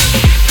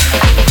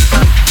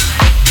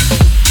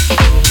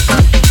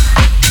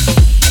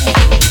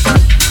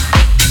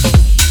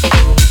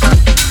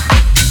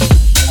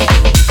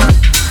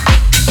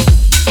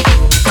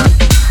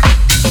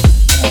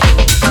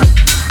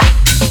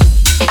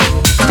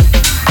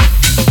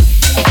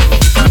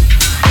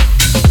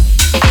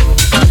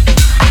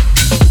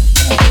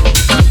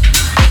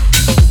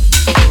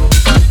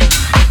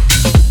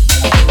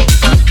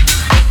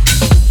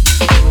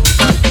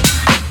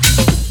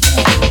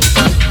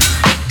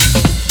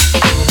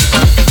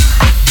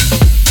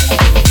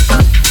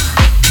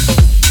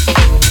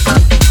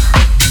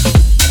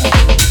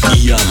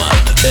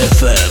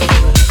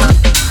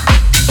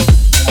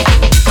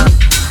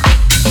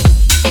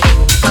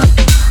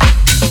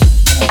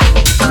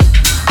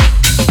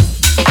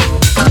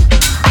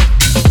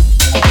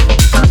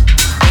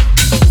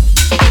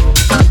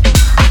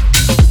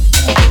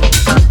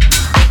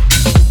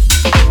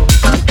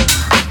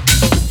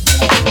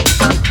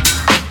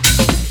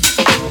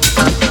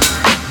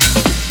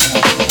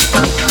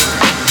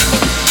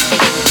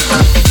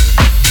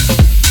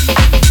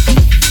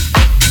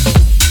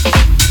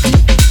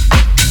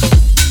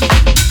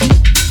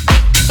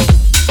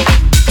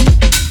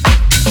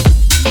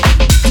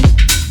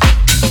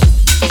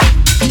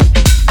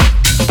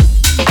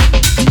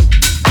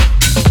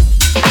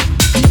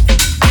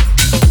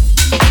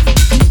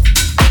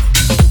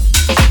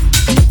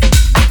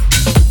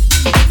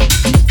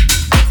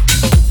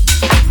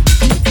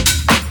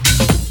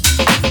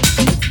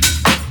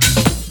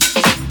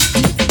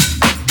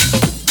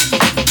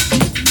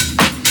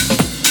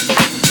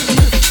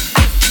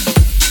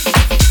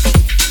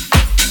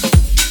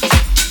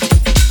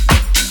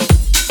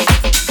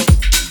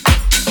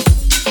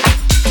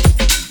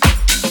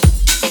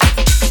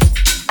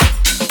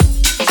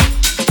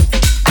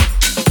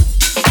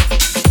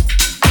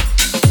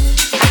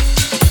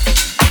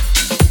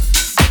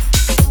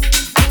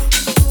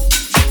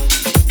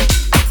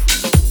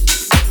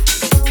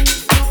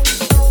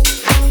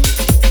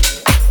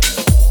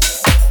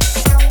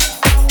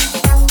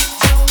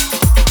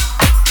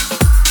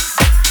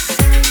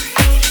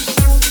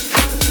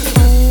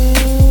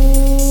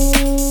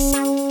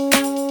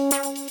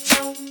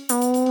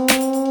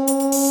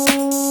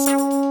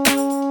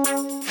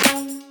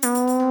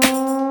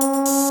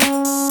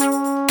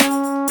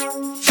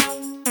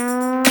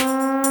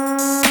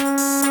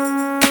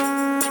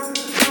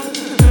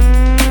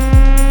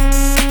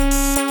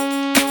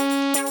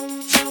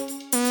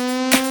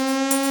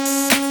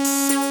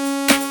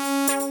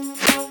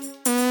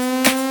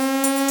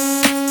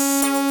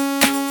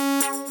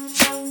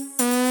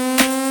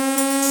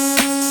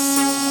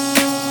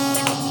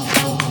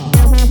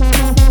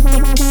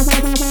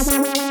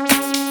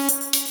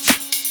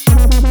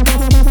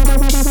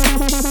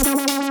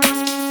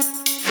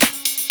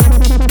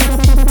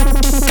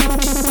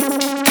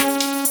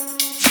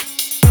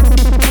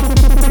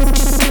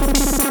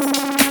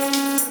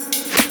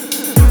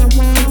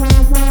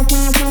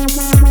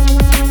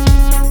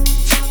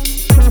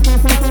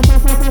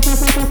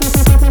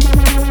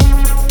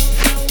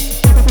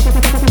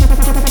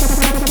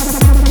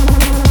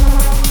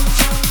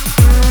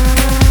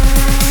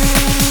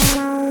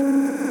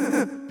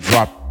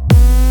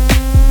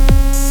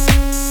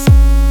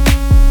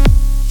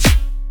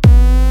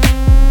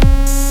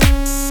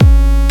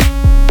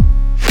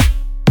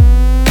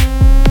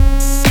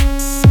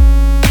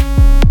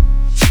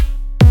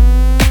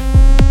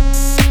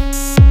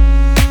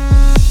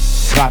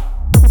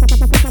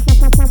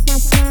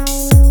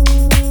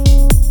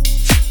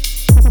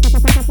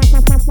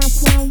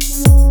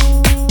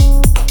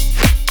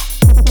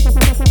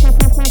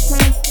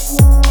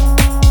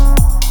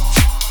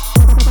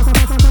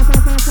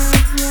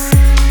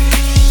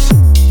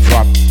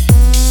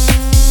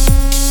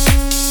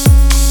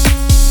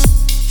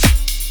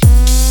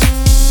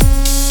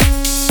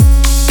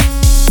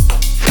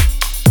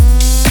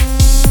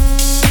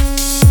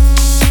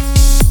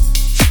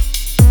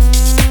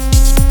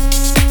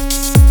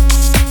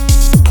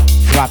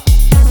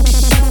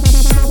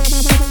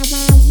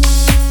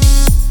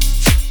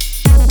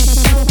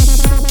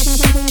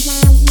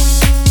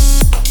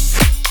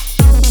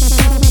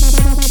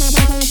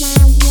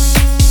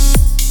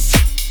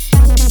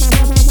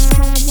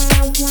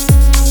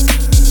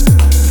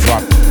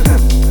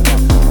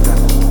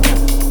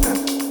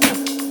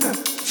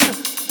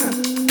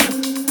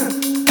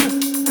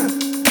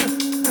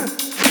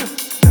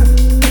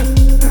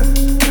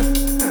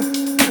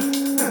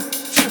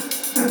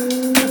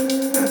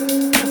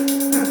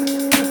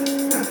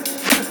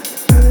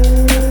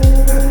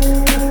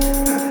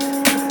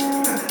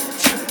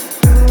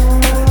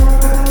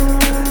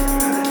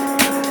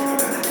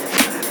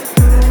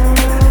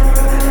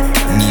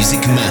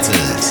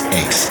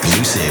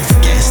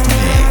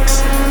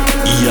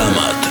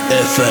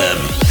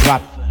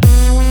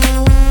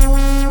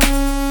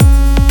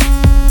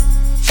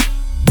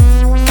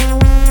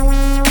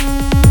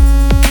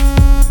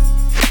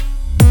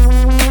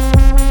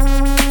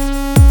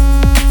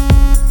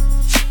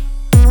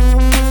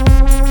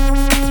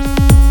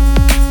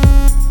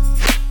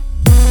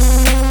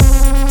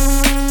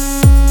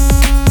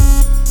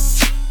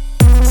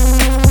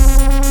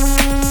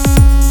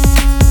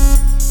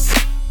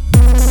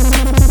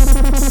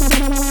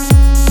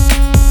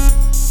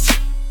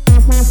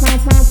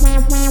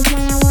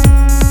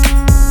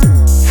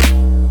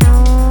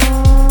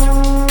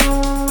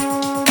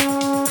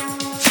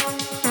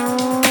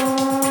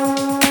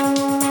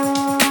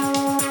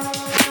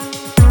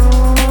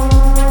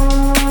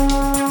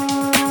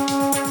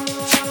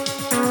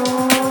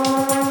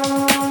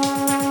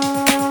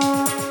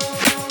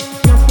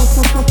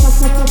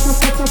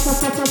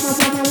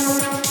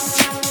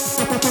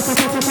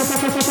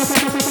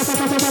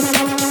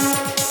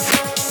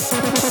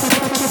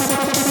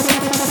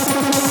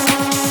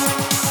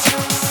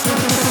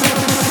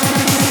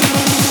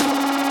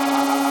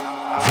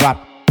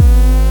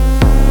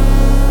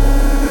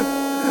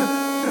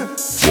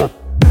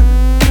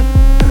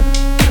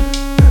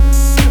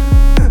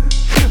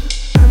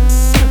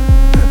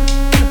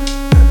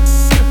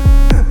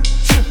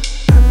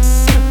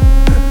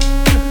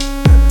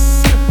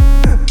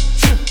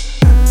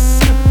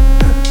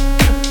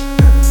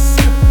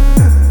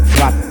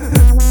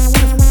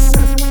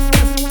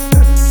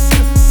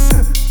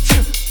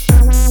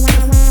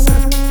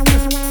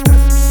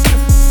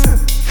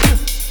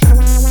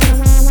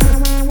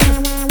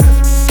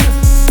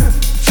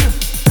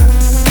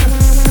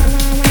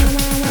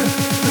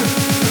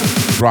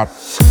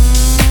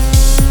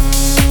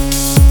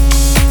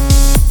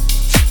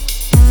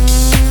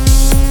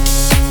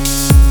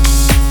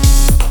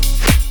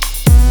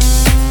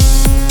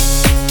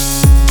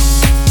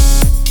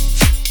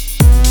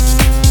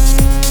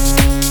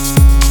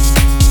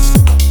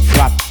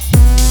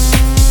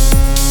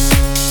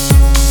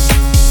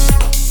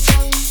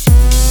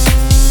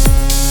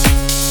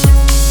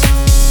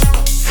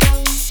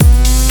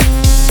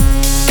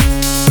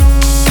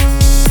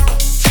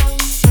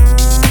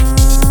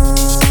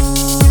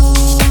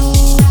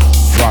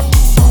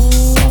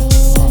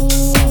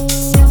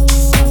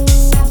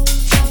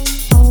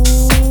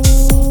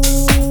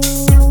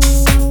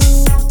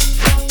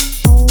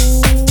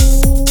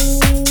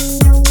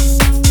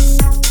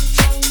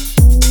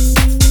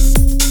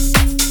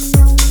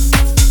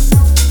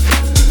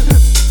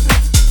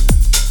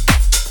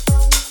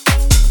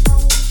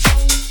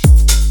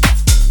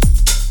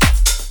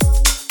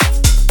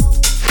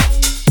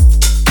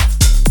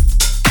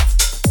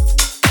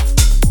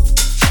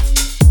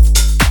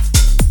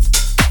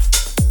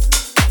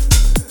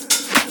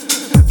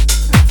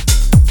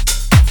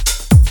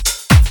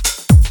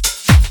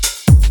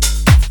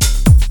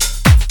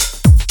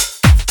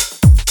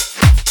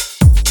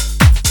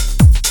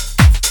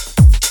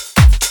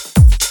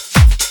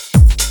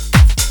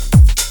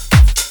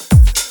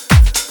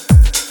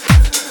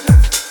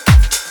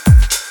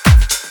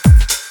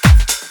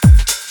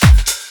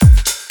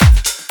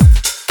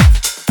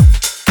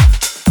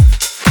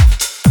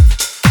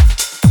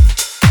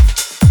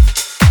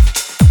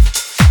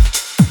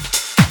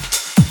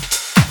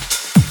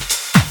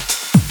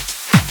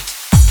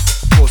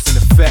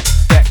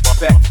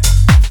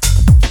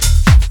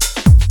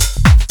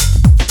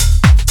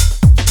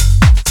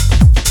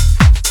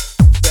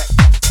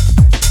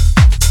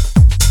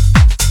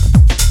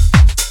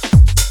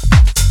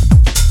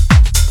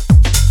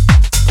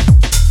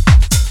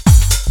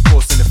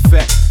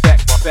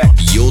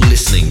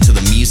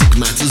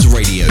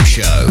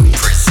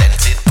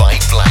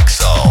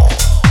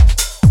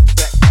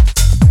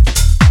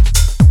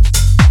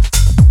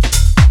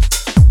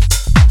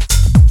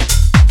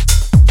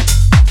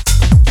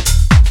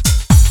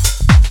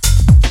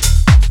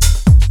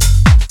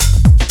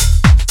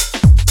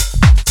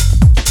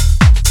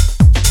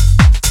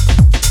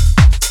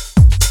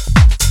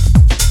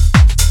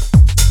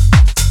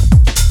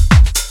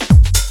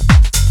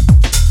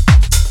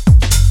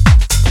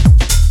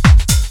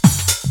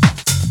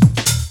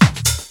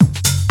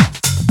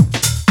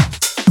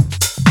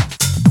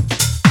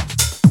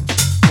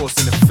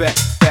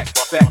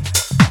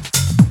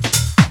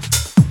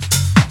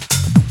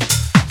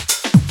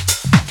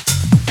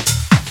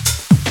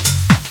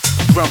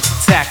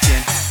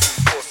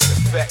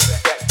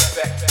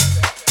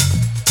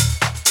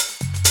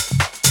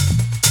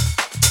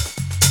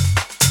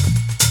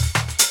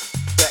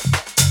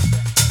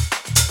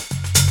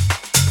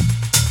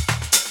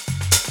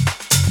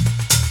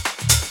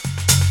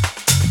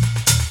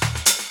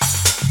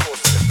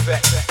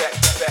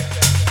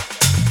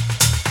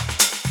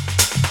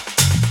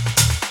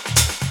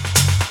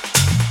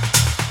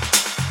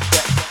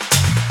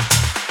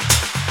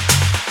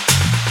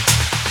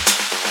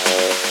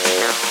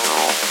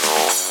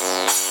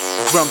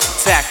 Drums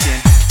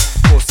attacking.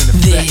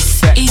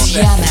 This is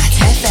Yamat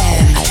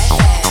FM.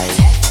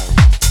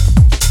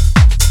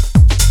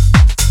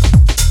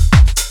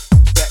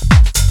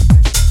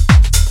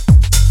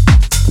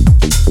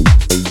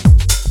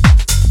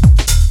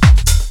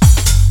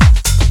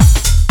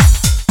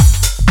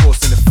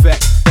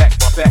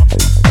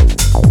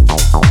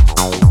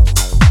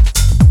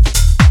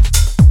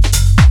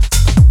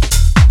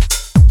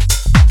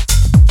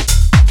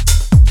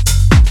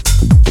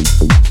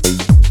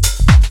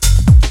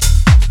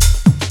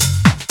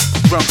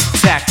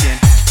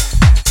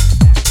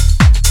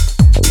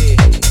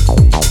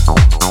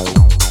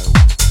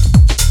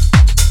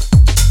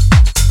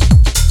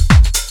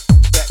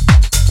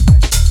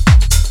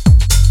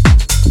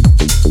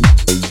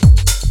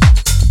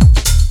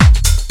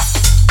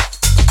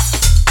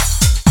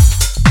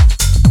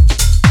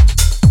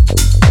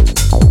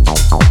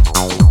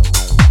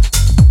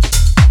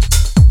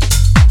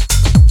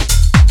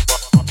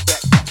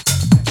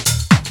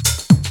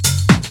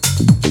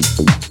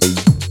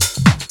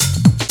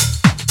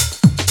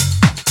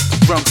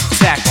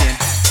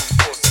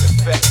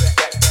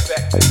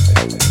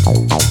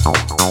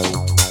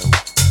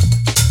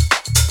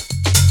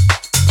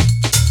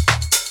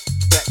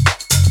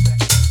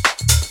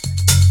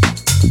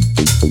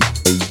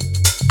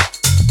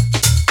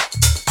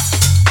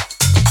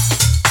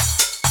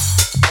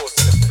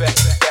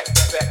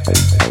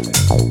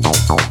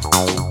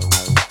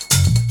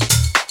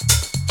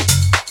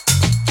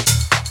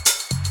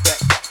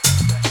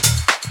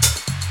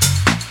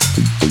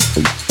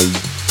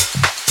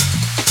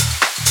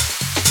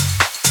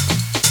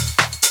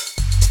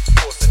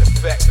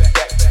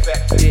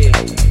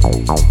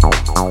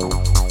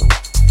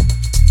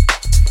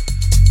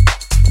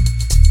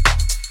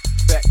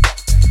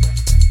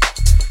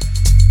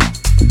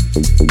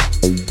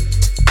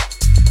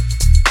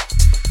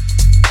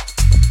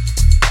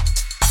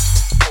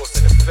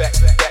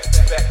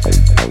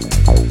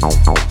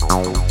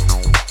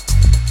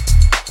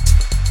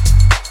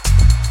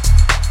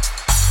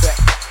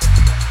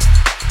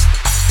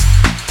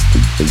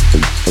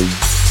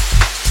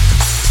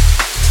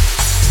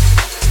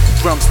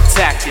 Drums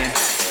attacking.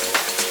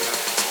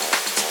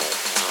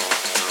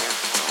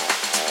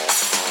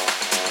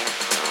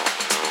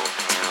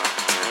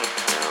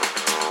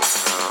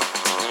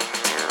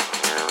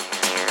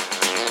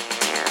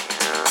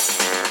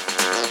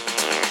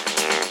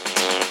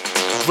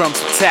 Drums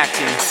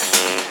attacking.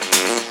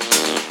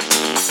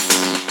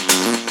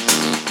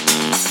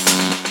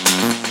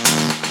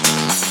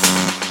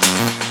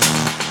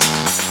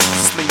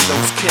 Sling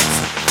those kicks.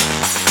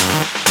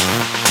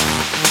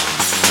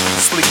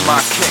 Sling my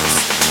kicks.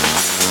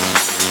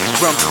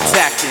 Drums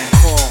attacking.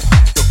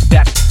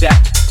 Yo, that.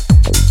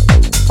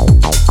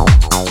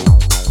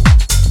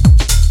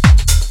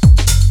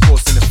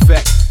 Force in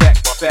effect. Back.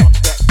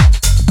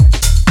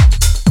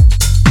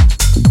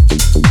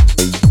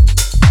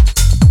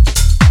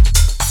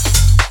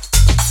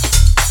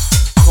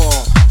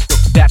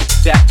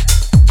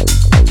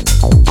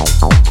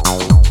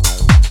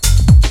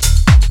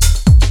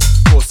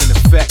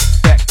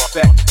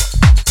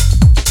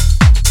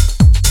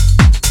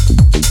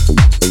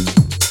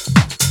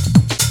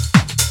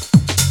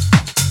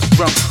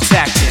 Drums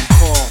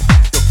attacking.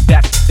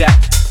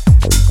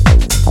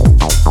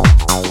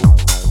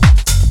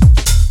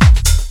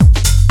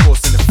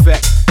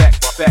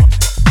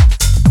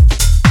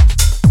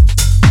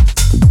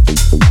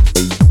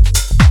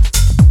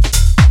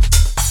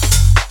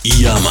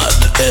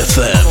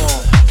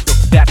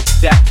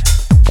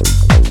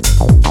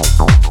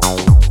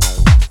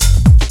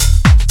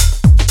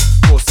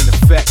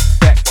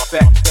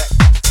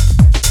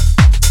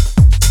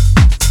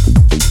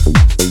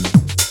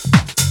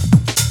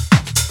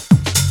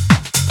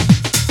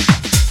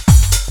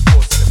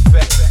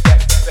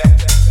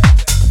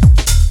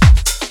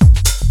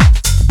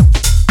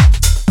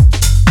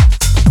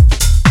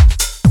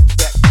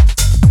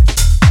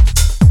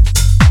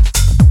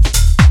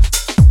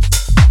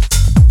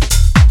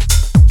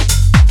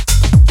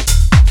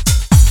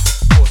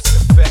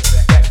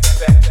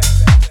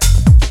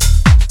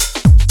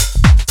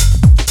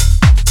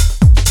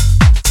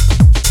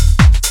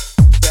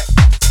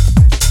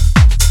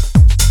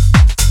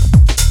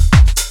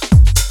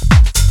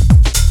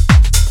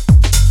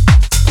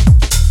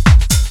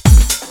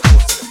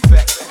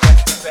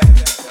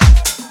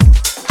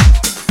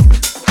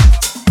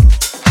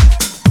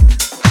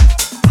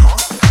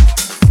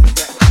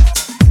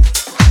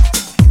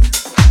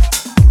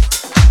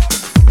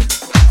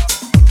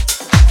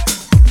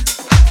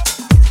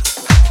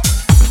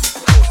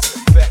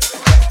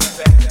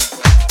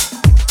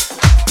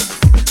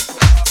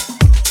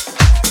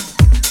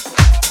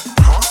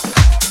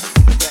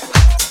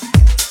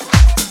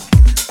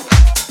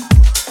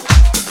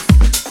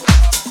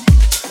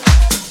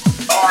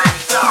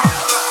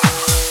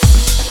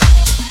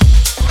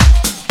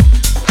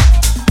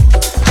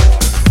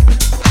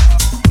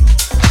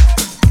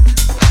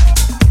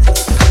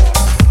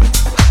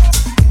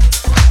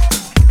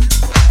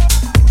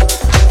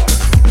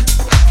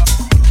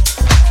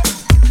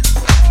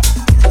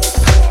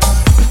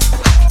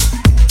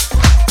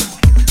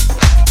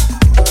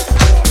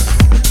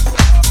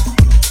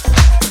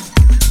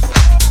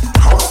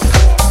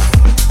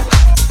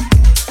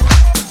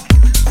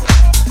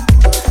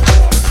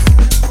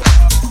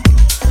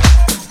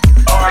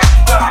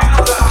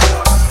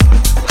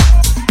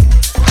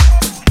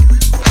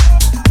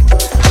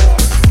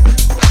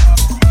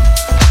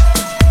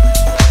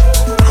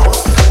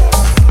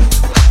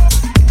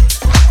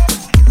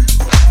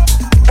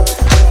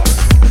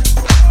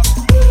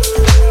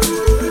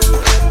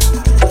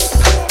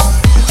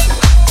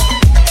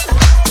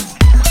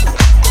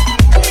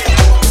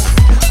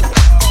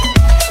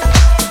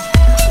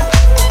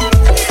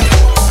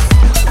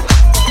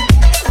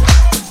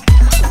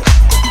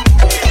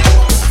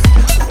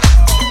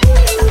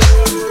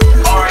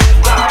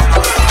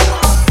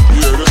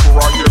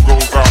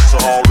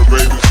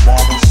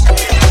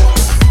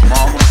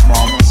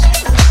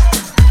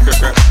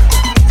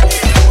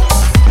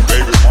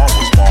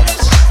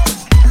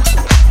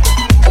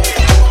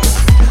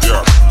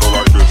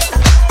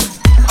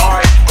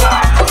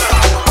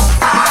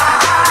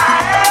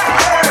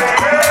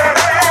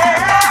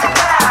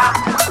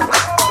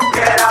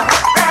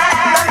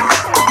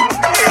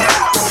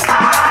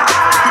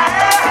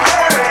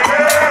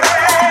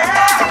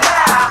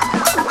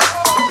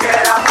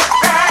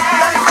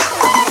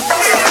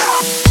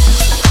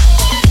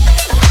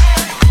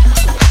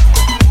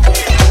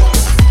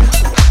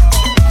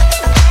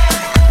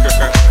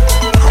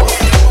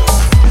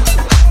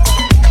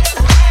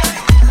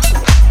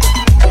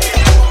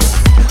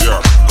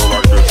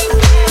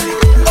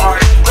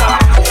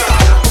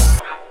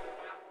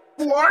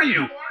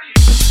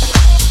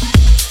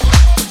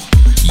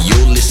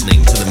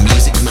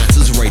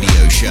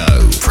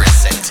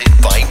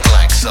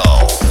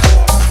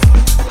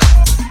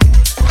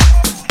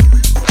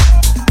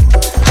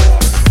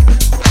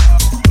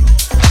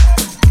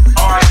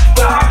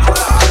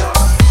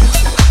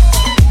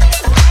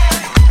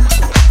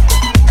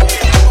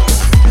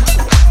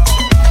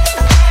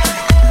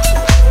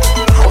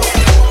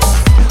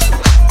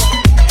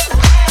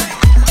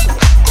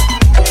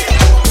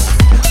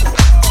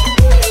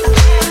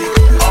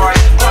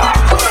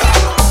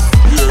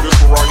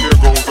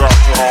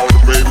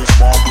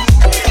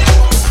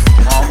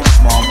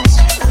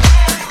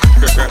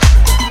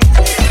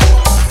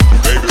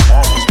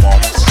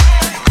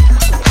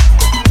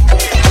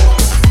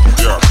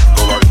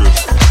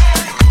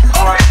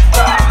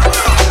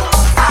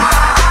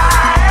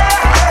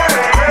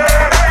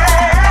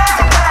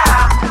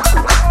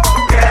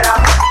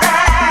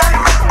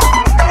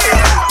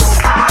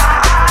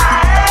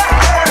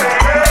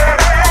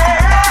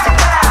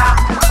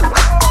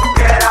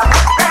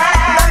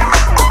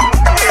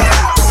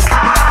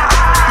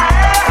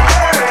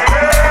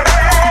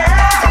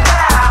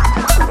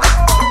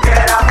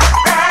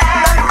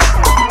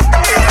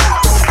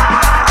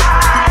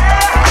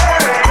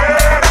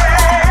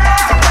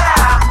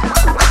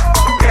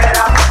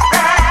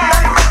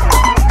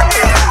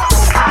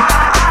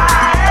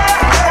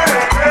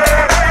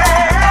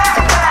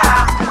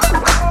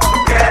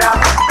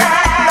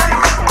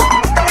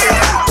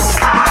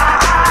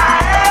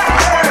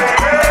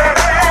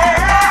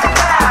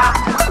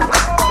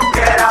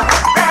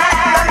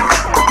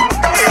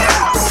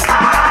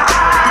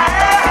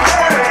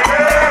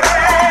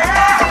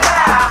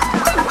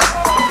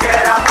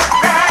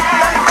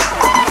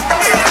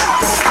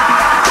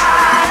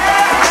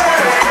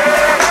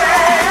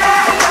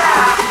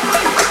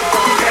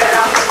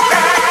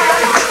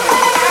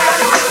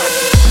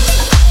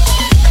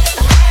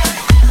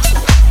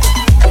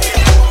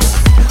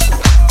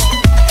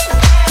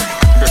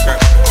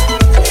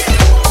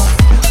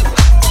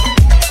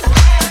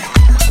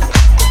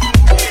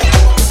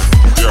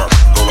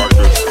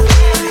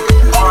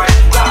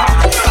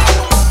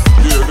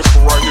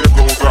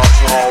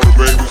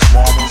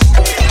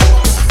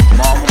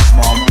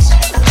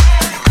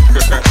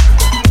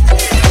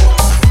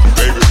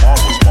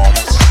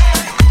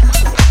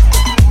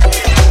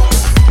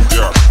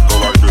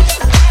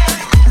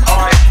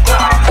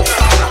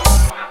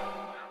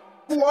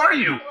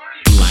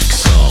 Black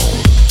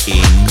Soul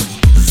in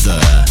the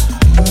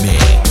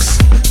mix.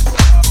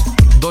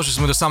 Došli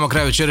smo do samog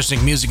kraja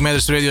večerašnjeg Music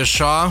Matters Radio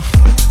Show.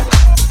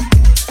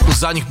 U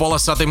zadnjih pola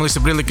sata imali ste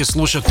prilike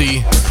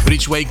slušati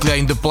Rich Wakeleya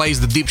in the Place,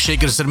 The Deep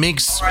Shakers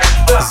remix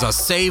za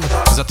Save,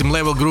 zatim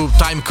Level Group,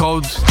 Time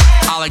Code,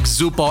 Alex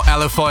Zupo,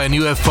 LFO and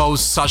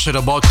UFOs, Sasha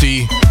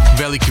Roboti,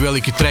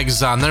 veliki track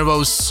za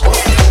Nervous,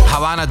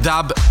 Havana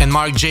Dub and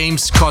Mark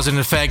James, Cause and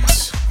Effect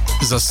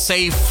za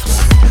Safe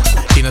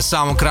i na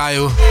samom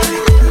kraju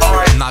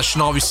naš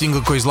novi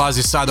single koji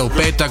izlazi sada u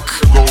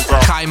petak,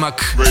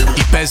 Kajmak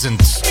i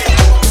Peasant.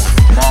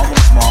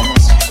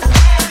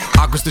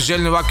 Ako ste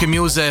željni ovakve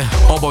muze,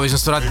 obavezno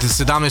se vratite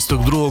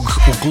 17.2.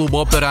 u klub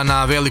Opera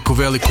na veliku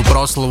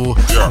proslavu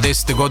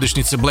 10.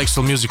 godišnjice Black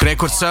Soul Music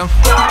Recordsa.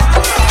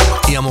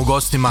 Imamo u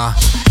gostima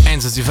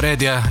Enza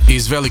Zifredija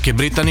iz Velike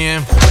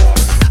Britanije.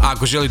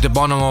 Ako želite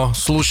ponovo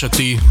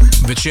slušati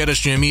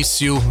večerašnju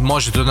emisiju,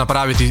 možete to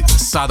napraviti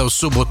sada u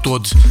subotu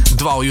od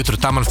 2 ujutro,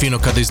 taman fino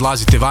kada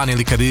izlazite van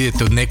ili kada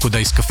idete od nekuda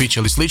iz kafića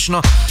ili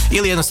slično.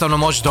 Ili jednostavno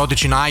možete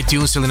otići na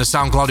iTunes ili na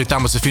SoundCloud i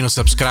tamo se fino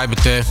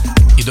subscribe-te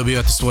i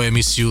dobivate svoju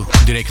emisiju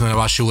direktno na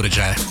vaše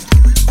uređaje.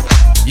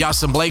 Ja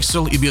sam Black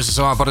Soul i bio sam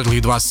sa vama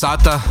proteklih 2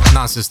 sata.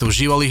 Nadam se da ste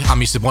uživali, a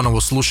mi se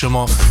ponovo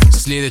slušamo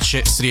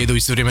sljedeće srijedu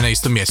isto vrijeme na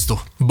istom mjestu.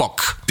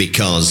 Bok!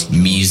 Because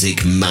music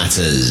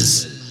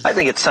matters. I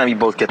think it's time you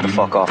both get the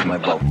fuck off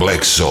my boat.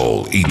 Black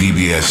Soul i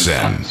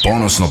DBSM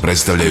ponosno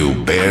predstavljaju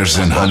Bears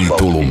and Honey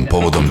Tulum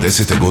povodom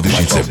 10.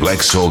 godišnjice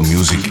Black Soul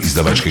Music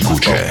izdavačke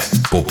kuće.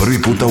 Po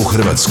prvi puta u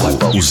Hrvatsku,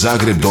 u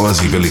Zagreb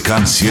dolazi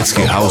velikan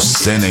svjetske house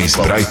scene iz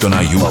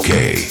Brightona, UK.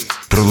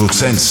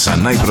 Producent sa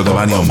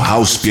najprodavanijom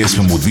house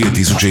pjesmom u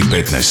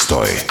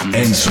 2015.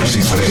 Enzo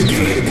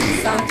Zifredi.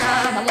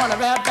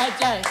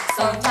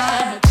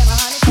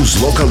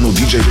 Uz lokalnu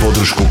DJ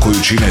podršku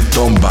koju čine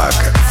Tom Bug,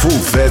 Full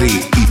Ferry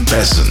i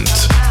Peasant.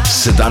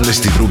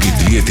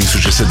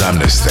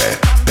 17.2.2017.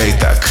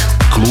 Petak,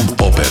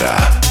 klub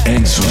Opera.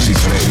 Enzo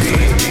Zifredi.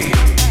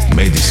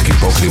 Medijski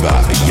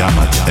pokriva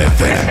Yamat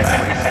FM.